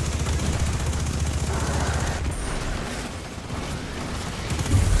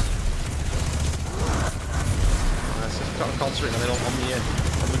 Concentrating on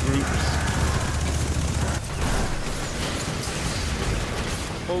the groups.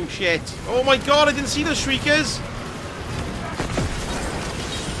 Oh shit! Oh my god! I didn't see those shriekers.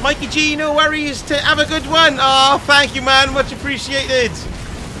 Mikey G, no worries. Have a good one. Oh, thank you, man. Much appreciated.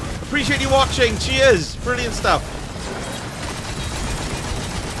 Appreciate you watching. Cheers. Brilliant stuff.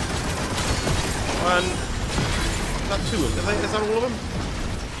 One. Is that 2 of them? Is that all of them?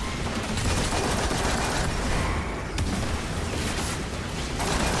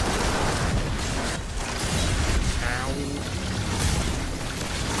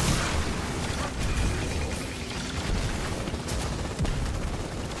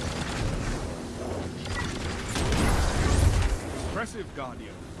 Impressive,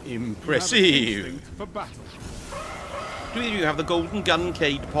 Guardian. Impressive. For battle. Do you have the golden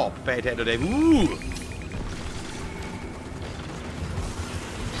guncade pop, Bedhead or Dave? Ooh!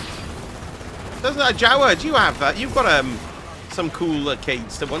 Doesn't that Jawa? Do you have that? You've got some cool arcade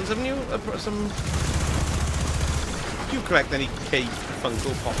ones, haven't you? Some. Do you collect any Cade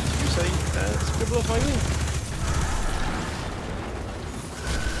Funko Pops? Did you say? Scribble or find me?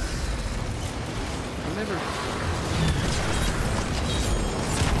 I've never.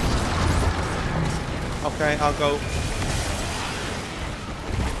 Okay, I'll go.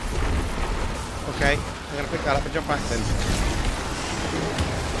 Okay, I'm gonna pick that up and jump back then.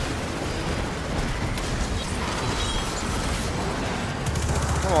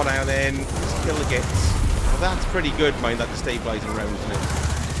 Come on now then. Let's kill the gits. Well, that's pretty good, mind, that destabilizing round, isn't it?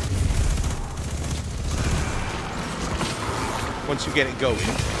 Once you get it going.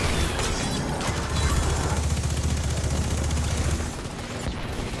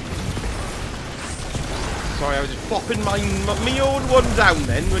 Sorry, I was just popping my own one down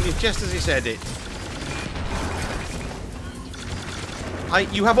then, when you, just as you said it.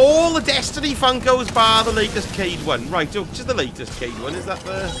 You have all the Destiny Funkos bar the latest Cade one. Right, so just the latest Cade one. Is that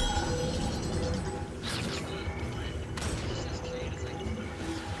the...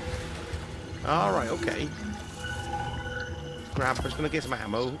 Alright, okay. Grab, I'm just going to get some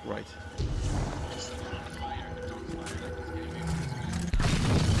ammo. Right.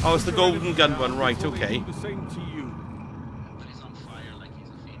 Oh, it's the golden gun one. Right, okay. The same to you. But he's on fire like he's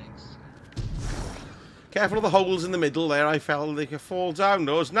a phoenix. Careful of the holes in the middle there. I felt they could fall down.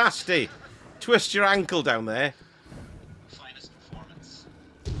 Those nasty. Twist your ankle down there. Finest performance.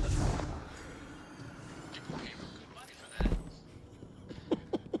 People pay good money for that.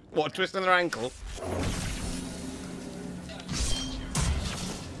 What, twisting their ankle?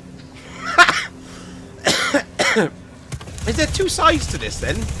 Is there two sides to this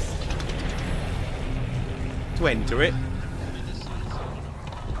then? To enter it?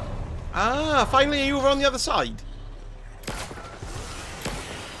 Ah, finally you were on the other side.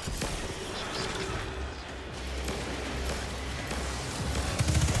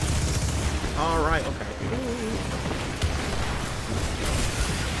 Alright, okay.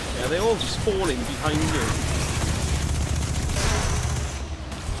 Yeah, they all just fall in behind you.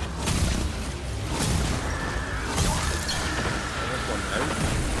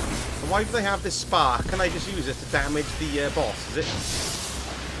 Why do they have this spark? Can I just use it to damage the boss, is it?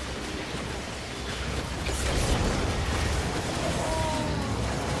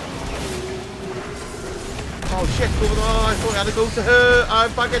 Oh shit, oh, I thought I had to go to her. I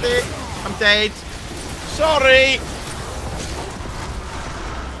buggered it. I'm dead. Sorry!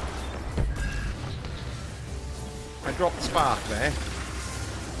 I dropped the spark there.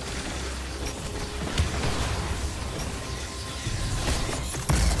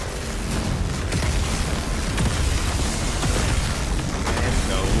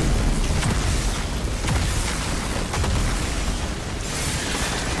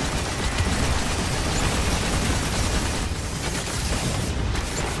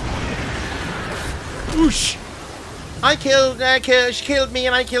 Whoosh! I killed, she killed me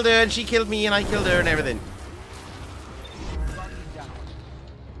and I killed her and she killed me and I killed her and everything.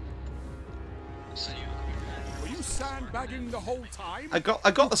 Were you sandbagging the whole time? I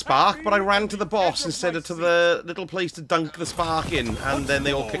got the spark, but I ran to the boss instead of to the little place to dunk the spark in, and then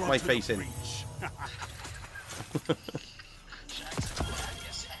they all kicked my face in.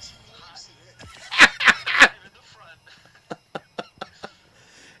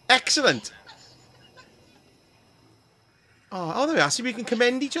 Excellent. Oh, there we are. See, we can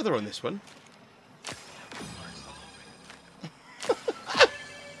commend each other on this one.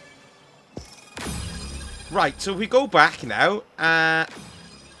 Right, so we go back now, and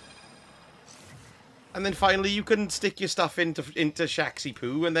then finally you can stick your stuff into Shaxi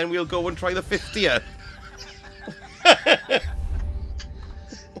Poo, and then we'll go and try the 50er.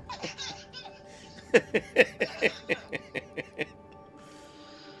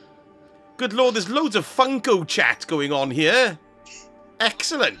 Good lord, there's loads of Funko chat going on here.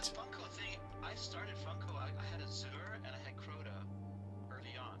 Excellent. Funko thing, I started Funko, I had a Zur and I had Crota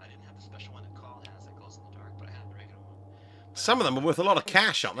early on. I didn't have the special one that Call has that glows in the dark, but I had the regular one. Some of them are worth a lot of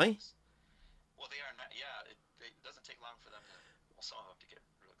cash, aren't they? Well, they are not, yeah, it doesn't take long for them to, well, some of them to get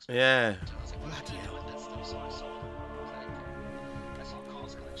real expensive. Yeah. So I was like, what do I do with this stuff? So I sold them. I sold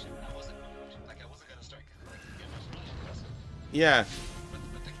Call's collection, and I wasn't going to start getting it. It was really impressive. Yeah. But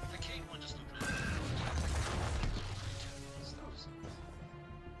the Cade one just looked really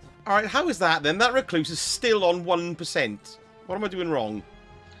Alright, how is that then? That recluse is still on 1%. What am I doing wrong?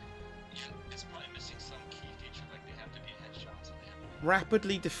 It's probably missing some key feature, like they have to be headshots and they have to...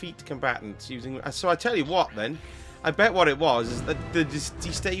 Rapidly defeat combatants using... So I tell you what then. I bet what it was is that the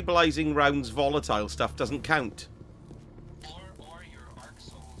destabilizing rounds volatile stuff doesn't count. Or your arc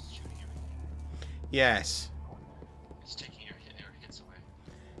souls shooting you. Yes. It's taking your hits away.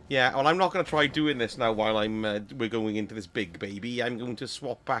 Yeah, well, I'm not going to try doing this now while we're going into this big baby. I'm going to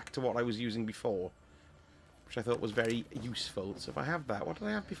swap back to what I was using before, which I thought was very useful. So if I have that, what did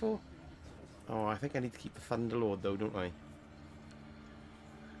I have before? Oh, I think I need to keep the Thunderlord, though, don't I?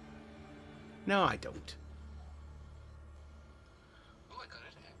 No, I don't. Oh, I got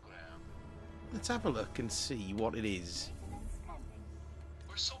it. Let's have a look and see what it is.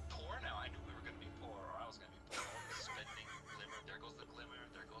 We're so poor now. I knew we were going to be poor, or I was going to be poor. Spending glimmer. There goes the glimmer.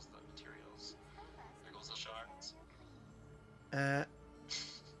 There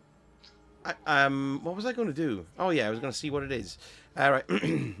What was I going to do? Oh yeah, I was going to see what it is. Alright.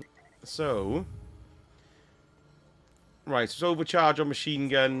 So... Right, so it's overcharge on machine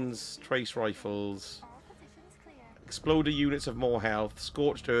guns, trace rifles. Exploder units have more health.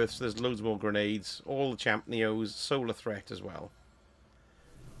 Scorched earth, so there's loads more grenades. All the champ neos. Solar threat as well.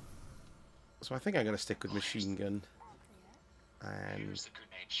 So I think I'm going to stick with machine gun. And... Here's the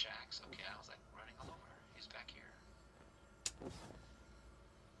grenade shacks. Okay, I was like running all over. He's back here.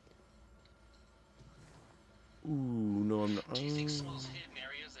 Ooh, no, I'm not. Do you think some of those hidden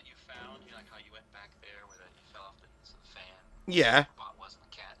areas that you found, you know, like how you went back there where you fell off the fan? Yeah. The bot wasn't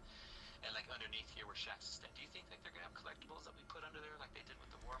the cat. And like underneath here where shacks stand. Do you think like they're gonna have collectibles that we put under there like they did with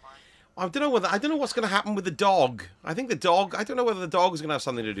the war mine? I don't know what's going to happen with the dog. I think the dog... I don't know whether the dog's going to have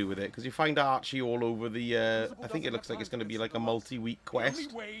something to do with it, because you find Archie all over the... I think it looks like it's going to be like a multi-week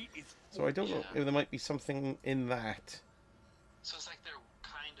quest. So I don't know if there might be something in that. So it's like their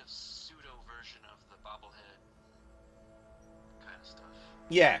kind of pseudo version of the bobblehead kind of stuff.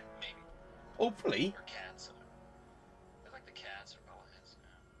 Yeah. Maybe. Hopefully. Or cats. They're like the cats or bobbleheads.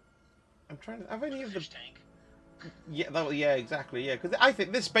 I'm trying to... Have any of the... Fish tank. Yeah, yeah, exactly. Yeah, because I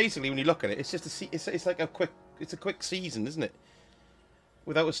think this basically, when you look at it, it's just it's like a quick season, isn't it?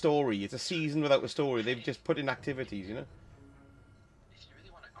 Without a story, it's a season without a story. They've just put in activities, you know. If you really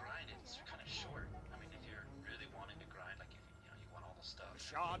want to grind it, it's kind of short. I mean, if you're really wanting to grind, like if you want all the stuff.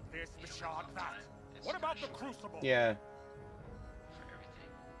 Shard this, the shard that. What about the crucible? Yeah. For everything.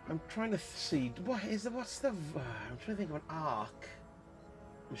 I'm trying to see what's the. I'm trying to think of an arc.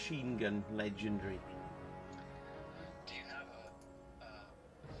 Machine gun legendary. Do you have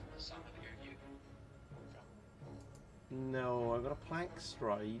a song of your youth from? No, I've got a plank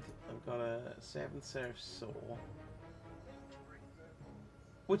stride. I've got a seventh seraph saw.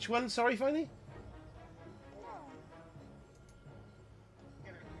 Which one? Sorry, Finey?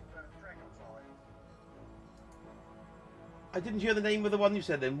 I didn't hear the name of the one you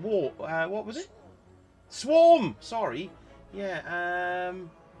said then. What was it? Swarm! Sorry. Yeah, I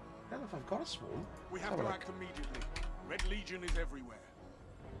don't know if I've got a swarm. We have to act immediately. Red Legion is everywhere.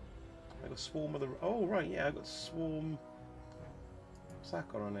 I got Swarm of the... Oh, right, yeah, I got Swarm... What's that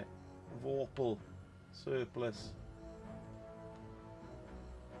got on it? Vorpal. Surplus.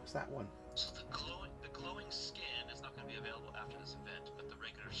 What's that one? So the glowing skin is not going to be available after this event, but the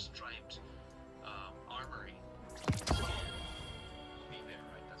regular striped armory skin will be there,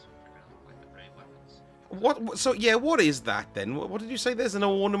 right? That's what they're going to look like, the ray weapons. What? So, yeah, what is that then? What did you say? There's an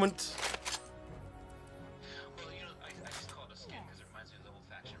ornament...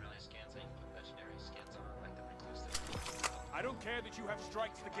 I don't care that you have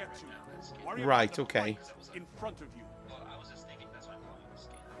strikes to get to. Worry Right, about the okay. fight in front of you. Well, I was just thinking that's why I'm calling the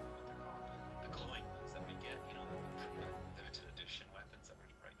skin. I don't know what they're called. The glowing ones that we get, you know, the limited edition weapons that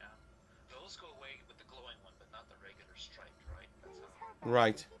we're right now. Those go away with the glowing one, but not the regular striped, right? That's how.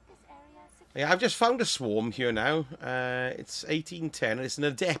 Right. Yeah, I've just found a swarm here now. It's 1810, and it's an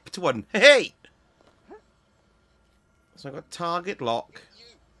adept one. Hey! So I've got target lock.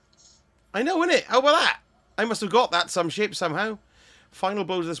 I know, innit? How about that? I must have got that some shape somehow. Final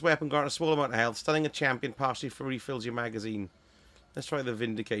blows of this weapon grant a small amount of health. Stunning a champion partially refills your magazine. Let's try the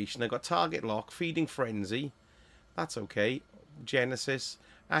Vindication. I got target lock, feeding frenzy. That's okay. Genesis.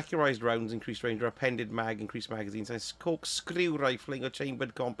 Accurized rounds, increased range, or appended mag, increased magazine size. Corkscrew rifling or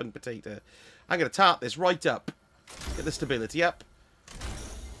chambered compensator. I'm going to tart this right up. Get the stability up.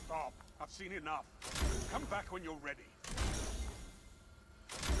 Stop. I've seen enough. Come back when you're ready.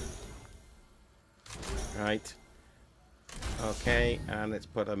 Right. Okay, and let's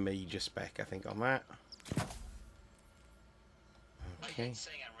put a major spec, I think, on that. Okay. I'm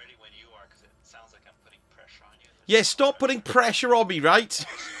saying I'm ready when you are, because it sounds like I'm putting pressure on you. Yeah, stop putting pressure on me, right?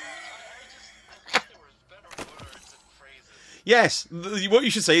 I there was better words and phrases. Yes, what you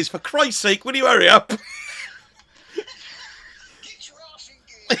should say is, for Christ's sake, will you hurry up? Get your ass in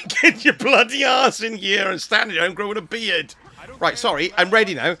gear. Get your bloody arse in here and stand here and growing a beard. Right, sorry, I'm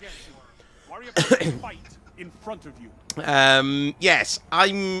ready now. Worry about the fight in front of you. Yes,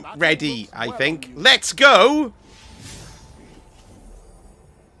 I'm ready, I think. Let's go! Ooh,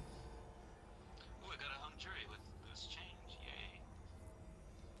 I got a hung jury with loose change. Yay.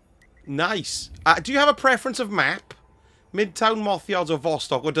 Nice. Do you have a preference of map? Midtown, Mothyards, or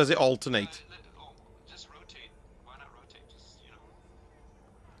Vostok, or does it alternate? Just rotate. Why not rotate? Just, you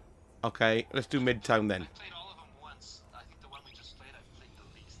know. Okay, let's do Midtown then. I played all of them once. I think the one we just played, I played the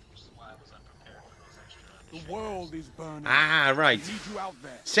least, which is why I was unprepared for those extra. The world is burning. Ah, right. I need you out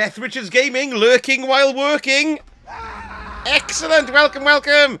there. Seth Richards Gaming, lurking while working. Excellent, welcome,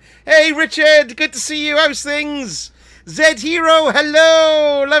 welcome. Hey, Richard, good to see you. How's things? Zed Hero,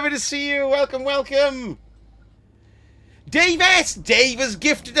 hello! Lovely to see you. Welcome, welcome. Dave S. Dave has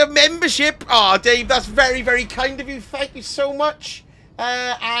gifted a membership. Oh, Dave, that's very, very kind of you. Thank you so much.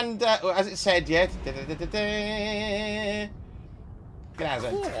 And as it said, yeah.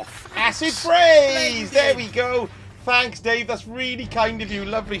 Acid Phrase! There we go. Thanks, Dave. That's really kind of you.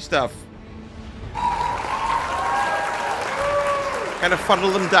 Lovely stuff. Kind of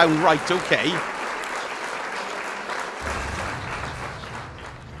funnel them down right, okay.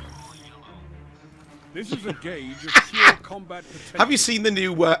 This is a gauge of pure combat potential. Have you seen the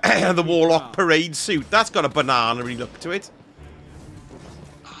new the Warlock parade suit? That's got a banana-y look to it.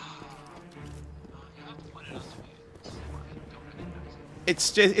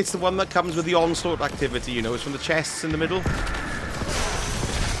 It's the one that comes with the Onslaught activity, you know. It's from the chests in the middle.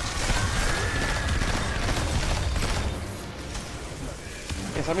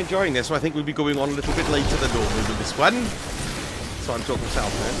 Yes, I'm enjoying this, so I think we'll be going on a little bit later than normal with this one. So I'm talking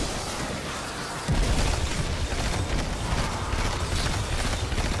myself now.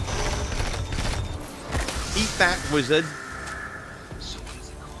 Eat that, wizard.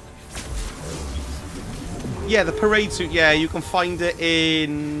 Yeah, the parade suit. Yeah, you can find it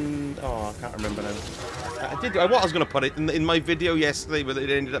in... Oh, I can't remember now. I was going to put it in my video yesterday, but it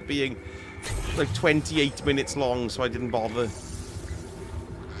ended up being like 28 minutes long, so I didn't bother.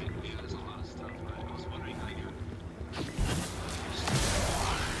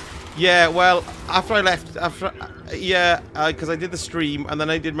 Yeah, well, after I left, because I did the stream, and then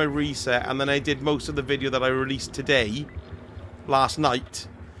I did my reset, and then I did most of the video that I released today, last night,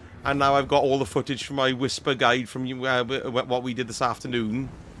 and now I've got all the footage from my Whisper guide from what we did this afternoon,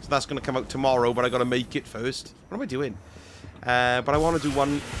 so that's going to come out tomorrow, but I got to make it first. What am I doing? But I want to do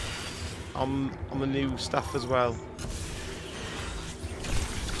one on the new stuff as well.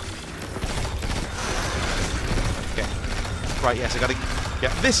 Okay. Right, yes, I got to...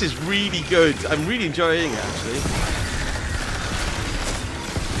 Yeah, this is really good. I'm really enjoying it, actually.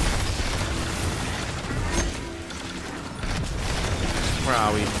 Where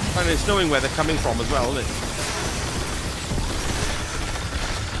are we? And it's knowing where they're coming from as well, isn't it?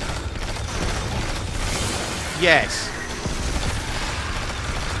 Yes.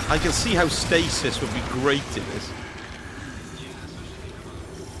 I can see how stasis would be great in this.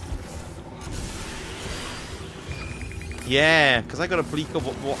 Yeah, because I got a Bleaker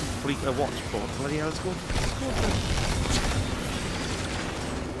watch for. Bloody hell, let's go.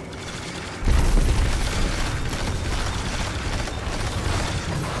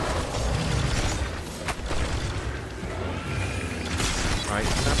 Right,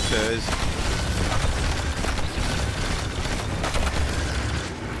 upstairs.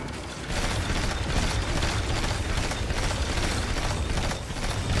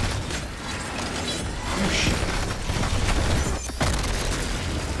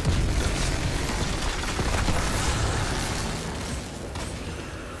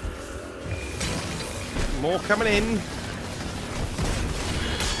 More coming in.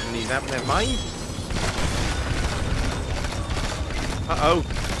 Need that, never mind. Uh-oh.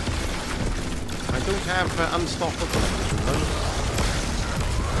 I don't have unstoppable.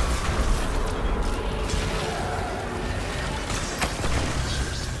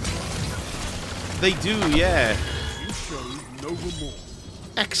 They do, yeah. You showed no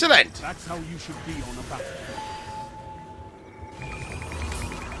remorse. Excellent. That's how you should be on a battlefield.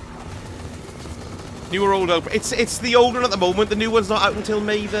 New or old open? It's the old one at the moment. The new one's not out until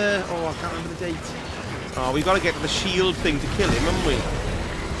May the... Oh, I can't remember the date. Oh, we've got to get to the shield thing to kill him, haven't we?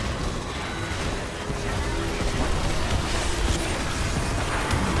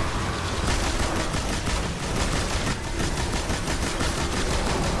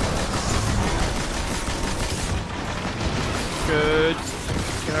 Good.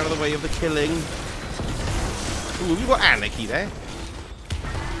 Get out of the way of the killing. Ooh, we've got anarchy there.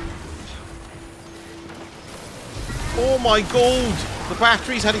 Oh my gold! The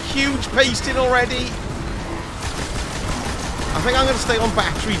battery's had a huge pasting already. I think I'm going to stay on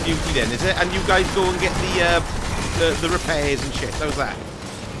battery duty then, is it? And you guys go and get the repairs and shit. How's that?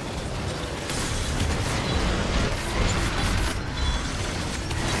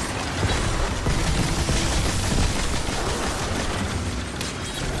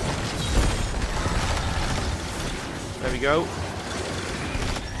 There we go.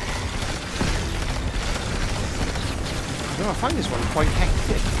 No, I find this one quite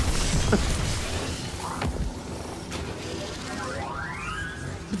hectic.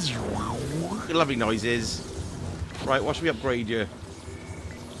 Lovely noises. Right, what should we upgrade you?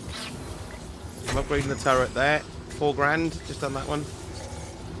 I'm upgrading the turret there. 4 grand. Just done that one.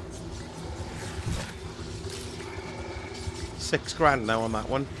 6 grand now on that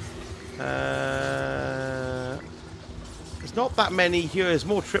one. There's not that many here. There's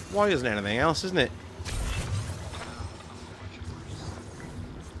more tripwires than anything else, isn't it?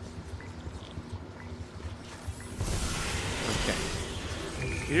 Okay.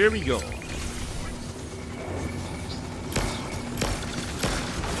 Here we go.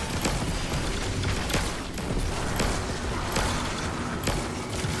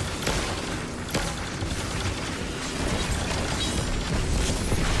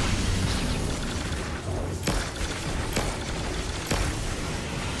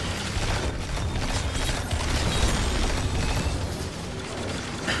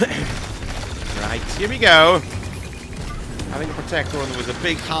 Right, here we go. I think a protector one was a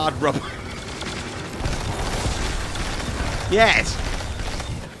big hard rubber. Yes.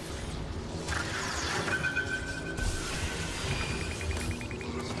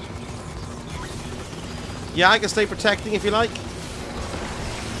 Yeah, I can stay protecting if you like.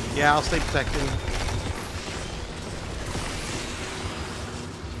 Yeah, I'll stay protecting.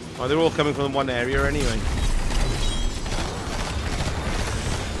 Oh, they're all coming from one area anyway.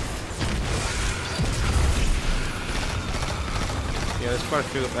 Yeah, there's quite a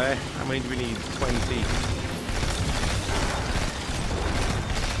few up there. How many do we need? 20.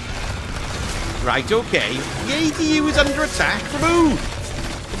 Right, okay. The ADU is under attack. Remove!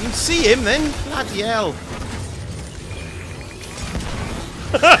 You can see him then. Bloody hell.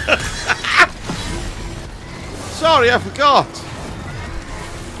 Sorry, I forgot.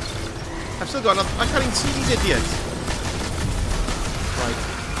 I've still got enough. I can't even see these idiots. Right.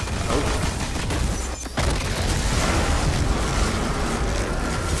 Oh.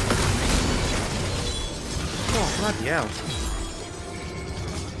 Oh, bloody hell.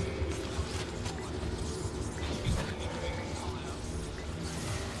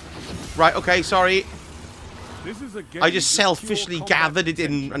 Right, okay, sorry. This is a game I just selfishly gathered it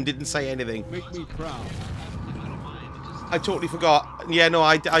in and didn't say anything. Make me proud. I totally forgot. Yeah, no,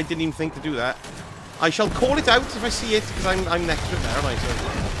 I didn't even think to do that. I shall call it out if I see it, because I'm next to it there, aren't I?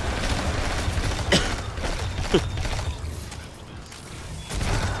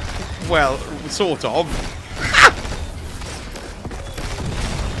 So. Well, sort of.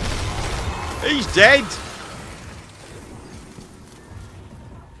 He's dead!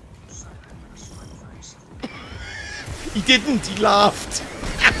 He didn't, he laughed.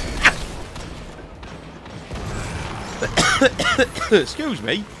 Excuse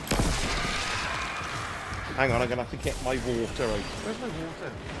me. Hang on, I'm gonna have to get my water out. Where's my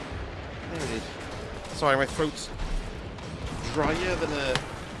water? There it is. Sorry, my throat's drier than a...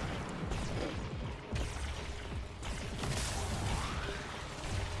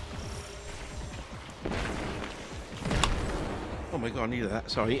 Oh my god, I needed that,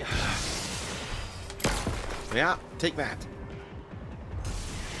 sorry. Yeah, take that.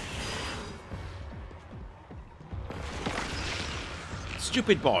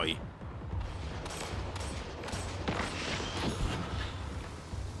 Stupid boy.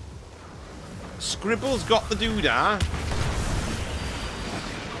 Scribble's got the doodah.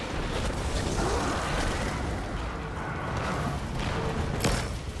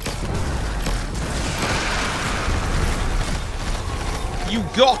 You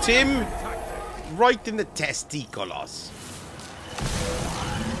got him right in the testiculos.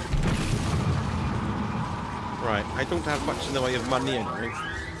 Right, I don't have much in the way of money anyway.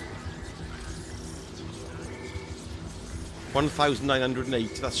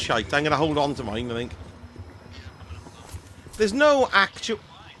 1,908, that's shite. I'm going to hold on to mine, I think. There's no actual...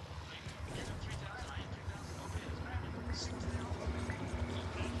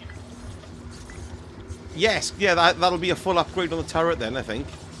 Yes, yeah, that'll be a full upgrade on the turret then, I think.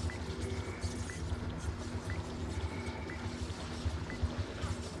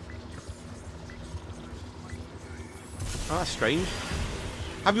 Oh, that's strange.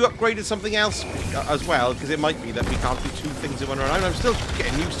 Have you upgraded something else as well? Because it might be that we can't do 2 things in one round. I'm still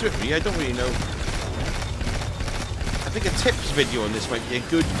getting used to it, really. I don't really know. I think a tips video on this might be a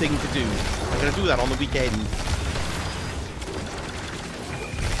good thing to do. I'm going to do that on the weekend.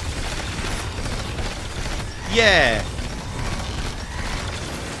 Yeah.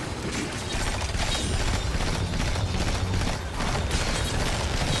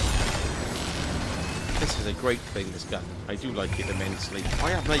 This is a great thing, this gun. I do like it immensely. Why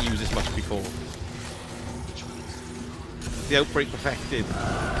haven't I used this much before? The Outbreak Perfected.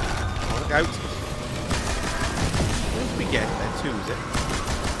 Oh, look out. What did we get there too, is it?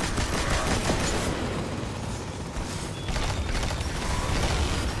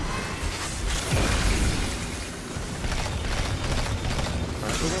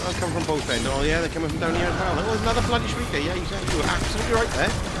 come from both ends. Oh, yeah, they're coming from down here as well. Oh, there's another bloody shrieker. Yeah, you were absolutely right there.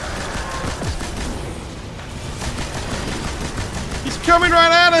 He's coming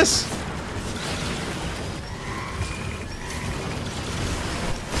right at us!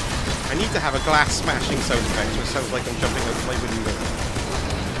 I need to have a glass smashing sound effect, so it sounds like I'm jumping out my window.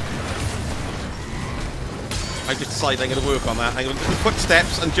 I've just decided I'm going to work on that. I'm going to do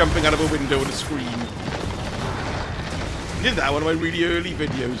footsteps and jumping out of a window and a scream. I did that in one of my really early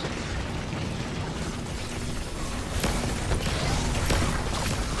videos.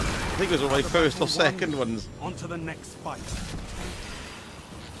 I think it was one of my first or second ones. On to the next fight.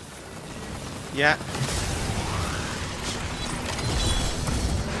 Yeah.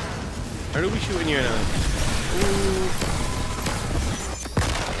 Where are we shooting here now? Ooh.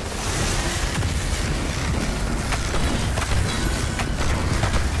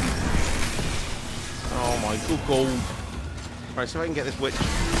 Oh my good gold. Right, so I can get this witch.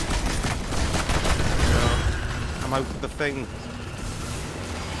 I'm out of the thing.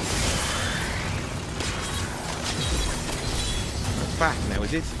 It's back now,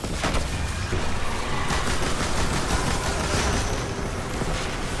 is it?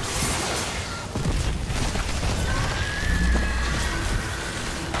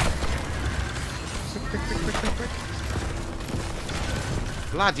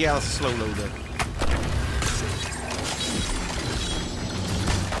 Bloody hell, slow loader.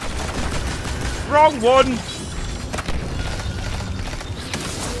 Wrong one!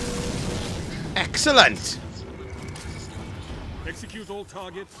 Excellent! Execute all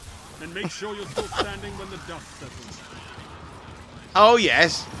targets, and make sure you're still standing when the dust settles. Oh,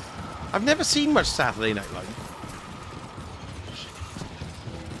 yes. I've never seen much Saturday Night Live.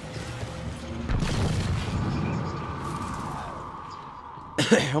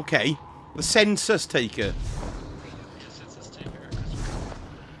 Okay. The census taker.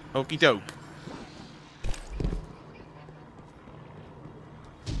 Okie doke.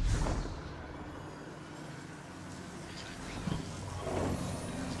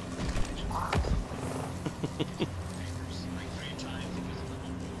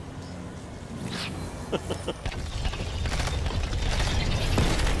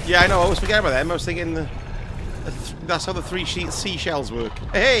 Yeah, I know. I always forget about them. I was thinking that's how the three seashells work.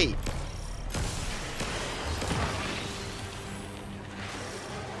 Hey!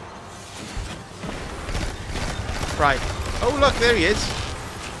 Right. Oh, look, there he is.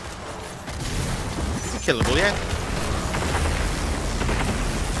 Is he killable yet?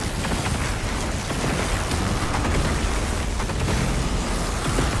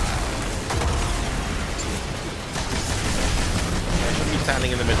 Yeah, shouldn't be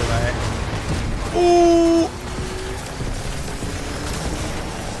standing in the middle there. Ooh!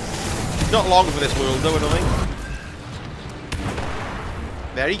 Not long for this world, though, I don't think.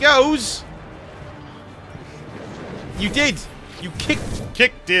 There he goes! You did! You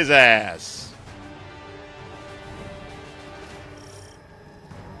kicked his ass!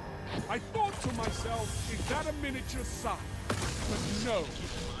 I thought to myself, is that a miniature sun? But no,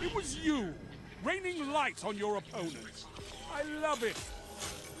 it was you, raining light on your opponents. I love it.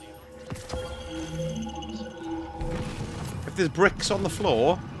 If there's bricks on the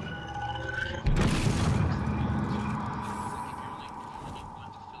floor...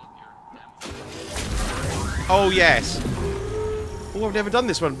 Oh, yes. Oh, I've never done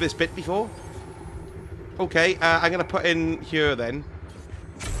this bit before. Okay, I'm going to put in here then.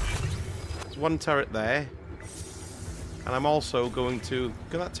 There's one turret there. And I'm also going to...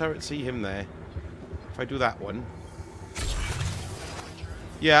 Can that turret see him there? If I do that one.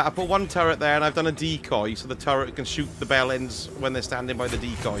 Yeah, I put one turret there and I've done a decoy so the turret can shoot the bell ends when they're standing by the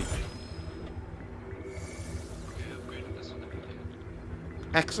decoy.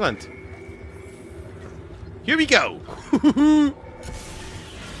 Excellent. Here we go!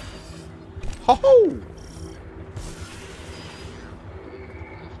 Ho-ho!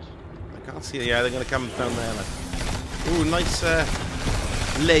 I can't see it. Yeah, they're going to come down there. Like. Ooh, nice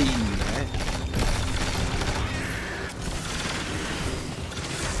lane there.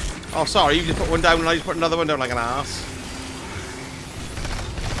 Oh, sorry. You just put one down and I just put another one down like an ass.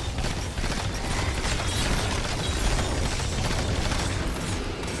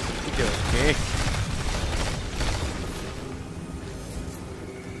 Okay.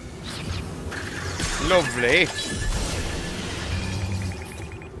 Lovely.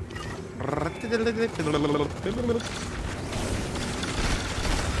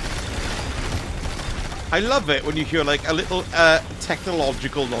 I love it when you hear like a little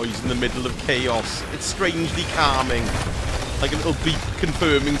technological noise in the middle of chaos. It's strangely calming. Like a little beep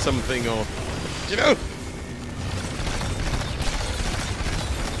confirming something or... You know?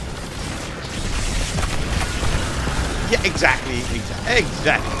 Yeah, exactly.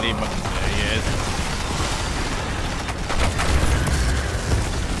 Exactly, yes.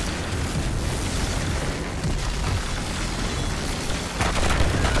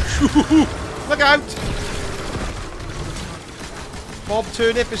 Look out! Bob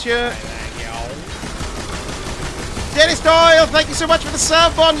Turnip is here. Dennis Doyle, thank you so much for the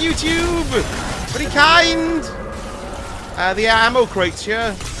sub on YouTube. Very kind. The ammo crates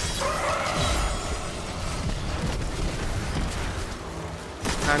here.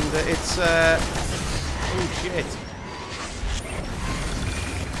 And it's oh shit.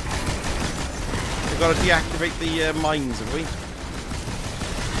 We've got to deactivate the mines, have we?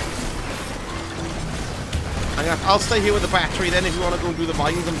 I'll stay here with the battery then if you want to go and do the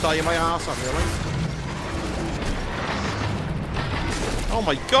mines. I'm dying my arse off, really. Oh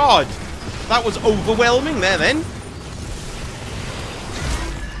my god! That was overwhelming there then.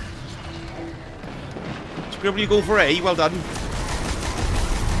 Scribbly, you go for A. Well done.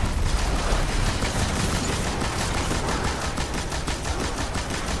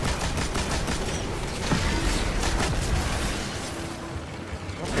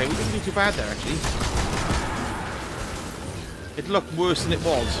 Okay, we didn't do too bad there actually. It looked worse than it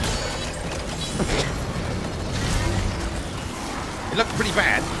was. It looked pretty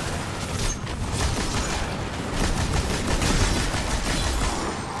bad.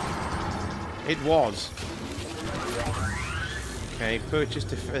 It was. Okay, purchase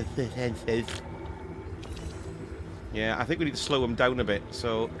defenses. Yeah, I think we need to slow them down a bit.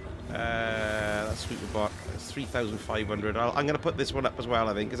 So, that's sweet bot. That's 3,500. I'm going to put this one up as well,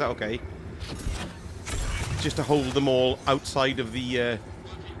 I think. Is that okay? Just to hold them all outside of the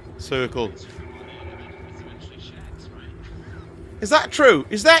circle. Is that true?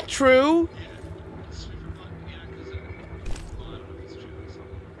 Is that true?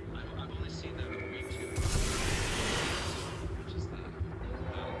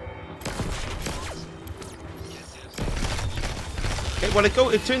 Okay, well,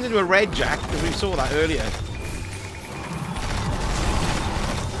 it turns into a red jack because we saw that earlier.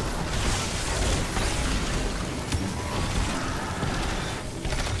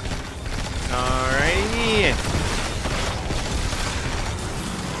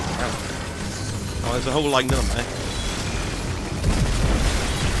 Oh, there's a whole line of them there.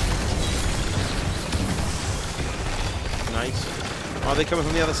 Nice. Oh, they're coming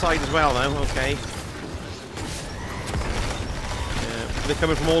from the other side as well now. Okay. Yeah, they're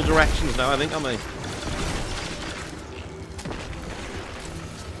coming from all directions now, I think, aren't they?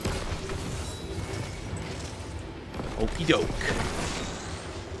 Okie doke.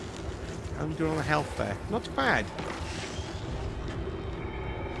 How are we doing on the health there? Not too bad.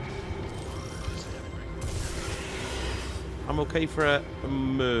 I'm okay for a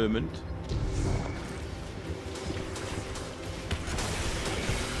moment.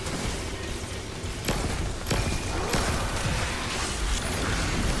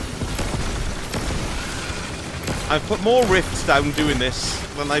 I've put more rifts down doing this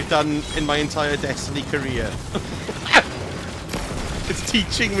than I've done in my entire Destiny career. It's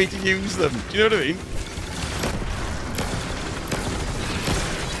teaching me to use them. Do you know what I mean?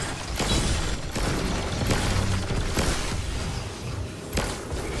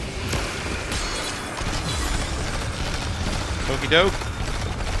 Okie doke.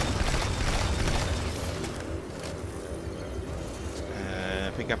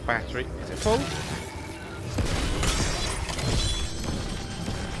 Pick up battery. Is it full?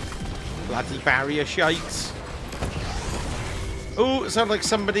 Bloody barrier shikes. Oh, it sounds like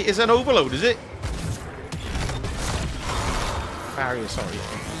somebody is an overload, is it? Barrier, sorry.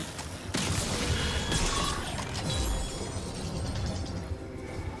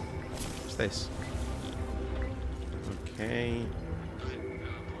 What's this? Okay.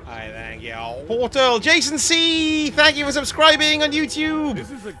 Hi, thank you. Portal, Jason C. Thank you for subscribing on YouTube.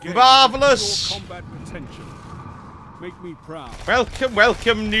 This is a game Marvelous. with your combat potential. Make me proud. Welcome,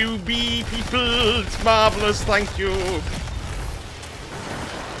 welcome, newbie people. It's marvelous. Thank you.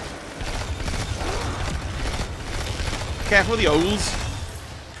 Careful with the holes.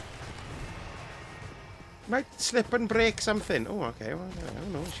 Might slip and break something. Oh, okay. Well, I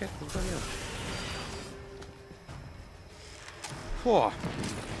don't know. Shit. What's going on? Whoa.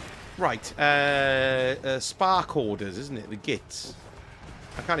 Right. Spark orders, isn't it? The gits.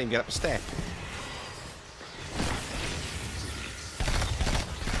 I can't even get up a step.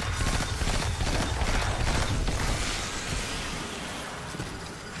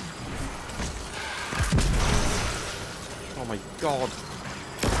 Oh my god.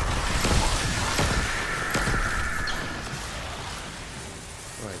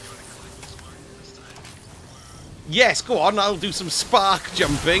 Right. Yes, go on. I'll do some spark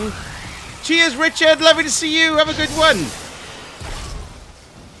jumping. Cheers, Richard. Lovely to see you. Have a good one.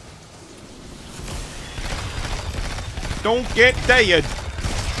 Don't get tired.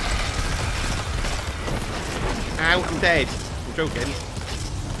 Ow, I'm dead. I'm joking.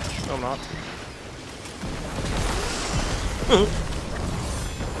 No, I'm not.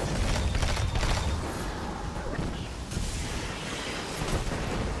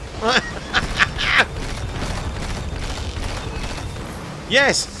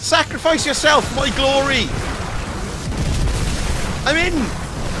 Yes, sacrifice yourself for my glory. I'm in.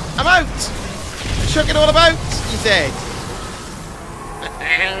 I'm out. Chuck it all about, he said.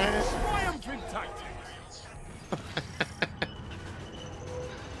 Triumphant tactics.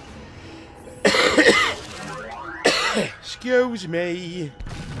 Excuse me.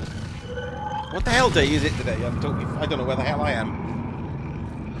 What the hell day is it today? I don't know where the hell I am.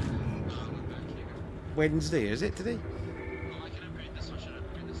 Wednesday, is it today?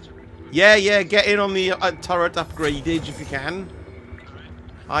 Yeah, get in on the turret upgradage if you can.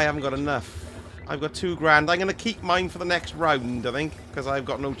 I haven't got enough. I've got $2 grand. I'm going to keep mine for the next round, I think, because I've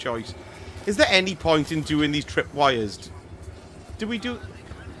got no choice. Is there any point in doing these tripwires? Do we do...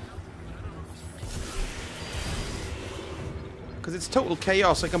 Because it's total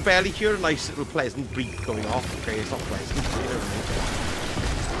chaos. I can barely hear a nice little pleasant beep going off. Okay, it's not pleasant.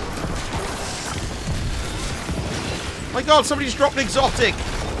 My god, somebody just dropped an exotic.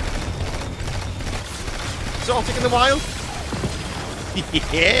 Exotic in the wild?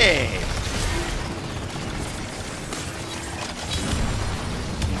 Yeah.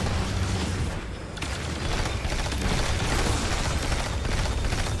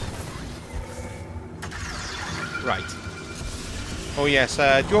 Right. Oh yes, do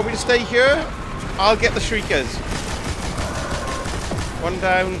you want me to stay here? I'll get the shriekers. One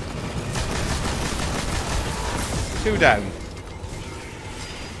down. 2 down.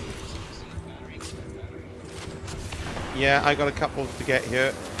 Yeah, I got a couple to get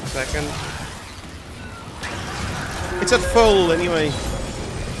here. A second. It's at full anyway.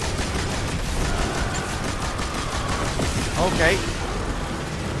 Okay.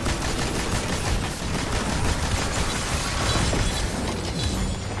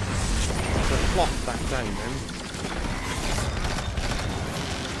 Plop that down then.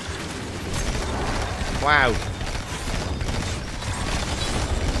 Wow.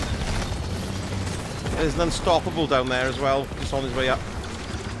 There's an unstoppable down there as well, just on his way up.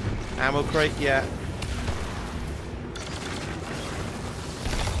 Ammo crate, yeah.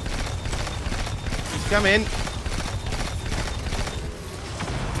 He's coming.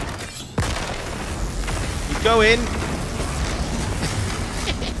 He's going.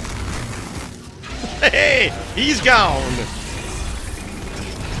 Hey, he's gone.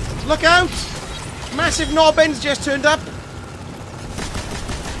 Look out! Massive knob end's just turned up.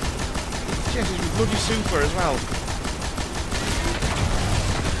 Yes, he's bloody super as well.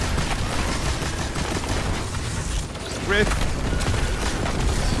 Riff.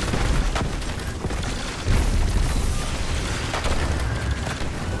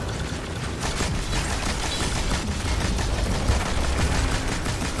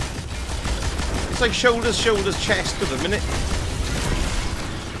 It's like shoulders, chest at the minute.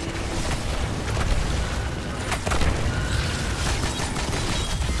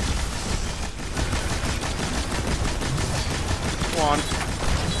 One.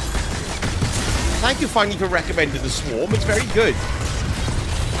 Thank you finally for recommending the swarm. It's very good.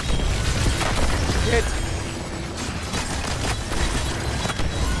 Good.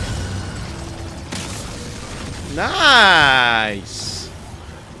 Nice.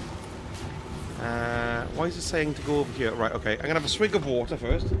 Why is it saying to go over here? Right, okay. I'm going to have a swig of water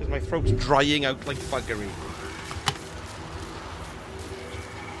first, because my throat's drying out like buggery.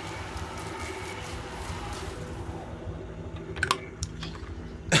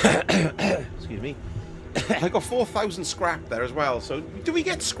 Excuse me. I got 4,000 scrap there as well. So, do we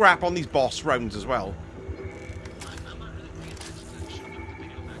get scrap on these boss rounds as well?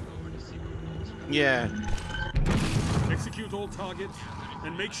 Yeah. Execute all targets,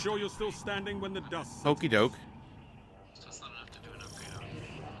 and make sure you're still standing when the dust. Okie doke. So it's not enough to do an upgrade on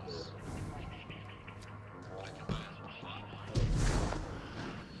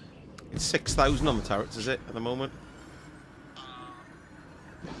it. It's 6,000 on the turrets, is it, at the moment?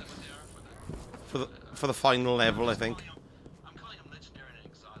 For the final level, I think. I'm calling them legendary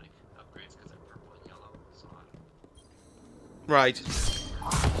and exotic upgrades because they're purple and yellow. So Right.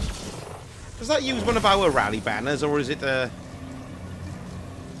 Does that use one of our rally banners, or is it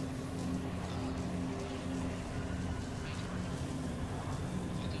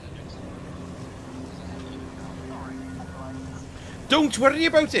Don't worry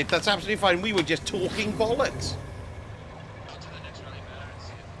about it. That's absolutely fine. We were just talking bollocks.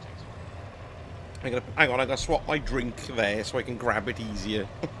 Hang on, I'm gonna swap my drink there so I can grab it easier.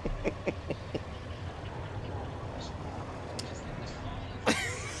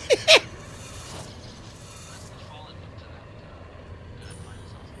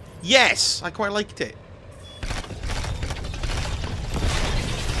 Yes, I quite liked it.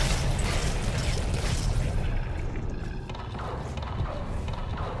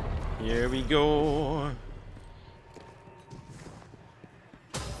 Here we go.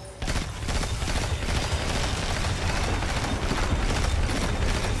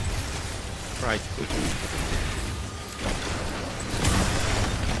 Right.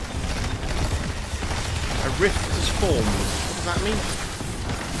 A rift has formed. What does that mean?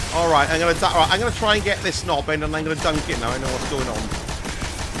 All right, I'm gonna try and get this knob in, and I'm gonna dunk it now. I know what's going on.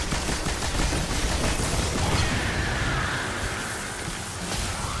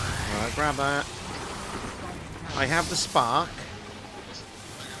 All right, grab that. I have the spark.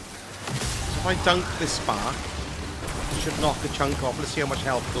 So if I dunk this spark, it should knock a chunk off. Let's see how much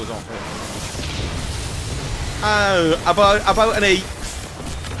health goes off it. Oh, about an 8.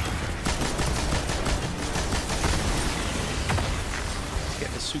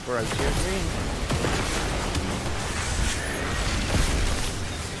 Super out here for me.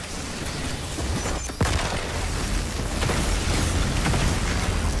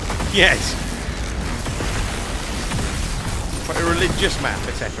 Yes. Quite a religious map,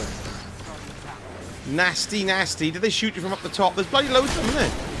 etc. Nasty, nasty. Did they shoot you from up the top? There's bloody loads of them, isn't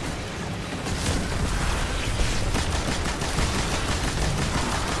there?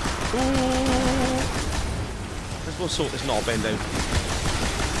 Ooh. Let's go sort this knob end out.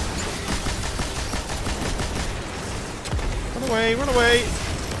 Run away, run away.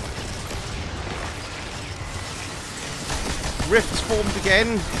 Rifts formed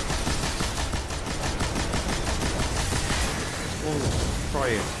again. Oh, try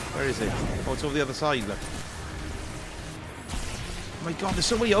it. Where is it? Oh, it's over the other side, look. Oh my god, there's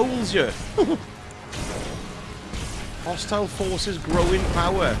so many holes here. Hostile forces grow in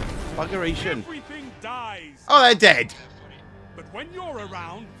power. Buggeration. Everything dies. Oh, they're dead. But when you're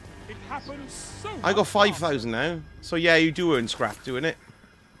around, it happens so I got much 5,000 now. So yeah, you do earn scrap doing it.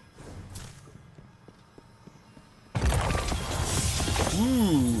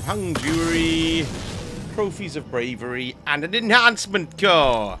 Ooh, hung jewelry, trophies of bravery, and an enhancement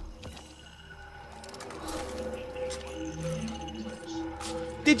core.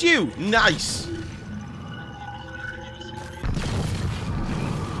 Did you? Nice.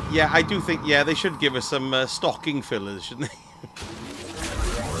 Yeah, I do think, yeah, they should give us some stocking fillers, shouldn't they?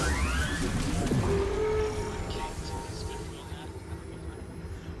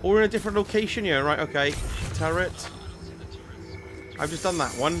 Oh, we're in a different location here, right, okay. Turret. I've just done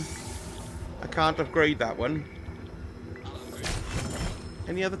that one. I can't upgrade that one.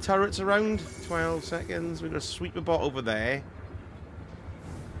 Any other turrets around? 12 seconds. We're going to sweep a bot over there.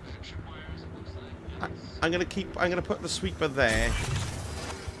 I'm gonna put the sweeper there.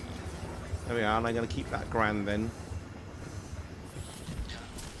 There we are, and I'm gonna keep that grand then.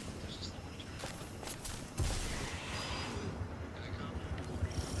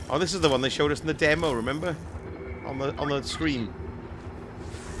 Oh, this is the one they showed us in the demo, remember? On the stream.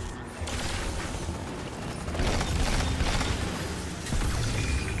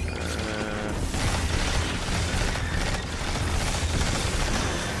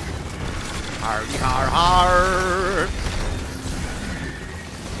 Har har.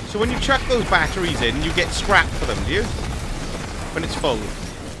 So when you chuck those batteries in, you get scrap for them, do you? When it's full. Is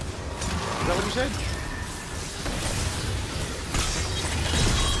that what you said?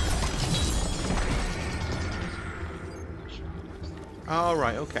 Oh,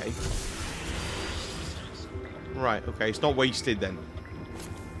 right, okay. Right, okay, it's not wasted then.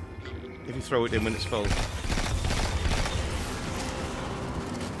 If you throw it in when it's full.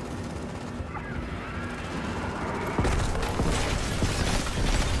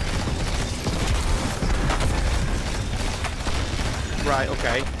 Right,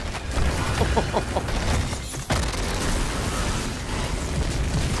 okay.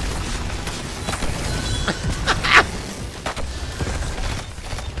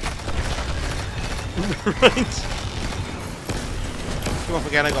 Right. Come off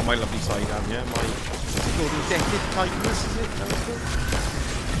again, I got my lovely side down here. My indebted tightness, is it?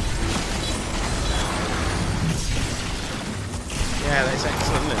 Yeah, that's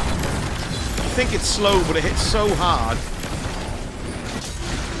excellent, isn't it? You think it's slow, but it hits so hard.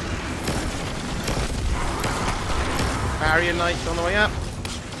 Barrier knight on the way up.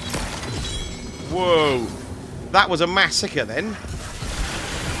 Whoa. That was a massacre then.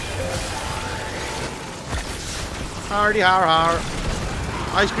 Hardy har har.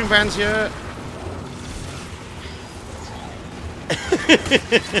 Ice cream fans here.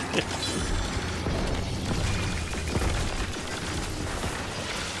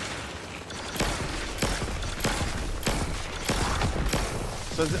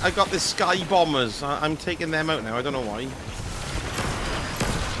 So I got this sky bombers. I'm taking them out now. I don't know why.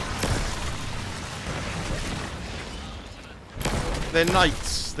 They're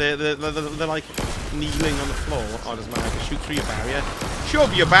knights. They're like kneeling on the floor. Oh, doesn't matter. I can shoot through your barrier.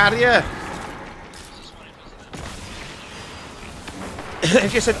 Shove your barrier. It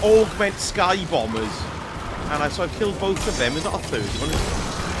just said augment sky bombers, and so I've killed both of them. There's not a third one.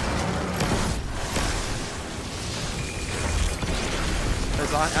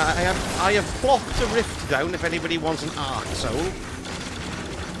 Is there? I have plopped a rift down if anybody wants an arc soul.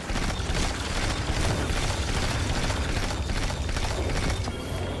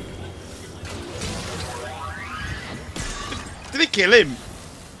 Did it kill him?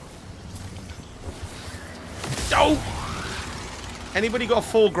 Oh! Anybody got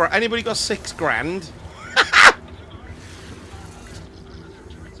anybody got $6,000?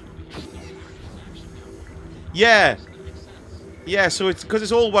 Yeah. Yeah, so it's because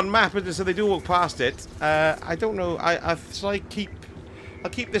it's all one map, so they do walk past it. I don't know. So I'll keep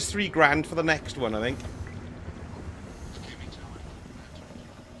this $3,000 for the next one, I think.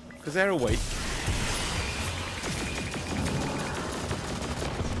 Because they're awake.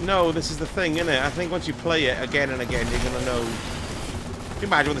 No, this is the thing, isn't it? I think once you play it again and again, you're gonna know. Can you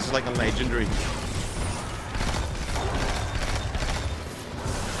imagine what this is like on Legendary?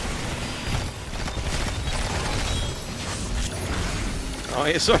 Oh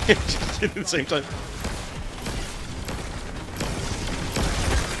yeah, sorry, just did it at the same time.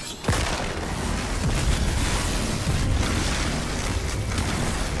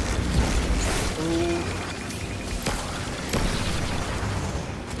 Ooh.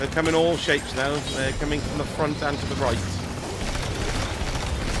 They're coming all shapes now. They're coming from the front and to the right.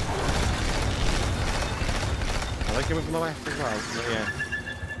 Are they coming from the left as well? Yeah.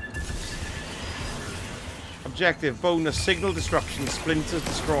 Objective, bonus, signal disruption, splinters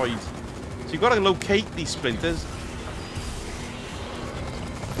destroyed. So you've got to locate these splinters.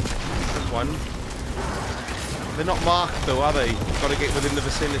 There's one. They're not marked though, are they? You've got to get within the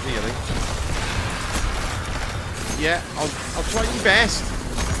vicinity, I think. Yeah, I'll try my best.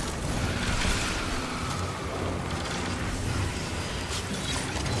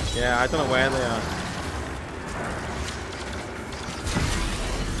 Yeah, I don't know where they are.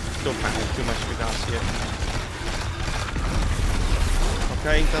 Don't panic too much, we can't see it.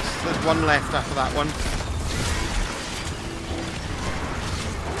 Okay, there's one left after that one.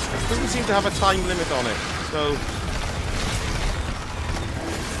 It doesn't seem to have a time limit on it, so...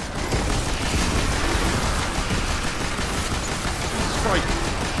 Strike.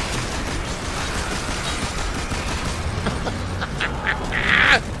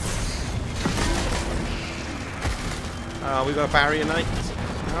 Oh, we got a barrier knight.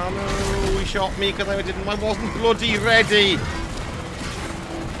 Oh no, he shot me because I wasn't bloody ready.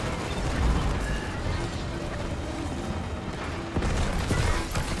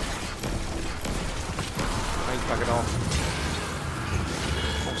 Bug it off.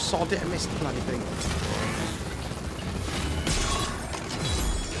 Oh, sod it, I missed the bloody thing.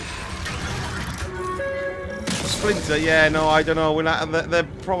 Splinter, yeah, no, I don't know. They're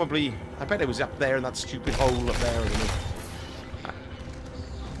probably... I bet it was up there in that stupid hole up there, isn't it?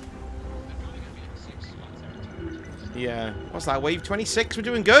 Yeah. What's that, wave 26? We're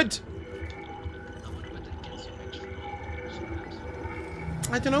doing good.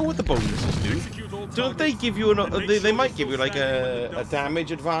 I don't know what the bonuses do. Don't they give you an... They might give you like a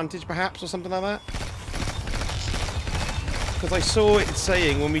damage advantage perhaps or something like that? Because I saw it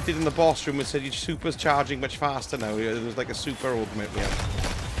saying when we did in the boss room, it said your super's charging much faster now. It was like a super augment we had.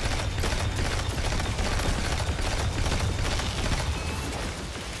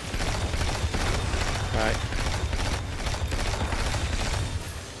 Right.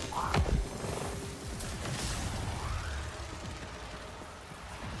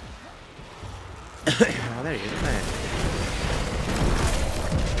 Oh, there he is, isn't there?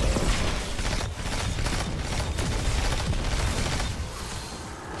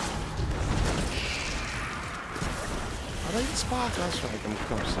 Are they the spark? That's right, I'm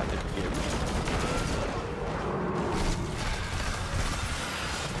constantly confused.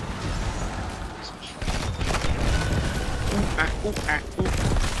 Ooh, ah, ooh, ah, ooh.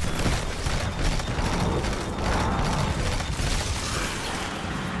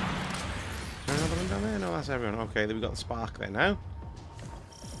 No, that's everyone. Okay, then we got the spark there now.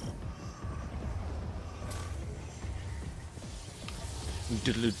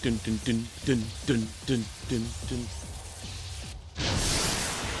 Dun, dun, dun, dun, dun, dun, dun, dun, dun.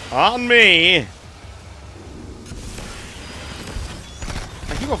 On me!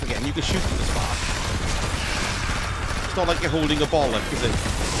 I keep on forgetting you can shoot from this far. It's not like you're holding a bollock, is it?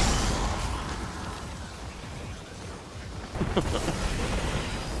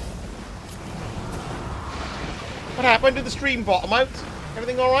 What happened? Did the stream bottom out?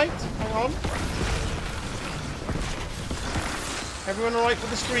 Everything alright? Hang on. Everyone alright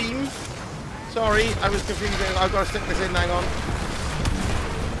with the stream? Sorry, I was confused. I've got to stick this in, hang on.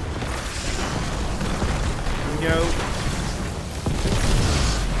 No.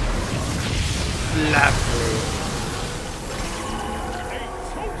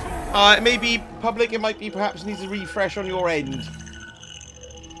 It may be public, it might be perhaps needs a refresh on your end.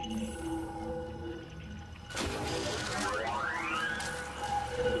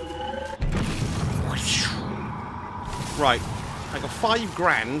 Right. I got £5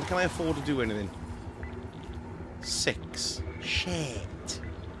 grand. Can I afford to do anything? 6. Shit.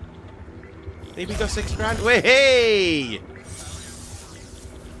 Maybe got £6 grand. Wait, hey!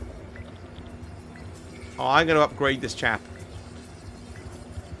 Oh, I'm going to upgrade this chap.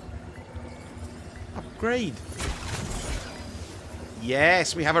 Upgrade.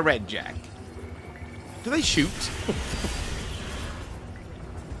 Yes, we have a red jack. Do they shoot?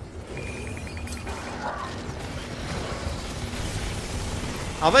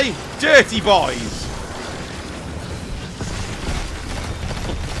 Are they dirty boys?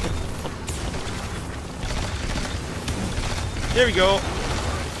 Here we go.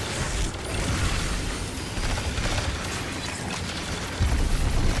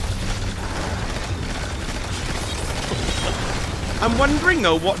 I'm wondering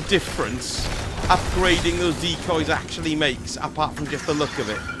though what difference upgrading those decoys actually makes, apart from just the look of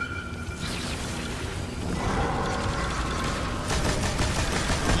it.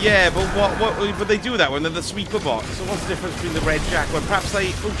 Yeah, but what would they do that when they're the sweeper bot? So what's the difference between the red jack when perhaps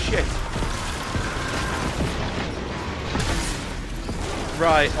they... Oh shit.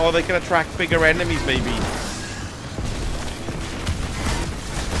 Right, or they can attract bigger enemies maybe.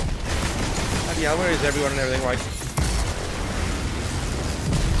 Bloody hell, where is everyone and everything? Right.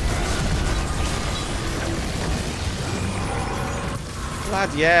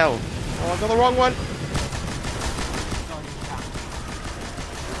 Bloody hell. Oh, I got the wrong one.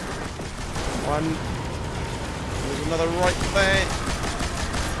 One. There's another right there.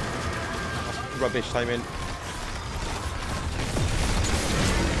 Rubbish timing.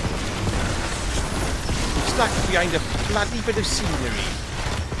 Stuck behind a bloody bit of scenery.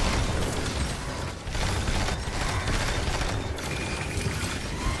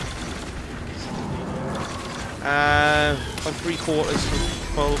 About 3/4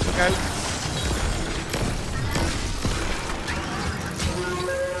 full. Look out.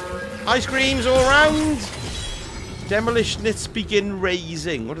 Ice creams all around. Demolitionists begin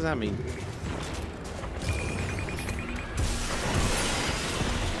raising. What does that mean?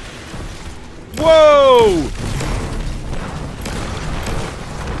 Whoa!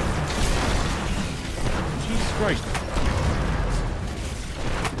 Jesus Christ.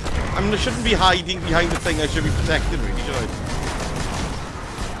 I mean, I shouldn't be hiding behind the thing I should be protecting, really, should I?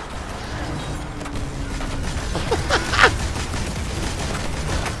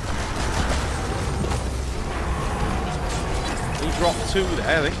 He dropped 2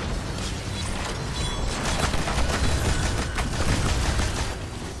 there, I think.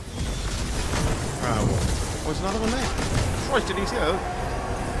 Oh, there's another one there. Christ, did he see that?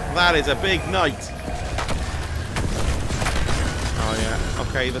 That is a big knight. Oh, yeah.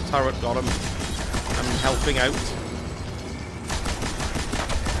 Okay, the turret got him. I'm helping out.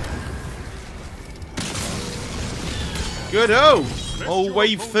 Good-o! Oh,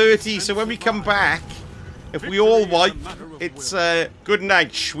 wave 30. So when we come back, if we all wipe, it's good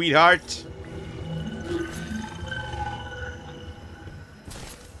night, sweetheart.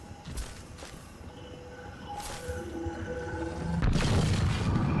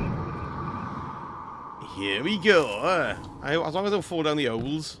 Here we go. As long as I don't fall down the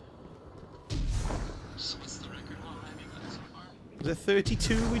holes. So what's the record? What have you got so far? Was it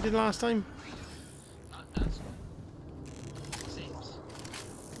 32 we did last time? Not as seems.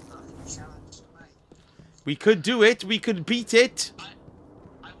 We could do it. We could beat it.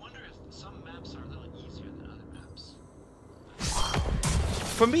 I wonder if some maps are a little easier than other maps.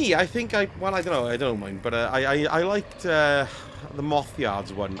 For me, I think well, I don't know. I don't mind, but I liked the Moth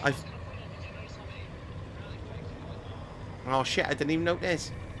Yards one. Oh shit! I didn't even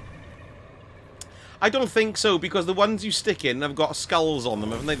notice. I don't think so, because the ones you stick in have got skulls on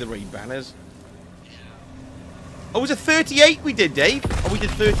them, haven't they? The raid banners. Oh, was it 38 we did, Dave? Oh, we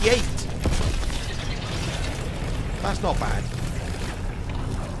did 38. That's not bad.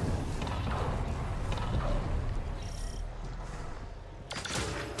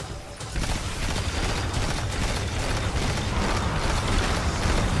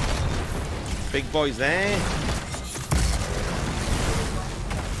 Big boys there.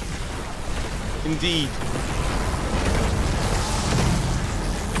 Indeed.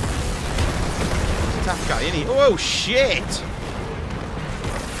 Tough guy, isn't he? Oh, shit!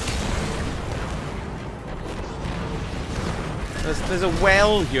 There's a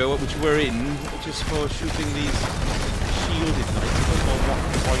well here, which we're in, which is for shooting these shielded knights. I don't know what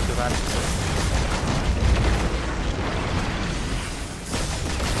the point of that is.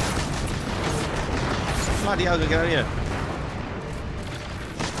 Bloody hell, get out of here.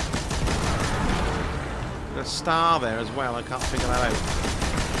 There's a star there as well, I can't figure that out.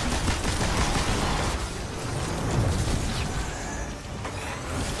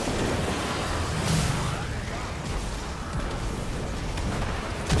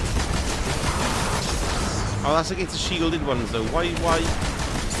 Oh, that's against the shielded ones though. Why? Right.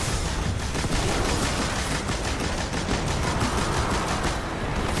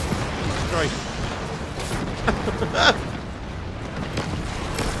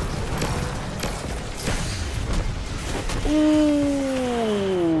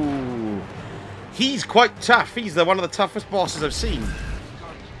 Ooh. He's quite tough. He's one of the toughest bosses I've seen.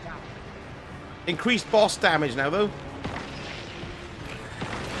 Increased boss damage now, though.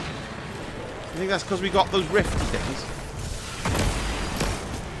 I think that's because we got those rifty things.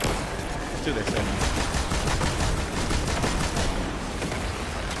 Let's do this then.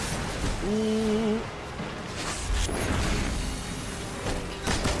 Ooh.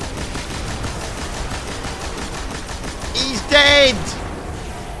 He's dead!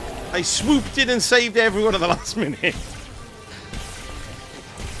 I swooped in and saved everyone at the last minute.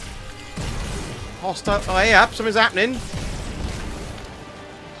 Hostile. Oh, hey, up. Something's happening.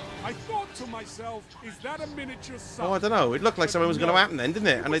 I thought to myself, is that a miniature sun? Oh, I don't know. It looked like something was going to happen then, didn't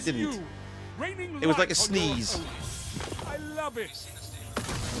it? And it didn't. It was like a sneeze. I love it.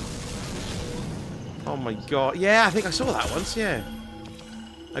 Oh my god. Yeah, I think I saw that once, yeah.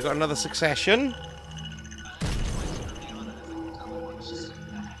 I got another succession.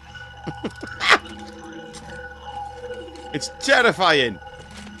 It's terrifying.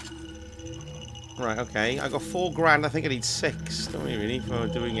 Right, okay. I got 4 grand. I think I need 6. Don't we really for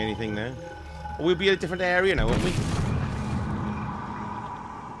doing anything now? We'll be in a different area now, won't we?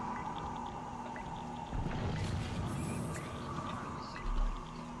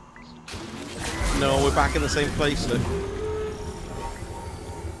 No, we're back in the same place, look.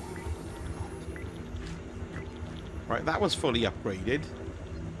 Right, that one's fully upgraded.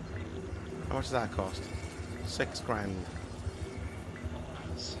 How much does that cost? 6 grand.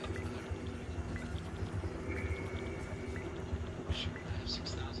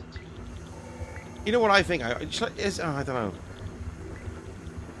 You know what I think? I don't know.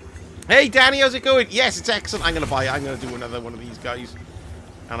 Hey, Danny, how's it going? Yes, it's excellent. I'm gonna buy it. I'm gonna do another one of these guys,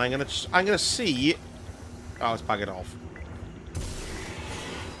 and I'm gonna see. Oh, it's buggered off.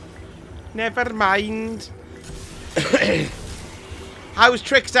 Never mind. How's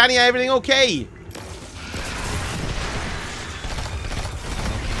tricks, Danny? Everything okay?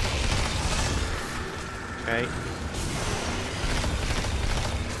 Okay.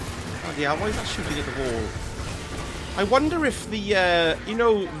 Oh yeah, why is that shooting at the wall? I wonder if the you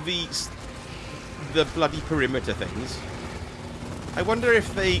know, the bloody perimeter things. I wonder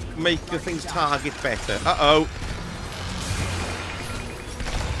if they make the things target better. Uh-oh.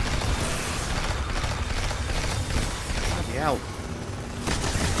 Bloody hell.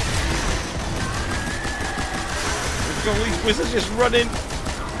 There's all these wizards just running.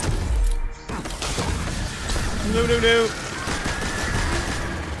 No, no, no.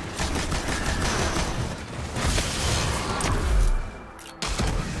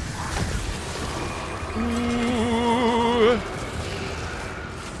 Ooh.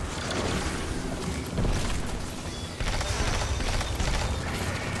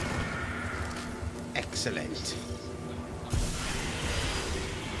 Excellent.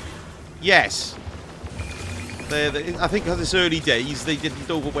 Yes. I think because it's early days, they didn't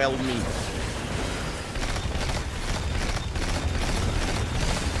overwhelm me.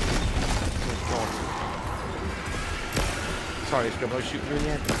 Sorry, Scribble, I was shooting you in the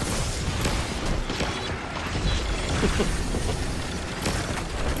head.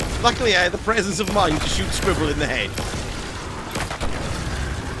 Luckily, I had the presence of mind to shoot Scribble in the head.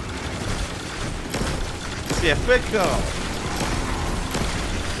 Typical.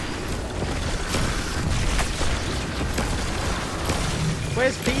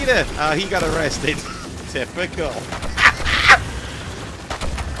 Where's Peter? Oh, he got arrested. Typical.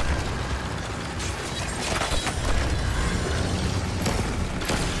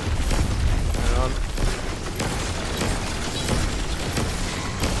 Hang on.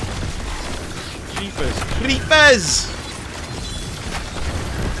 Creepers. Creepers!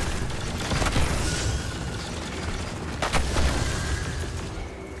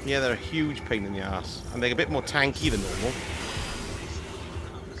 Yeah, they're a huge pain in the ass. And they're a bit more tanky than normal.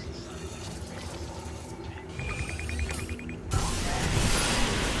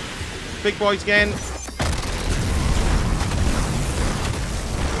 Big boys again. Get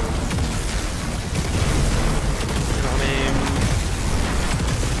on him.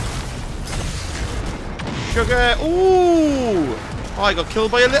 Sugar. Ooh! Oh, I got killed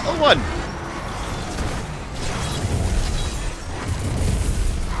by a little one.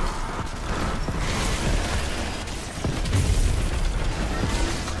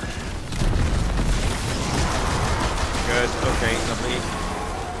 Good. Okay, lovely.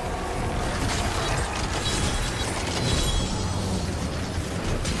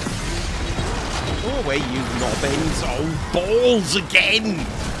 Go away, you nobbins. Oh, balls again!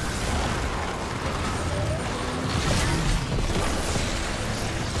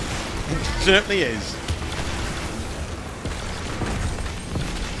 It certainly is.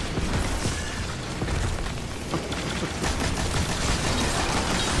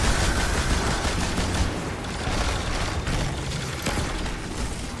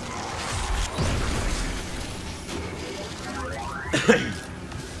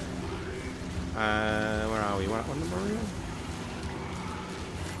 Where are we? What number are we on?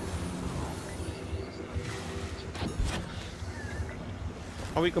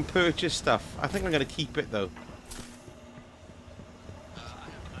 Oh, we can purchase stuff. I think I'm going to keep it, though.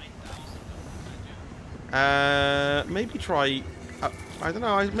 Maybe try... I don't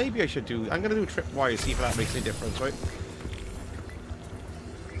know. Maybe I should do... I'm going to do a tripwire, see if that makes any difference, right?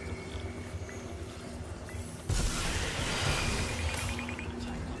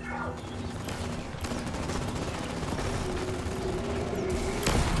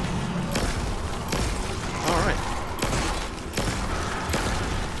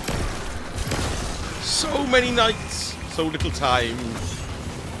 So many nights, so little time.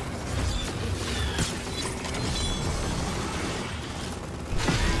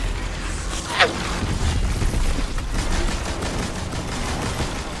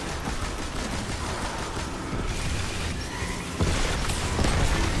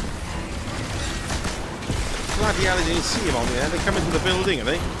 Bloody hell, I didn't see him on there. They're coming to the building, are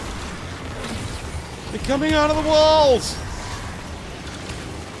they? They're coming out of the walls!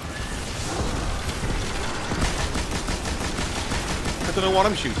 I don't know what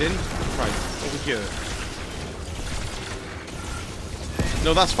I'm shooting. Right, over here.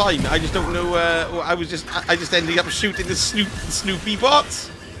 No, that's fine. I just don't know. I just ended up shooting the Snoopy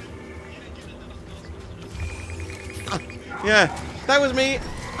bots. Yeah, that was me.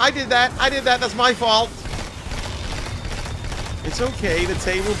 I did that. That's my fault. It's okay. The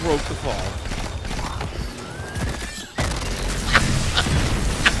table broke the fall.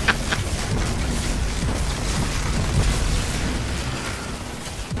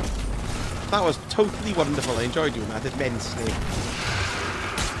 That was totally wonderful. I enjoyed doing that immensely.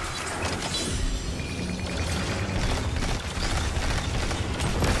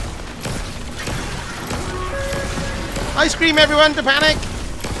 Ice cream, everyone, to panic!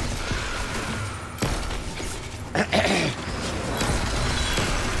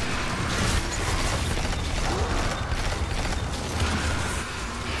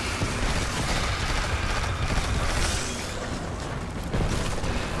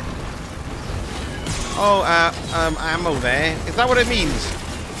 Oh, ammo there. Is that what it means?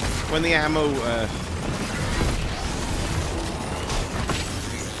 When the ammo,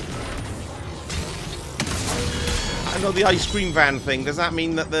 I know the ice cream van thing. Does that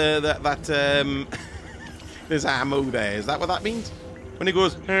mean that there's ammo there? Is that what that means? When it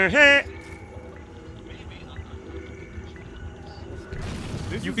goes,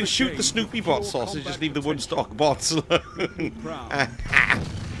 you can shoot the Snoopy bot sausage, just leave the Woodstock bots alone.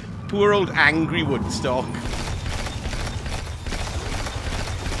 Poor old angry Woodstock.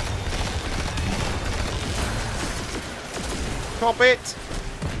 Cop it.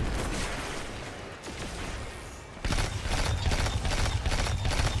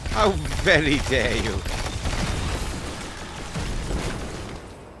 How very dare you.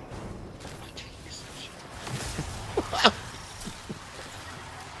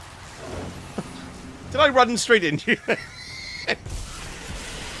 Did I run straight into you?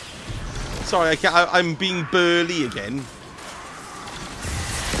 Sorry, I'm being burly again.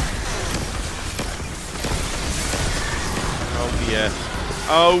 dear.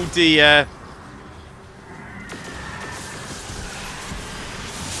 Oh dear.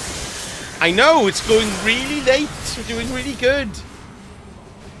 I know, it's going really late. We're doing really good.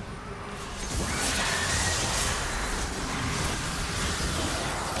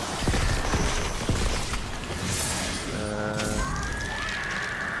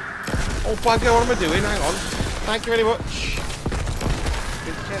 Oh, bugger, what am I doing? Hang on. Thank you very much.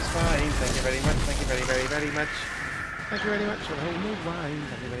 It's just fine. Thank you very much. Thank you very, very, very much. Thank you very much for the whole new wine.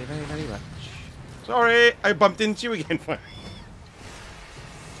 Thank you very, very, very much. Sorry, I bumped into you again.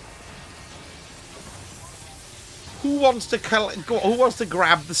 Who wants to who wants to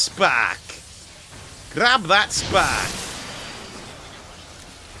grab the spark? Grab that spark.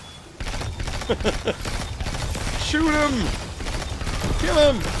 Shoot him! Kill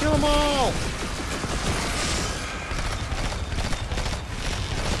him! Kill them all!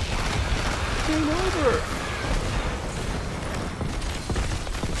 Game over!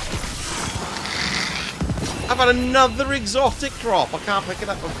 I've had another exotic drop. I can't pick it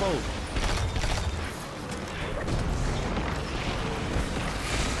up on phone.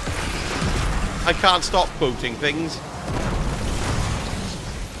 I can't stop quoting things.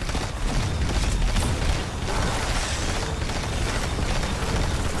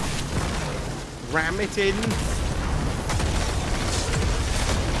 Ram it in.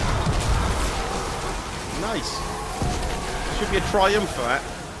 Nice. Should be a triumph for that.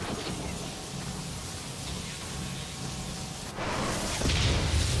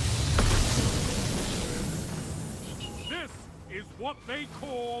 Is what they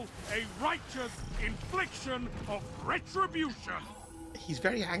call a righteous infliction of retribution. He's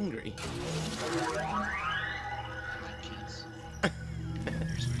very angry.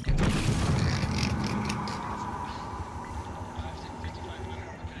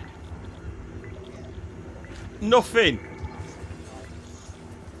 Nothing.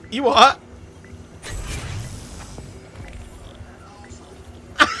 You what?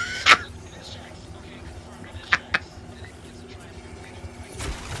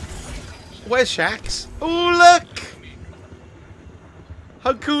 Where's Shax? Oh, look!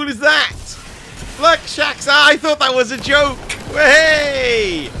 How cool is that? Look, Shax! Ah, I thought that was a joke!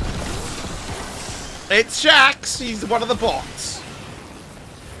 Hey! It's Shax! He's one of the bots.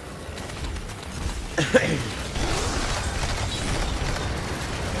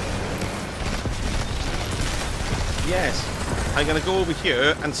 Yes. I'm gonna go over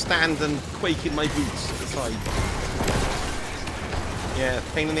here and stand and quake in my boots at the side. Yeah,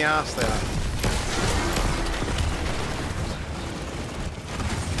 pain in the ass there.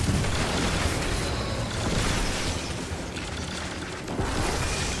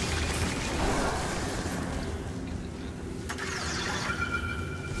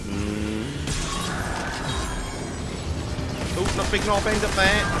 Oh, not big knob end up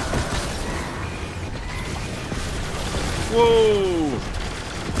there. Whoa!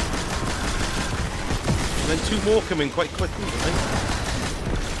 And then two more come in quite quickly, right?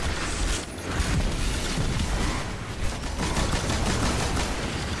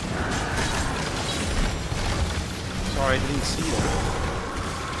 Sorry, I didn't see that.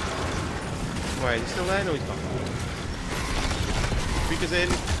 Wait, is he still there? No, he's not. Speakers in.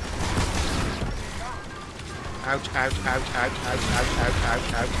 Ouch, ouch, ouch, ouch, ouch, ouch, ouch, ouch,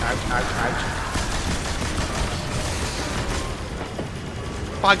 ouch, ouch, ouch, ouch.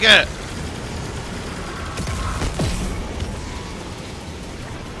 Bugger!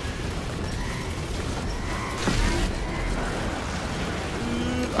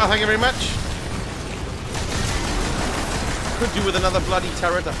 Oh, thank you very much. Could do with another bloody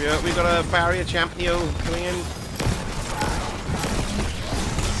turret up here. We've got a barrier champion coming in.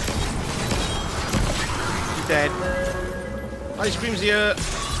 He's dead. Ice cream's here.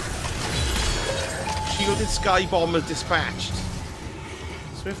 Shielded sky bombers dispatched.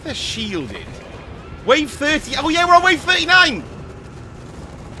 So if they're shielded... Wave 30... Oh yeah, we're on wave 39!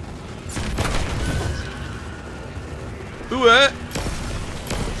 Ooh,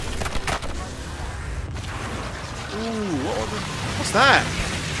 what's that?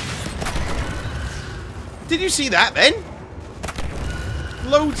 Did you see that then?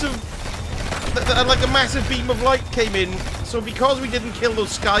 Loads of... like a massive beam of light came in. So because we didn't kill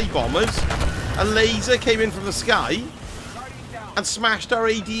those sky bombers, a laser came in from the sky and smashed our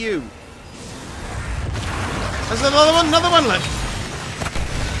ADU. There's another one, look.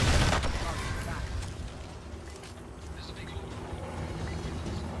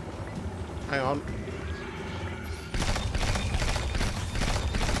 Hang on.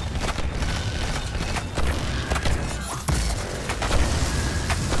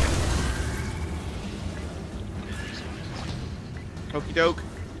 Okie doke.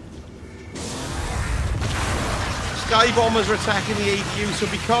 Sky bombers are attacking the ADU, so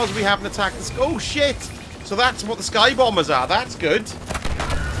because we haven't attacked the... Oh, shit! So that's what the sky bombers are. That's good.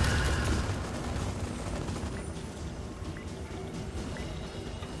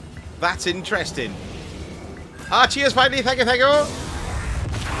 That's interesting. Ah, cheers, finally. Thank you, thank you.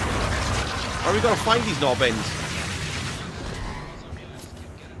 Oh, we've got to find these knob ends.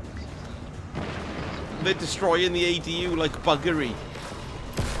 They're destroying the ADU like buggery.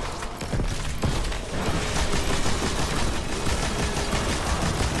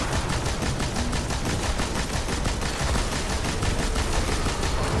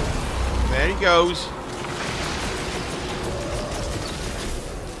 There he goes.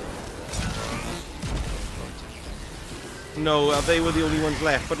 No, they were the only ones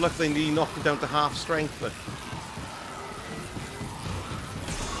left, but look, they knocked it down to half strength. Look.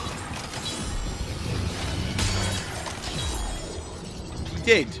 He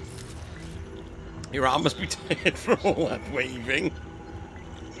did. Your arm must be tired from all that waving.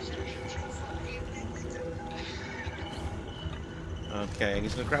 Okay, I'm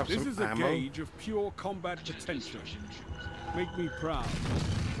just gonna grab This some is a ammo. gauge of pure combat potential. Make me proud.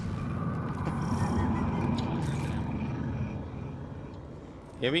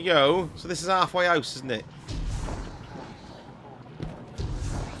 Here we go. So this is halfway house, isn't it?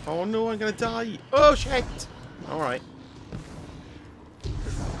 Oh no, I'm gonna die. Oh shit! Alright.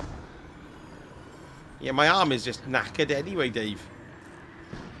 Yeah, my arm is just knackered anyway, Dave.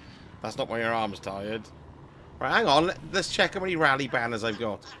 That's not why your arm's tired. Right, hang on. Let's check how many rally banners I've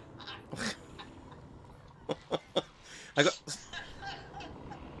got. I've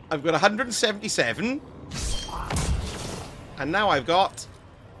got 177. And now I've got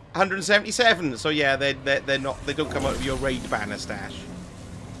 177. So yeah, they don't come out of your raid banner stash.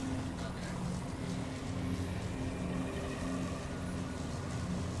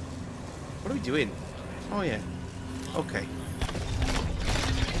 What are we doing? Oh yeah. Okay.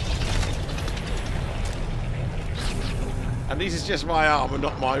 And this is just my arm and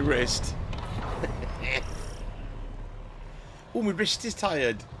not my wrist. Oh, my wrist is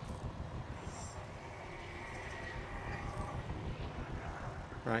tired.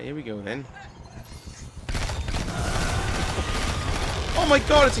 Right, here we go then. Oh my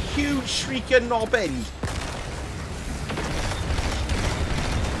god, it's a huge shrieker knob end.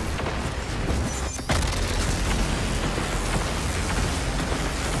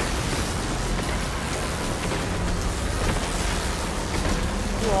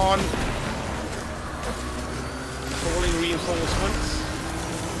 Come on. Calling reinforcements.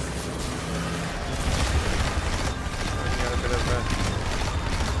 Got a bit of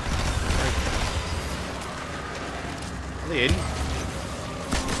Are they in?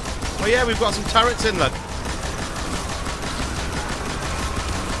 Oh yeah, we've got some turrets in, look.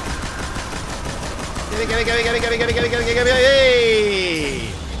 Get it. Hey!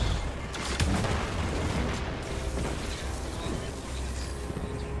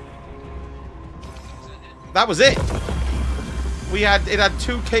 That was it. It had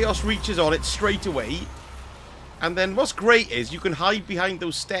 2 chaos reaches on it straight away. And then what's great is you can hide behind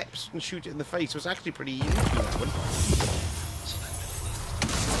those steps and shoot it in the face. So it's actually pretty easy to do that one.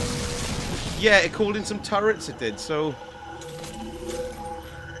 Yeah, it called in some turrets, it did. So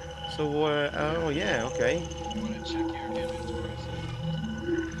oh yeah, okay. You want to check your inventory.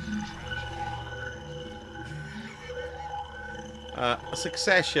 A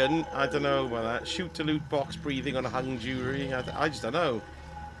succession, I don't know about that. Shoot to loot box, breathing on a hung jury. I just don't know.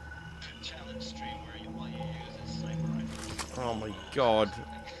 Challenge stream while you use a sniper rifle. Oh my god.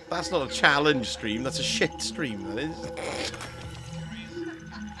 That's not a challenge stream, that's a shit stream, that is.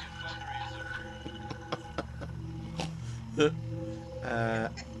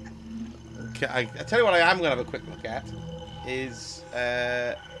 Okay, I tell you what I am going to have a quick look at is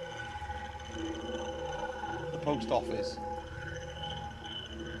the post office.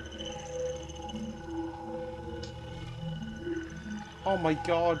 Oh my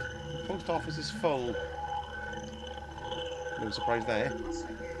god, the post office is full. No surprise there.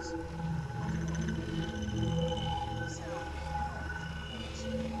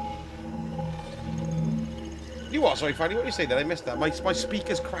 You what? Sorry, Fanny, what did you say? That I missed that. My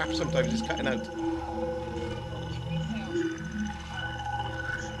speaker's crap sometimes, it's cutting out.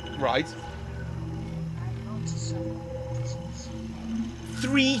 Right.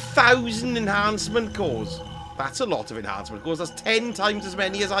 3,000 enhancement cores. That's a lot of enhancement cores. That's 10 times as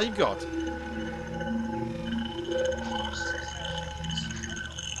many as I've got.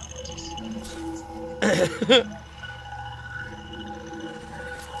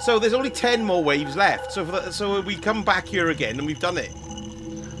 So there's only 10 more waves left. So so we come back here again and we've done it.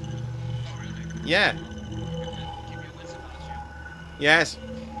 Yeah. Keep your wits about you. Yes.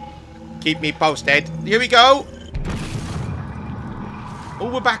 Keep me posted. Here we go. Oh,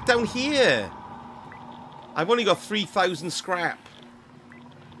 we're back down here. I've only got 3,000 scrap.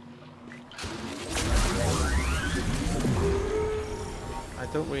 I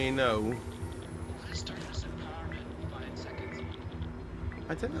don't really know. Let's start this in power in 5 seconds.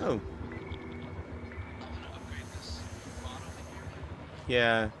 I don't know. I'm gonna upgrade this bottom here.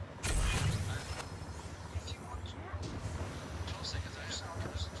 Yeah. If you want to. 12 seconds, I just want to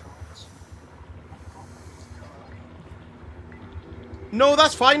No,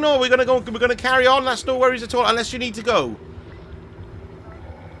 that's fine. No, we're gonna go. We're gonna carry on. That's no worries at all. Unless you need to go.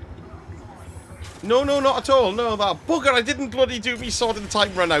 No, no, not at all. No, that bugger. I didn't bloody do me sword in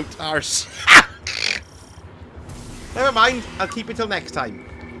time run out. Arse. Never mind. I'll keep it till next time.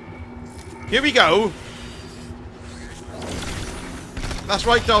 Here we go. That's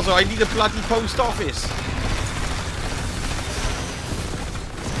right, Dozzo. I need a bloody post office.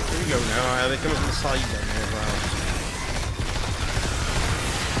 Here we go now. They're coming from the side then as well.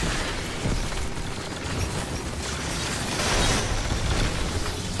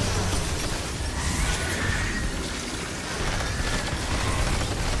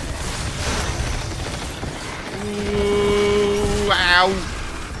 Ooh, ow.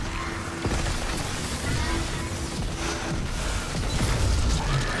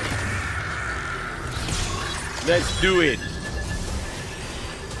 Let's do it.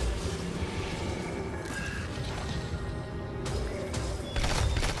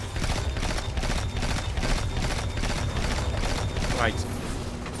 Right.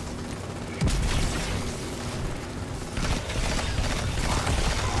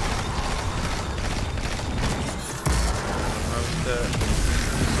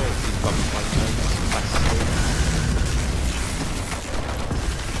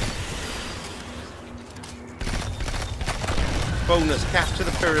 Bonus, capture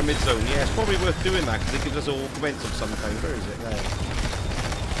the pyramid zone. Yeah, it's probably worth doing that because it gives us all momentum sometimes. Where is it? There.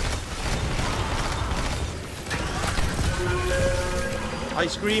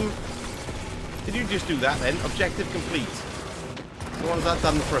 Ice cream. Did you just do that then? Objective complete. So what has that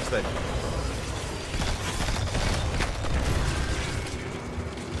done for us then?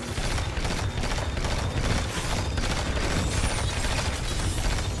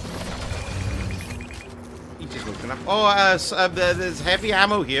 Oh, there's heavy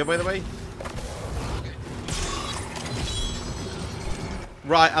ammo here, by the way.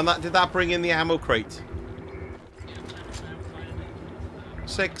 Right, and did that bring in the ammo crate?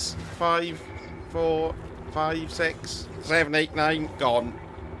 6, 5, 4, 5, 6, 7, 8, 9, gone.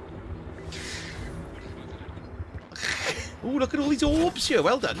 Oh, look at all these orbs here.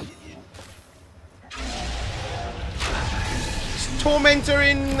 Well done. Tormentor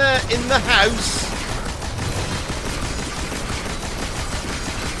in the house.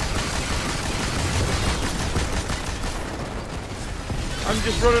 I'm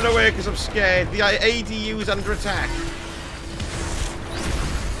just running away because I'm scared. The ADU is under attack.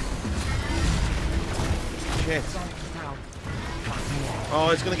 Shit.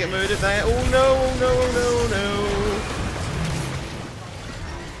 Oh, it's going to get murdered there. Oh, no, oh, no, oh, no, no.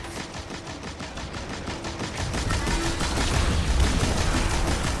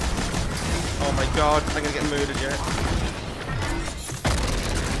 Oh, my God. I'm going to get murdered yet.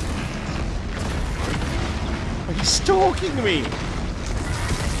 Oh, he's stalking me.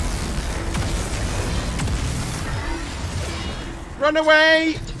 Run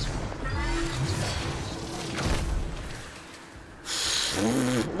away!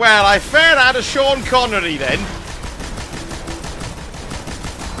 Well, I fared out of Sean Connery then.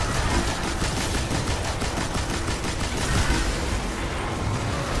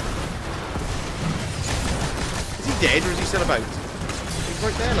 Is he dead or is he still about? He's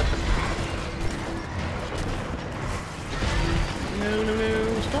right there, look. No, no,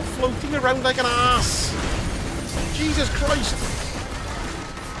 no. Stop floating around like an ass. Jesus Christ.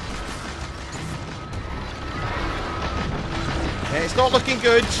 Yeah, it's not looking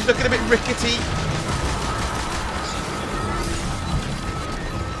good. She's looking a bit rickety.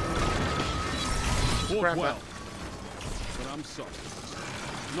 Fought well, but I'm sorry.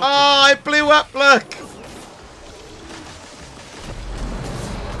 Oh, it blew up, look!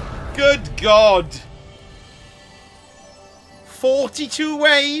 Good God. 42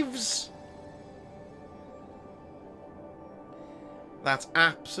 waves? That's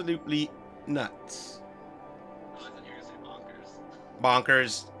absolutely nuts. I thought you were gonna say Bonkers.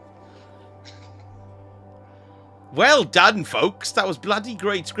 bonkers. Well done, folks. That was bloody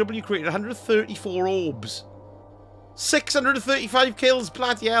great. Scribble, you created 134 orbs. 635 kills,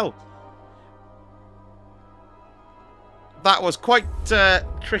 bloody hell. That was quite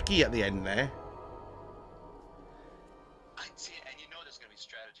tricky at the end there. I see, and you know there's gonna be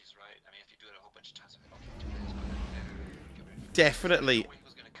strategies, right? I mean, if you do it a whole bunch of times, okay, Definitely. Where he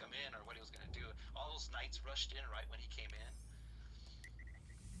was gonna come in or what he was gonna do. All those knights rushed in right when he came in.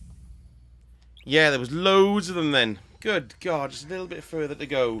 Yeah, there was loads of them then. Good God, just a little bit further to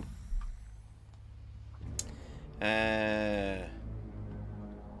go.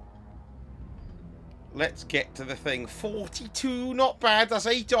 Let's get to the thing. 42, not bad. That's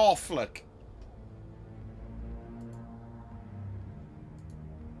 8 off, look.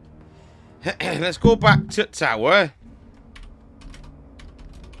 Let's go back to tower. I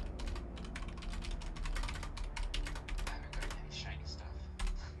haven't got any shiny stuff.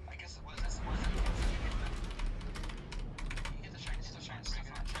 I guess it was that's the one that you get the shiny stuff on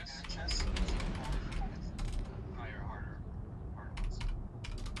chest. Higher, harder ones.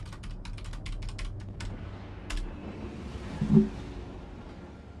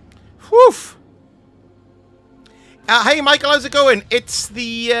 Woof. Hey, Michael, how's it going? It's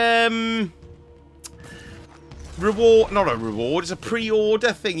the, reward, not a reward, it's a pre-order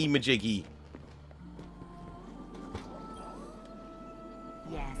thingy-majiggy.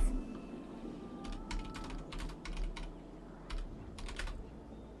 Yes.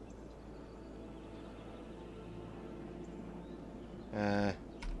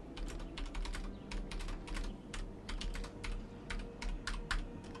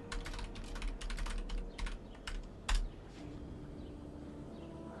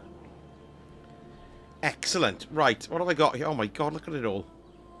 Excellent. Right, what have I got here? Oh my God, look at it all.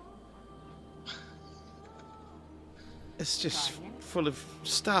 It's just full of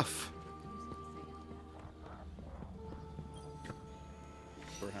stuff.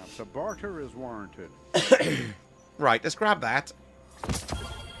 Perhaps a barter is warranted. Right, let's grab that.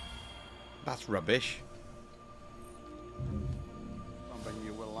 That's rubbish. Something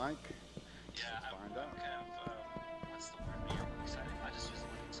you will like. Yeah, Let's find out. kind of, what's the word? You're excited. I just use the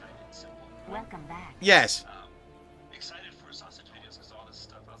word excited. It's simple. Welcome back. Yes. Excited for sausage videos because all this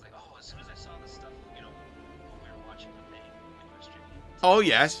stuff. I was like, oh, as soon as I saw this stuff, you know, when we were watching the thing, when we were streaming. Oh,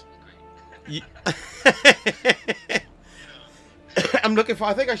 yes. Great. I'm looking for...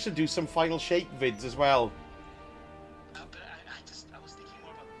 I think I should do some Final Shape vids as well. But I was thinking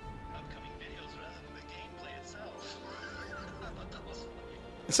more about upcoming videos rather than the gameplay itself. I thought that was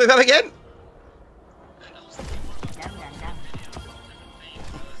funny. Say that again? I was thinking more about Dum dum dum. videos, all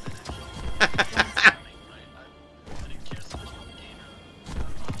different things, right? I didn't care so much about the game.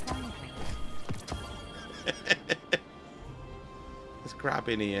 Phone, please. Let's grab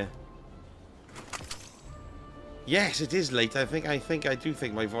in here. Yes, it is late. I do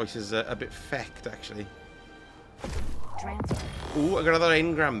think my voice is a bit fecked, actually. Transfer. Ooh, I got another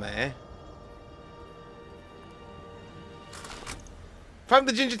engram there. Found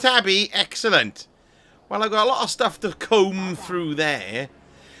the ginger tabby. Excellent. Well, I've got a lot of stuff to comb through there.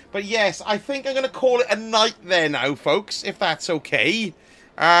 But yes, I think I'm going to call it a night there now, folks, if that's okay.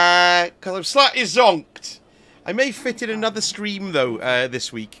 Because I'm slightly zonked. I may fit in another stream, though,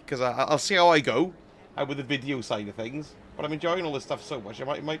 this week. Because I'll see how I go with the video side of things. But I'm enjoying all this stuff so much.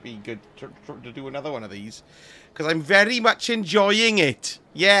 It might be good to do another one of these. Because I'm very much enjoying it.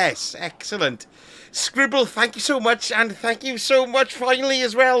 Yes, excellent. Scribble, thank you so much. And thank you so much finally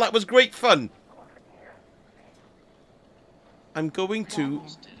as well. That was great fun. I'm going to...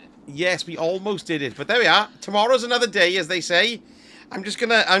 Yes, we almost did it. But there we are. Tomorrow's another day, as they say. I'm just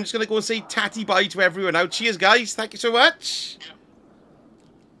gonna go and say tatty bye to everyone now. Cheers, guys. Thank you so much.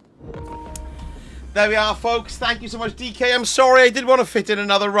 There we are, folks. Thank you so much, DK. I'm sorry I did want to fit in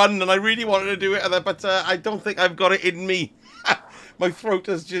another run, and I really wanted to do it, but I don't think I've got it in me. My throat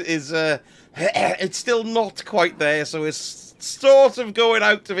is it's still not quite there, so it's sort of going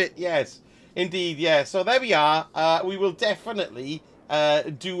out of it. Yes, indeed, yeah. So there we are. We will definitely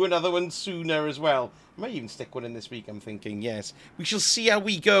do another one sooner as well. I might even stick one in this week, I'm thinking, yes. We shall see how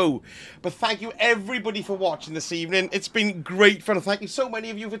we go. But thank you, everybody, for watching this evening. It's been great fun. Thank you so many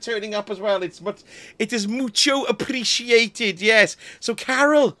of you for turning up as well. It is mucho appreciated, yes. So,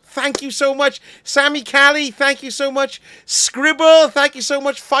 Carol, thank you so much. Sammy Callie, thank you so much. Scribble, thank you so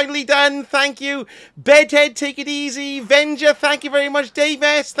much. Finally done, thank you. Bedhead, take it easy. Venger, thank you very much. Dave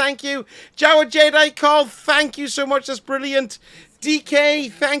S, thank you. Jawa Jedi Call, thank you so much. That's brilliant.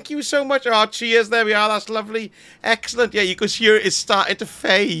 DK, thank you so much. Oh, cheers. There we are. That's lovely. Excellent. Yeah, you can hear it is starting to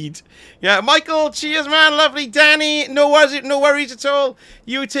fade. Yeah, Michael, cheers, man. Lovely. Danny, no worries at all.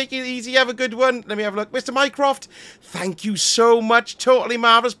 You take it easy. Have a good one. Let me have a look. Mr. Mycroft, thank you so much. Totally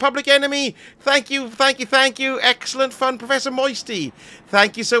marvellous. Public Enemy, thank you. Excellent fun. Professor Moisty,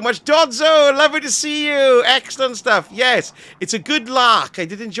 thank you so much. Dodzo, lovely to see you. Excellent stuff. Yes, it's a good lark. I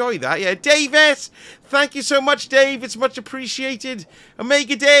did enjoy that. Yeah, Dave S., thank you so much, Dave. It's much appreciated.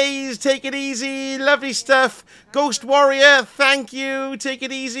 Omega Days, take it easy. Lovely stuff. Ghost Warrior, thank you. Take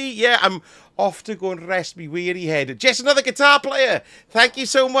it easy. Yeah, I'm off to go and rest me weary head. Just another guitar player. Thank you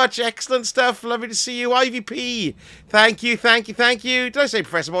so much. Excellent stuff. Lovely to see you. IVP, thank you. Did I say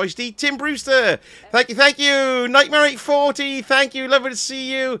Professor Moisty? Tim Brewster, thank you. Nightmare 840, thank you. Lovely to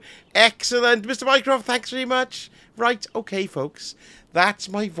see you. Excellent. Mr. Mycroft, thanks very much. Right, okay, folks. That's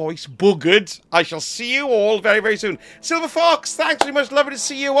my voice boogered. I shall see you all very, very soon. Silver Fox, thanks very much. Lovely to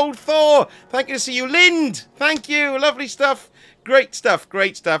see you. Old Thor, thank you to see you. Lind, thank you. Lovely stuff. Great stuff.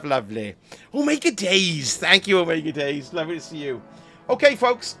 Lovely. Omega Days, thank you, Omega Days. Lovely to see you. Okay,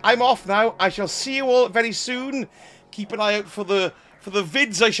 folks, I'm off now. I shall see you all very soon. Keep an eye out for the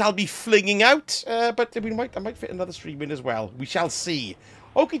vids I shall be flinging out. But I might fit another stream in as well. We shall see.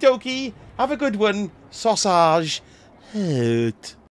 Okie dokie. Have a good one. Sausage. Hurt.